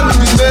allow me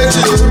the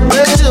major.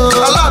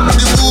 Allow me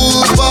the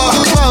booba.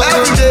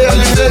 Every day I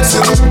live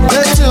major.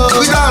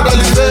 Without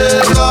any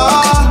favor,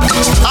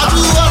 I do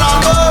what I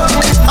know.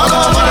 I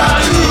know what I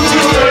do.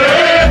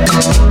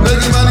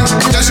 Making money,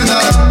 cashing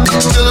out,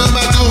 chilling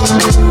my do.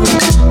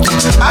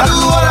 I do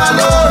what I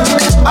know.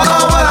 I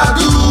know what I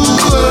do.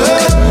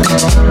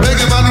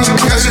 Making money,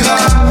 cashing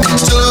out,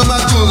 chilling my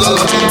tools, all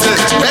of it.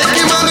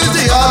 Making money,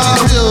 the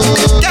hobby,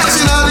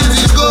 cashing out is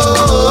the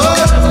goal.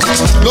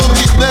 No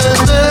big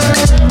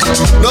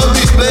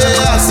play,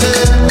 I say.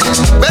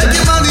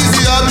 Making money is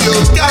the hobby,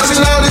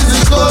 cashing out is the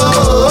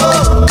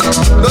goal.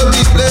 No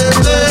big play,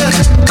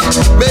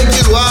 make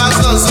it wise,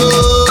 not so.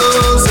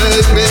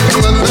 Say,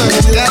 making money,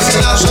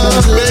 cashing out,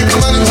 making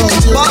money,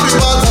 poppy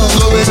bottles,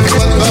 so making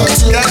money,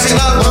 cashing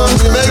out,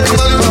 making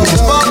money,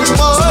 poppy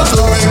bottles,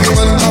 so making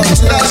money,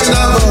 cashing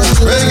out,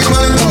 making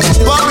money,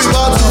 poppy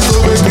bottles, so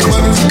making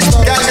money,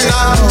 cashing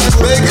out,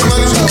 making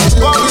money,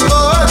 poppy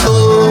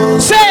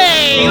bottles.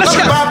 Say, let's go.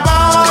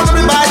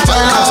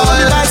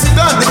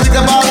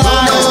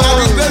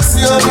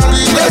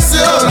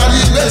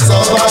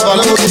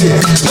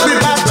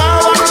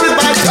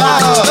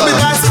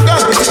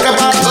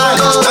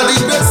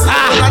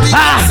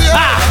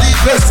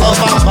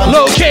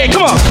 Low K,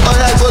 come on.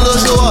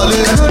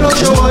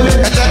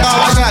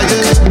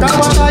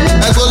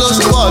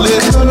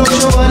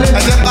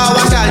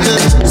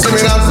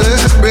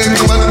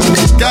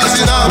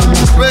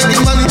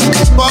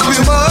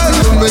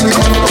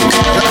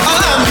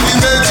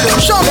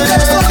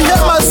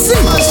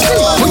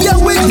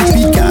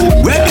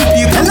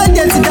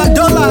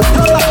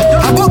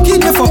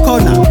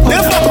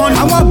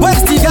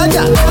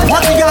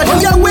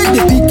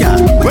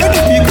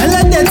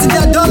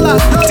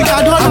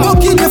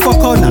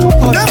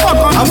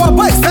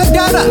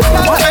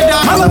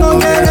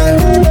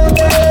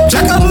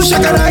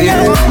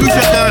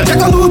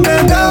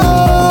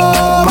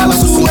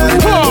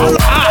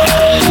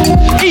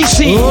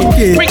 Easy.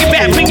 Okay. Bring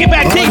it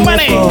back, take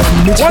money.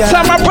 One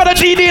time my brother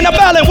DD in the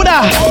ballot, what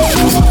up?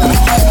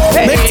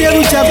 Hey.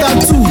 Matthew chapter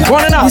 2.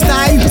 Run it up.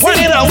 Run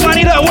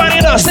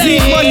it up. See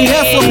money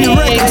here for me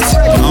records.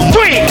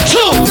 3, 2,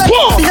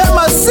 1. Behind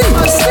my seat.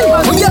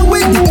 Oh yeah,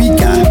 where the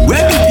picker?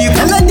 Where the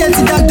picker? And let them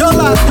see that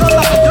dollar.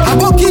 I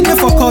walk in there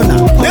for corner.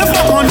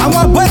 I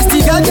want boys to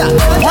gather.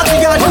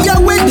 Oh yeah,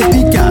 where the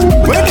picker?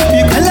 Where the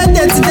picker? And let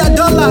them see that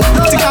dollar.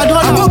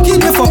 I walk in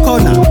there for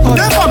corner.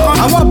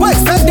 I want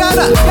boys to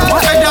gather.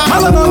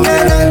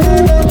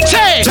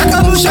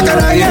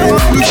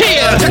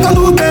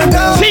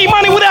 See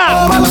money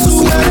without.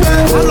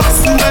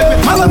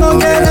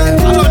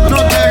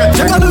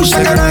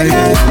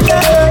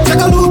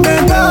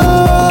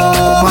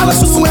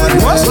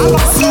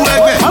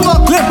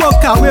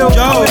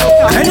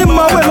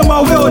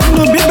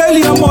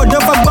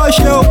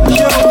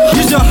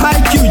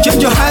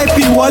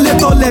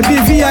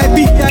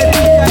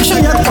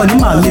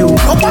 lé o.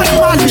 Ó bá ní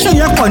máa lè ṣe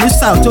yẹn pọ̀ ní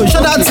south o.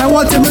 Ṣọ́dá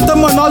tẹ̀wọ́n tèmi tó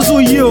mọ̀ náà zù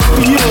yí o.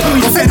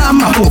 Ó fẹ́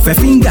hammer o, fẹ́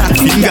finger.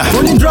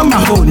 Ó ní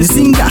drummer o, ní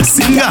singer.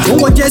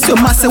 Owó jẹ́sí o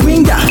máa ṣe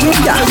winger.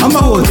 Ọmọ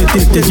o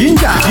tètè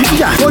ginger.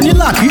 Ó ní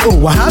làbí o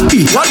wà happy.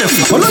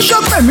 Olóṣọ́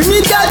pẹ̀mí ní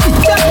dáàdì.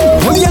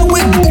 Ó yẹ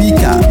wéèkì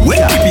bíkà.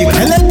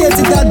 Ẹlẹ́dẹ̀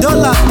ti dá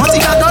dọ́là.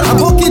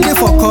 Àbókídé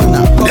for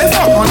corner.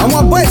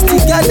 Àwọn boys ti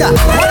gádà.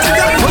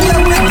 Ó yẹ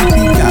wéèkì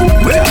bíkà.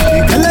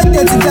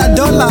 Ẹlẹ́dẹ̀ ti dá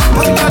dọ́là.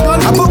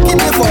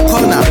 Àbókídé for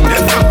corner.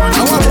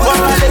 Àwọn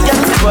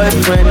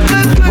boyfriend,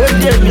 where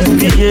they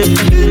misbehave.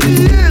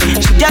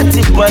 She get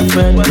a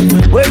boyfriend,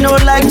 we no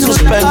like to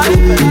spend.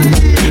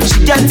 She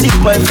get a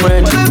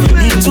boyfriend,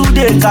 he too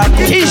dey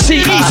kaku. Easy.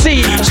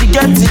 She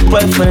get a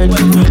boyfriend,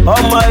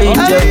 ọmọ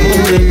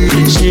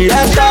Ìjẹ̀bú. She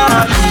enter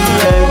her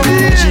DM,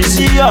 she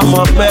see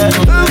ọmọ pẹ́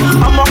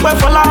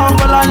Fọláhàn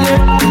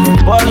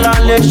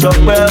Bọ́láńlé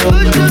Ṣọpẹ́ o.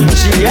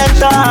 She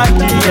enter her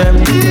DM,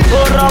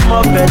 ó rọ́mọ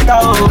bẹ̀tà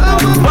o.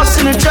 Bọ́sì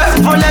ní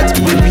Chevrolet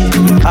baby,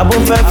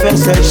 abúfẹ́fẹ́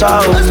ṣẹ̀ṣá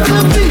o.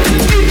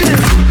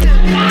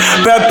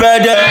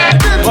 Pẹpẹdẹ,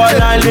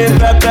 Bọ́láńlé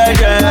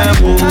pẹpẹdẹ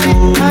o.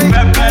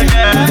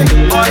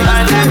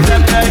 Bọ́láńlé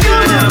pẹpẹdẹ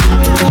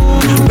o.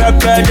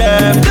 Pẹpẹdẹ,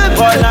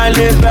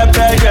 Bọ́láńlé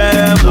pẹpẹdẹ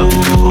o.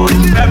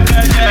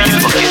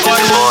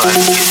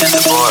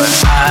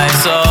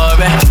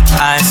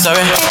 I'm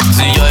sorry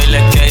to your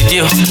elected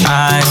deal.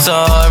 I'm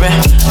sorry,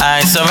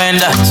 I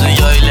surrender to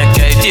your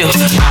elected deal.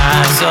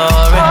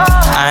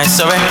 I'm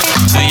sorry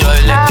to your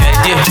elected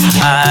deal.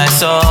 I'm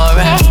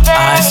sorry,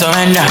 I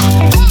surrender.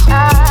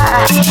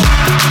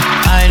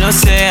 I know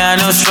say I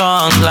know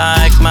strong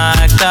like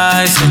Mike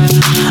Tyson.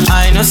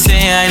 I know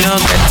say I know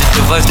get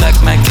the voice like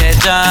Michael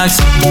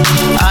Jackson.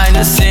 I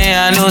know say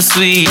I know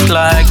sweet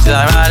like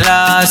Zara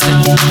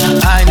Larson.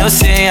 I know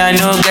say I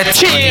know get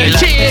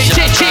cheers.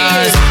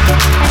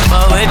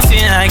 But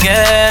waiting I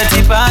get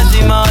it past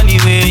the money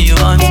where you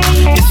want.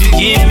 If you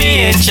give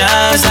me a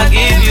chance, I'll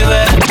give you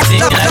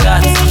everything I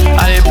got.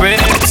 I pray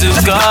to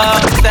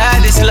God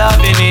that this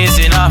loving is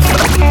enough.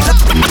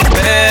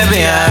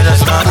 Baby, I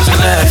just want to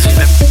let you.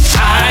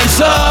 I'm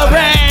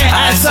sorry.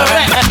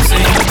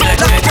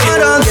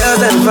 Don't girls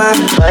them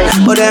fine,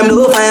 but them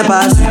no fine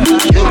pass.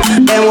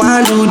 Them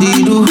want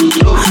do,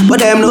 but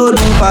them no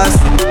do pass.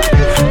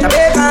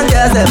 Jamaican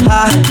girls them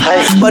high,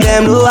 but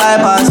them no high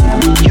pass.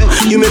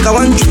 You make a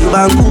one trip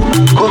and cool.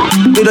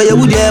 You know you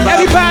would ever.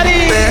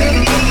 Everybody.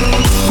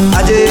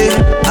 Ade.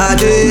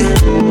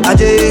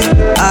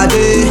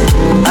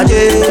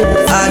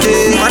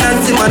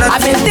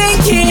 I've been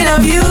thinking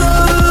of you,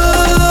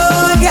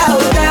 girl.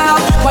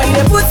 Why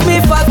you put me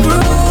for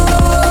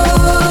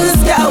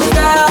cruise, girl?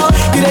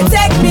 You dey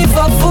take me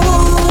for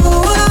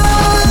fool,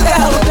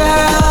 girl.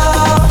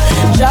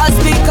 Just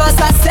because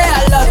I say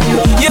I love you,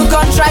 you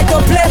gon' try to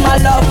play my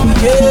love,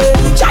 yeah.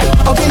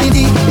 Okay,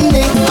 Lidi,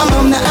 I'm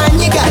on the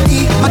Anyagati.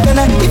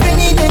 Makana, if you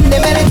need the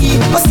melody,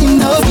 Osim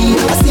Novi.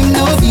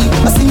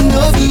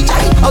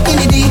 Okay,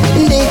 Lidi,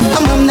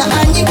 I'm on the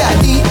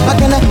Anyagati.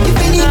 Makana, if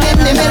you need the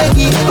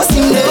melody,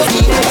 Osim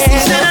Novi.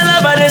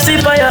 I see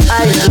by your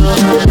eyes,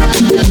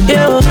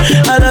 yo,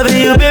 I love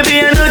you,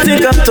 baby, I don't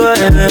think I'm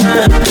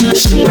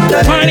twice.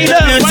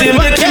 Beauty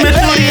making me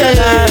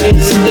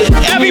realize.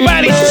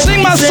 Everybody,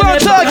 sing my song,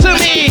 talk to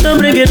me.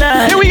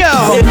 Here we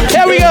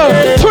go.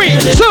 3,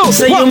 2,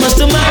 say 1. You must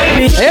marry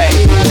me. Hey.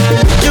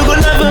 You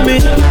gon' love me.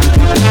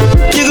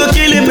 You gon'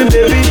 kill me,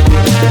 baby.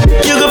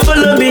 You gon'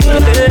 follow me.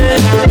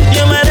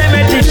 You're my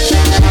remedy.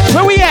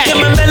 Where we at?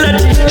 You're my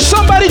melody.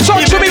 Somebody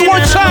talk to me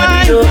one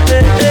time. 3,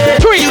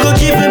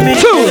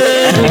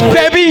 2,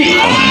 baby.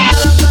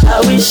 I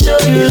will show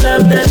you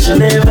love that you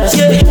never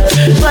see.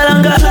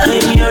 Palanga,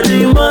 you're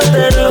the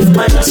mother of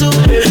my two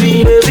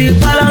baby.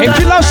 If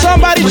you love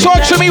somebody,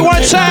 talk to me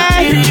one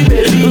time.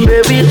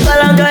 Baby,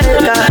 Palanga,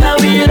 I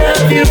will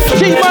love you.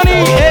 King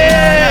Money,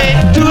 hey,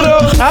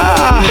 Duro,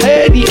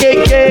 hey,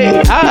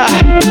 DKK,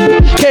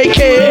 KK,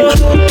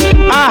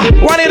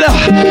 one it up.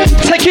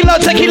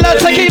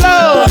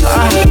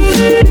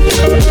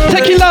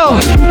 Take it low.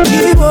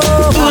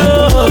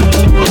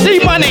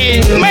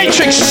 D-Money,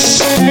 Matrix.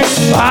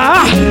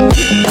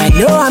 I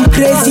know I'm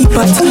crazy,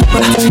 but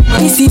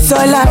this is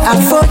all I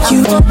fuck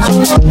you.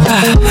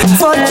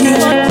 Fuck you,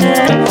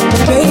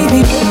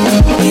 baby.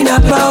 In a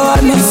power,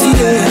 me see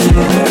it.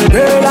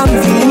 Girl, I'm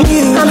feeling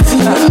you.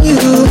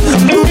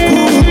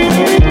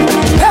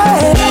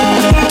 Hey,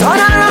 turn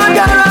around,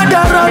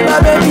 my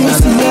baby.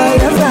 See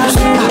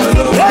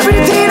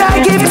everything I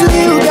give to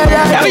you,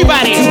 girl.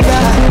 Everybody.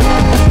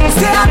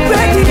 Say I'm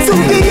ready to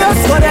be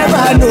yours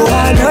forever. No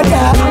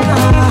another.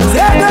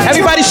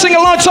 Everybody sing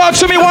along, talk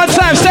to me one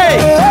time. Say,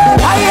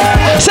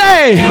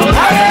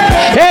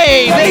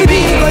 hey,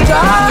 baby.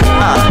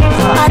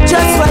 I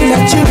just wanna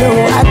let you know.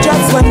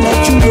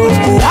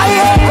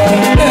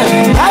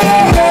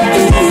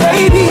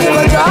 Baby,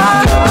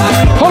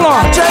 hold on.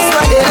 I just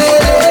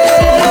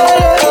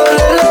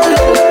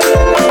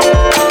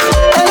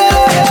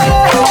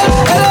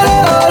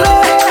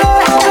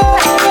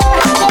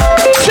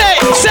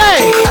Say.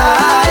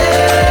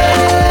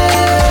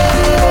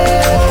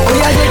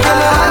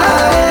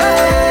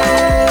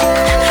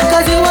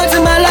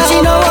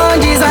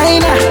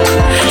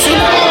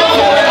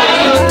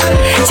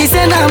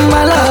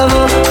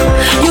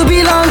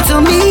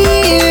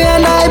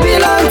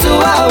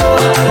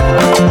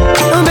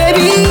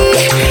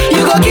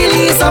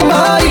 need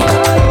somebody.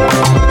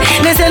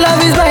 They say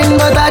love is blind,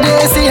 but I do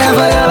see her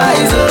for your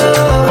eyes.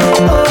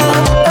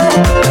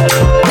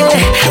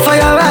 For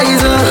your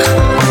eyes.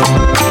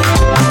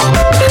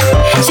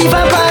 She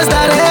for past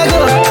that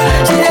ego.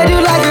 She said you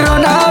like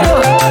Ronaldo.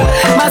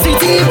 My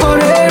city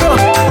Porero.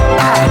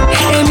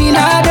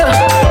 Eminado.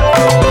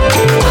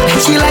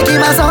 She like in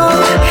my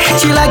song.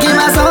 She like in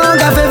my song.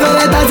 Her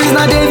favorite dance is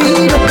not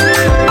Davido.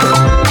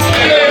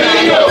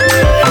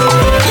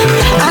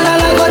 And I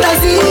like what I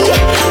see.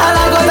 I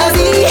like what I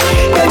see.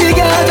 Baby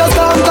girl, just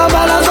come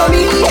balance on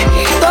me.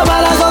 Come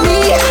balance on me.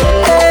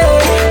 Hey,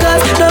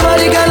 cause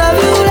nobody can love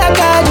you like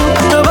I do.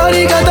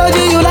 Nobody can touch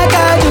you like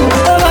I do.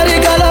 Nobody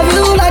can love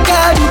you like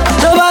I do.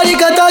 Nobody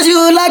can touch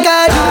you like I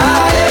do.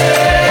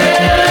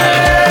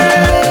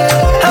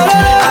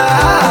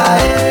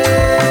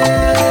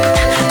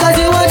 Cause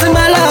you want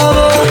my love.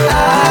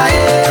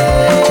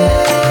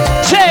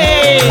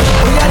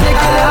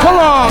 Come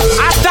on.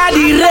 After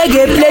the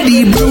reggae, play the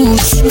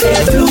blues.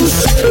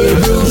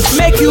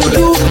 Make you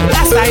do,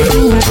 that's I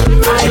do.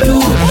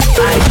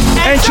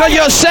 Enjoy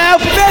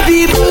yourself.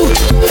 Baby boo,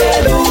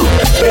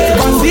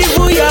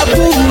 even your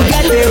boo,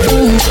 get a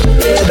boo.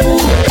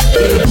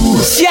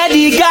 Share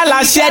the gala,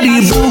 share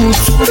the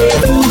booze.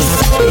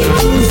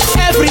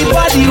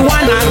 Everybody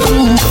wanna do.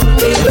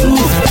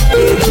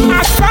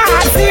 As far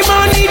as the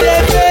money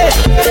they pay,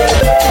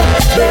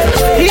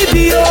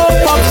 EBO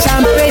pop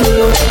champagne.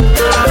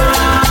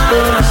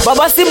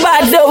 Baba see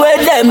bad the way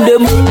them.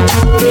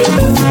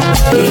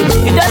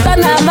 You just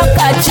don't have a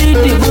catch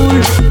the bull.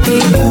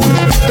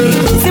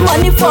 See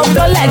money for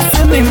flow like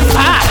swimming.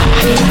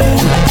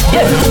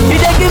 Yeah, you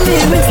dey give me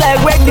wings like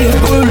wedding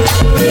bull.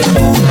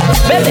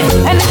 Baby,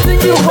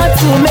 anything you want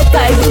to make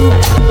I do.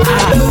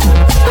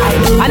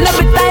 I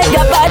never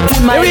tiger bad to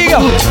my.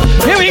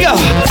 Here we go.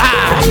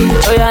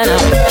 Oh yeah, now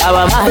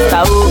our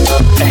master.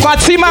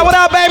 Fatima, what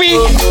up, baby?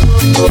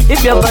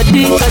 If your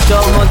body cut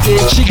your monkey,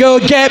 she go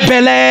get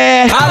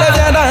belly. Allez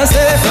viens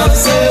danser,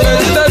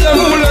 petite de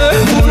moule,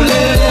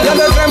 viens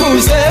me faire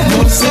mousser,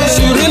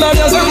 sur une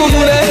ambiance que vous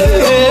voulez.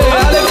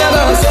 Allez viens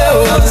danser,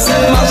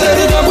 ma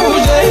chérie de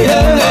bouger,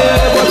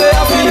 côté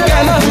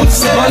africaine,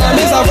 mon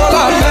ami ça vaut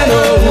la peine.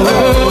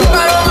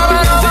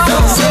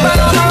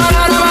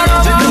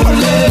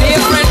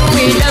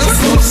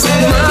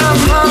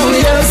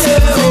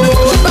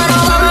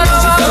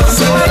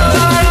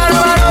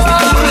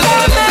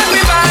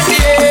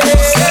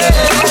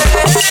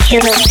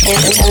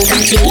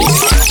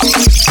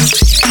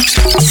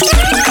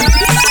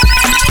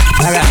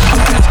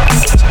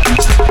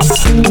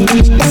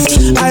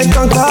 I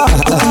conquer.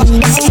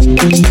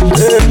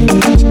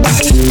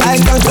 I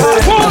conquer.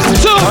 1,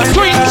 2,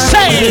 3,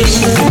 say.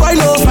 Why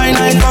no fine? I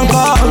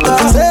conquer.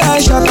 Say I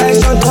shot, I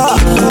conquer.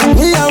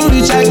 Me I'm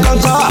rich, I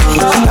conquer.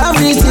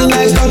 Everything I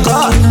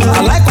conquer.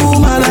 I like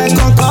woman, I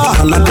conquer.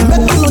 And I can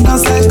make you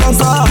dance, I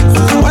conquer.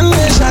 One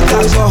day shot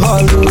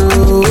alcohol.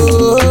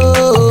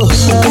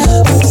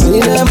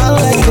 Seen a man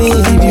like me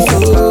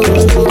before.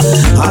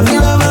 Have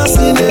you ever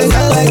seen a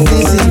guy like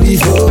this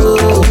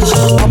before?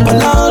 Up and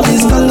down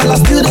this jungle, I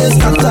still dey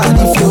scatter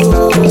the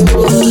floor.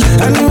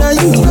 Anywhere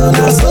you go,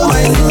 that's so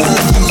my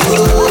music go.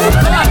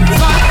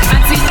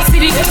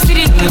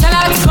 City,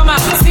 dollar, come on,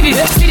 city,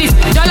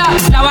 dollar,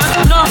 flower,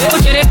 no,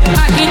 ojere,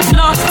 kaki,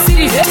 no,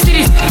 city,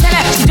 tell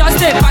her, she just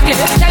stay pocket,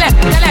 tell her,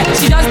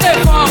 she just stay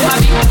for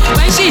mommy.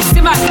 When she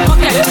see my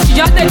pocket, she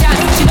just stay dance,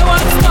 she don't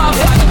want to stop,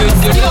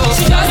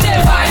 she just stay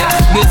fire,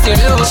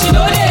 she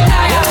know they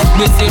tire,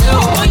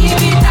 oh you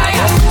be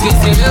tired, she just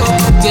stay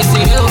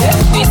fire,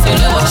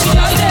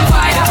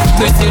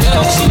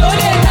 she know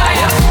they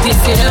tire,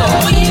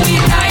 oh you be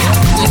tired.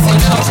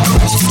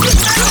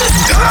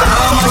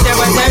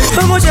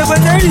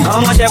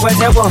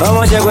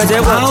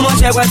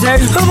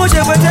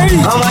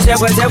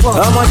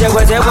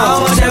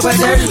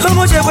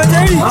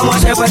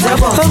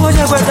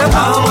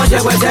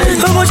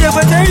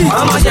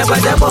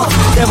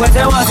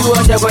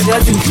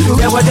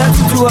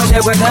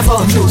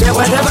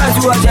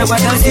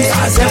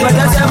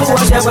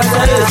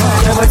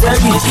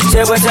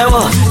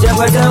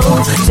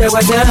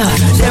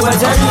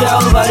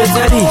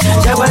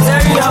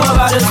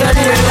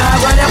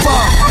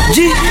 G,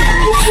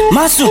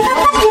 Masu,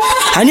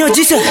 I know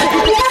Jita.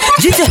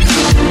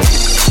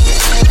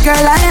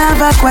 Girl, I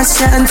have a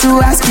question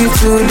to ask you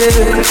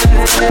today.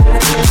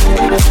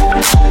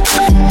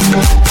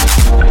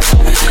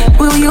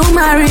 Will you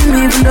marry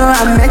me even though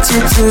I met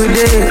you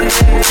today?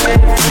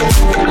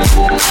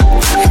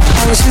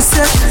 And she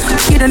said,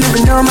 you don't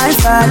even know my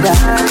father.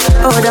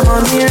 Oh, the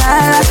mommy,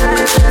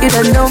 you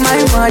don't know my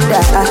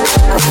mother.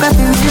 I'm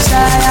prepping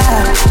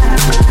desire.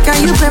 Can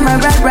you pay my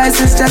rent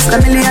price? It's just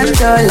 $1 million.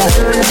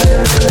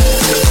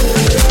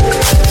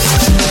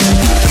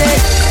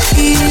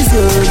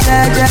 Easy,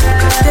 Jaja,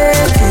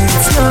 take it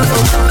slow.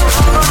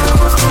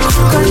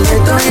 Come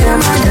let on your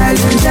man,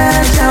 darling,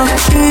 Jaja.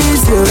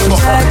 Easy,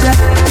 Jaja,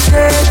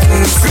 take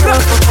it slow.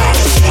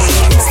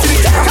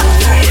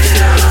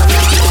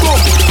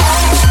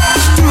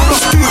 2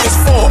 + 2 is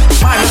 4,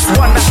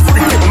 -1, that's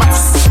freaking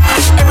maths.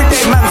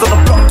 Everyday man's on the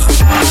block.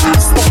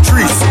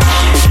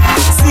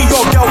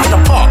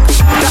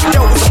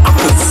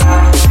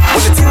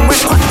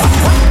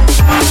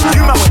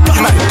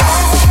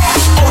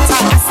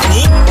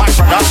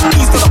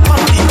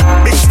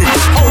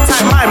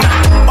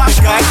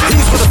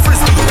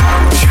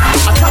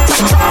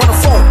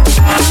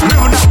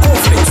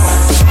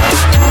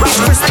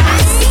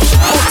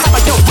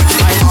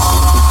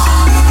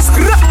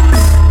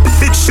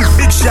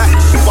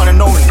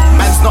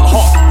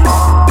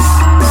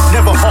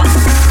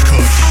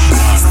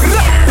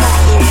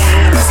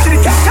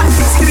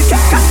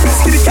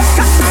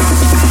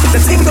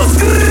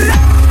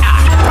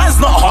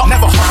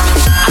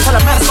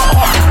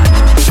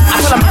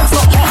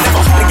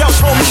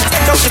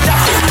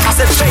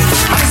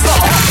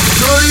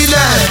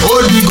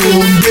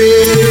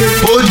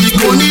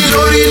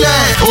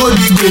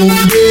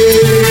 gòǹgbé.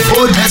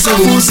 Ó dẹ̀ sọ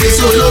fún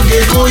Sisi ológe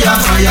kó yá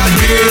fàyà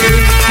gbé.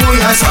 Kó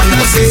yá fàyà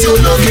Sisi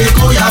ológe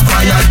kó yá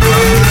fàyà gbé.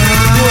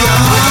 Kó yá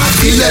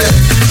filẹ̀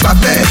wà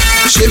bẹ́ẹ̀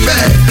ṣe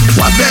bẹ́ẹ̀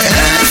wà bẹ́ẹ̀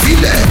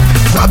filẹ̀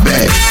wà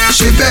bẹ́ẹ̀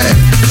ṣe bẹ́ẹ̀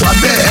wà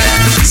bẹ́ẹ̀.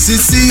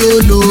 Sisi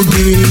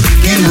ológe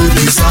kí ló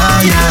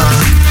desire?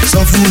 Sọ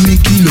fún mi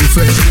kí ló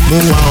fẹ́, mo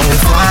wà on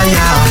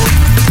fire.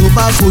 Tó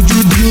bá fojú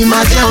di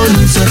máa jẹ́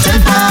olùsọ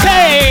tẹ́ńpà.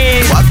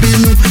 Wà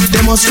bínú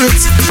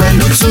demonstrate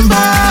pẹ̀lú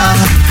túnbà.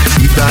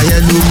 Ìgbà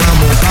yẹn ló máa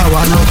mọ̀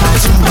káwa lọ́ba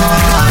túnbà.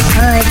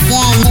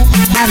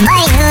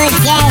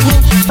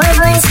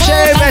 Ṣé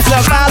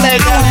mẹ́sàn-án balẹ̀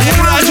náà?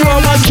 Ìrìnàjò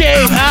ọmọ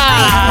King.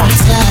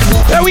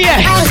 Where we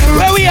at?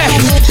 Where we at?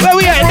 Where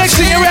we at? Next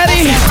thing you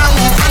ready?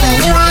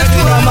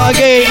 Ọmọ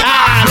King.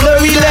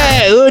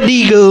 Lórílẹ̀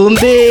Odigo ń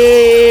bẹ.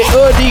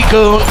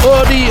 Odigo.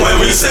 When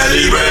we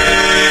celebrate,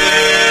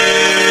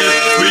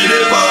 we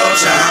dey pop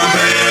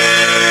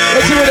champagne.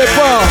 Let's see what they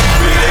pop.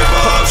 We dey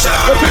pop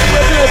champagne.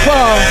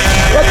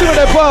 Let's see what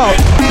they pop.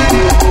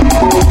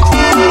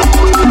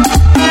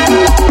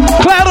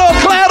 Claro.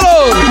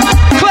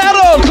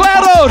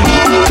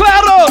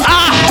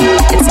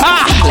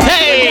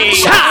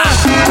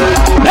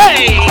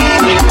 Hey.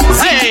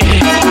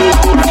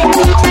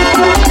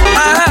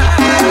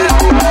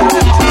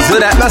 So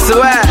that's the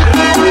way.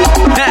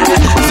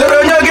 So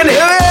don't you get it?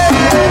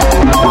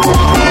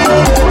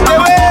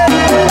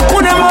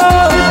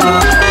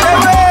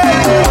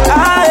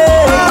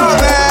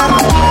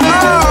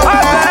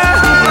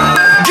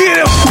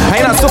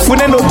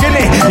 No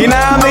gene, you know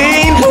what I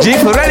mean?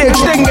 Jeep ready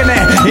extending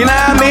it, you know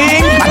what I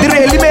mean? I did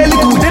really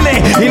good in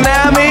it, you know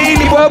what I mean?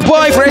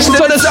 Boy, fresh to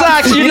the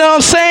socks, you know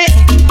what I'm saying?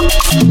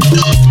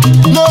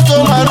 No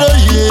tomorrow,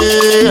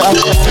 yeah.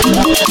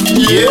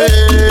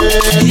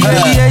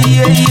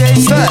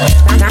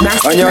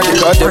 On your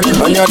cut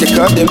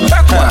them.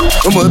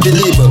 Who will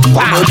believe it?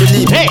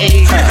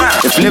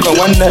 If live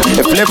wonder.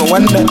 If you're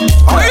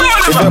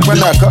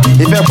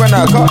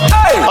gonna go.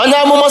 On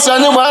your mama's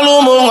son, you want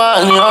to move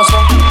on your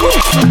son.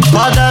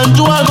 Mother,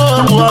 do I go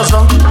to us?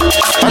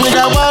 And you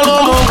got one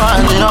more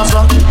on your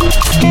son.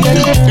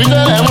 You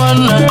don't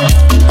want to.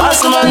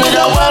 As a man, you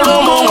got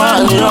one more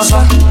on your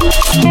son.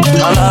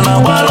 And I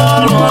want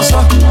all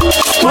son.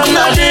 One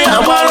day, I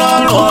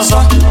want all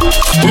son.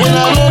 You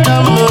know, look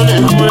at me.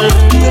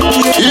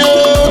 You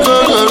go.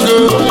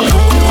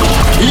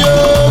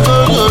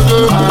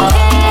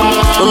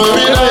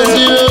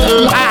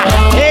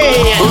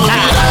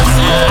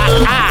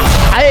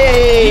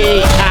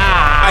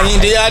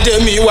 Àyìndé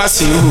Adémi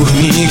Wasiu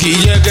ní kí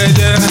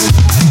jẹ́gẹ́dẹ́.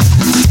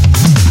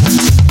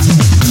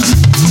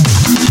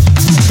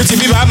 Fìtì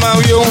bíbá máa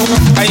wí ohun,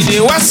 Àyìndé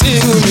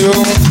Wasiu mi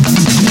ohun.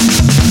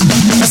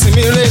 Ẹ̀sìn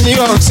mi rè ní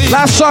ọ̀tí.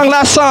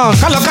 Last song.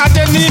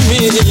 Kálọ̀kadé ní mi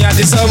ìyìn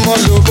àdìsọ́mọ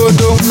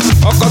lòbodò.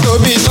 Ọkọ̀ tó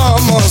bí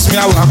Thomas mi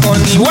àwàkọ́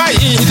ní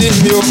Wáyídì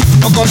mi o.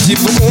 Ọkọ̀ ti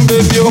bùkún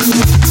bébí o.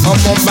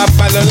 Ọmọ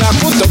Babalọ́lá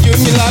kú tọ́jú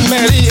mi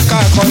l'Amẹ́ríkà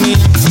kan ni.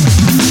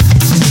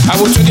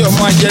 Àwòtúndé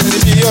ọmọ ajẹ́ni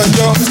bí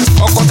ọjọ́.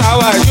 Ọkọ̀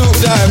táwa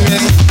Júdà mi.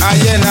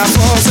 Ayé na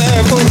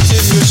fọ́nsẹ́ kò ṣe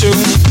ṣoṣo.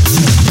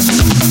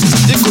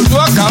 Ìkòdú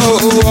ọ̀gá o,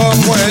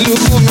 ọmọ ẹ̀lú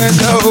kú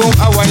mẹ́ta o.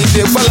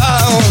 Àwàyídé Bọ́lá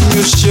mi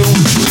ò ṣeun.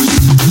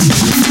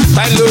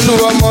 Táìlólú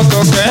ọmọ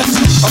tọ̀kẹ́,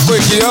 ọkọ̀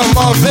èjì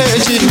ọmọ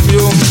méjì mi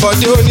ò ń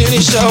bọ̀dé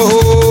onírinṣẹ́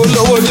o,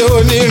 lówódé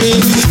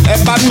onírin, ẹ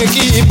bá mi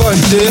kí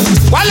ìbọ̀dé.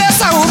 Wálé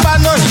Sàwùbá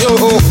náà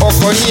yóò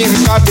ọkọ̀ yín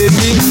ká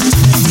bèbí.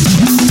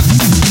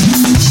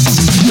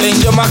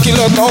 Ẹ̀yìnjọ́ máa kí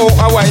lọ́tọ̀ o,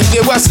 Àwàyídé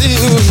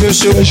Wasiu mi ò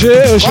ṣeun.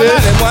 Wọ́n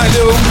lálẹ́ mọ́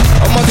alẹ́ o,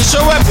 ọmọ ti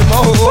ṣọ́wọ́ ẹ̀bí mọ́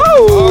o.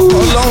 Ọkọ̀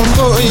ọlọ́run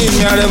tó yin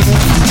mi ààrẹ mu,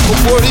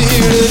 òkú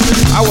oríire,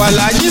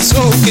 àwàlájì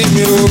sùn kí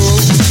mi o.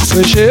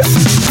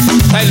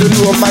 Táìlólú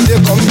ọmọdé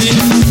kan bí.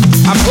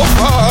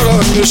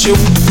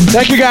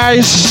 Thank you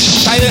guys.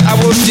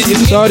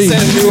 Sorry.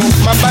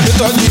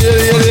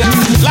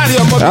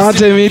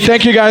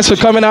 Thank you guys for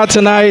coming out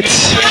tonight.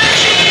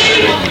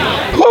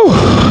 Whew.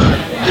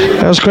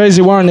 That was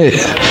crazy, wasn't it?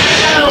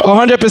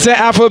 100%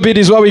 Afrobeat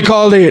is what we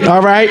called it,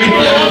 all right?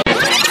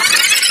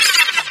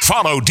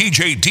 Follow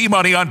DJ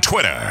D-Money on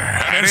Twitter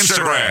and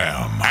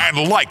Instagram.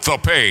 And like the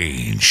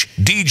page,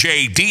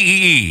 DJ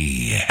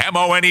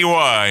DEEMONEY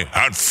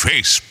on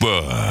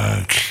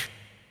Facebook.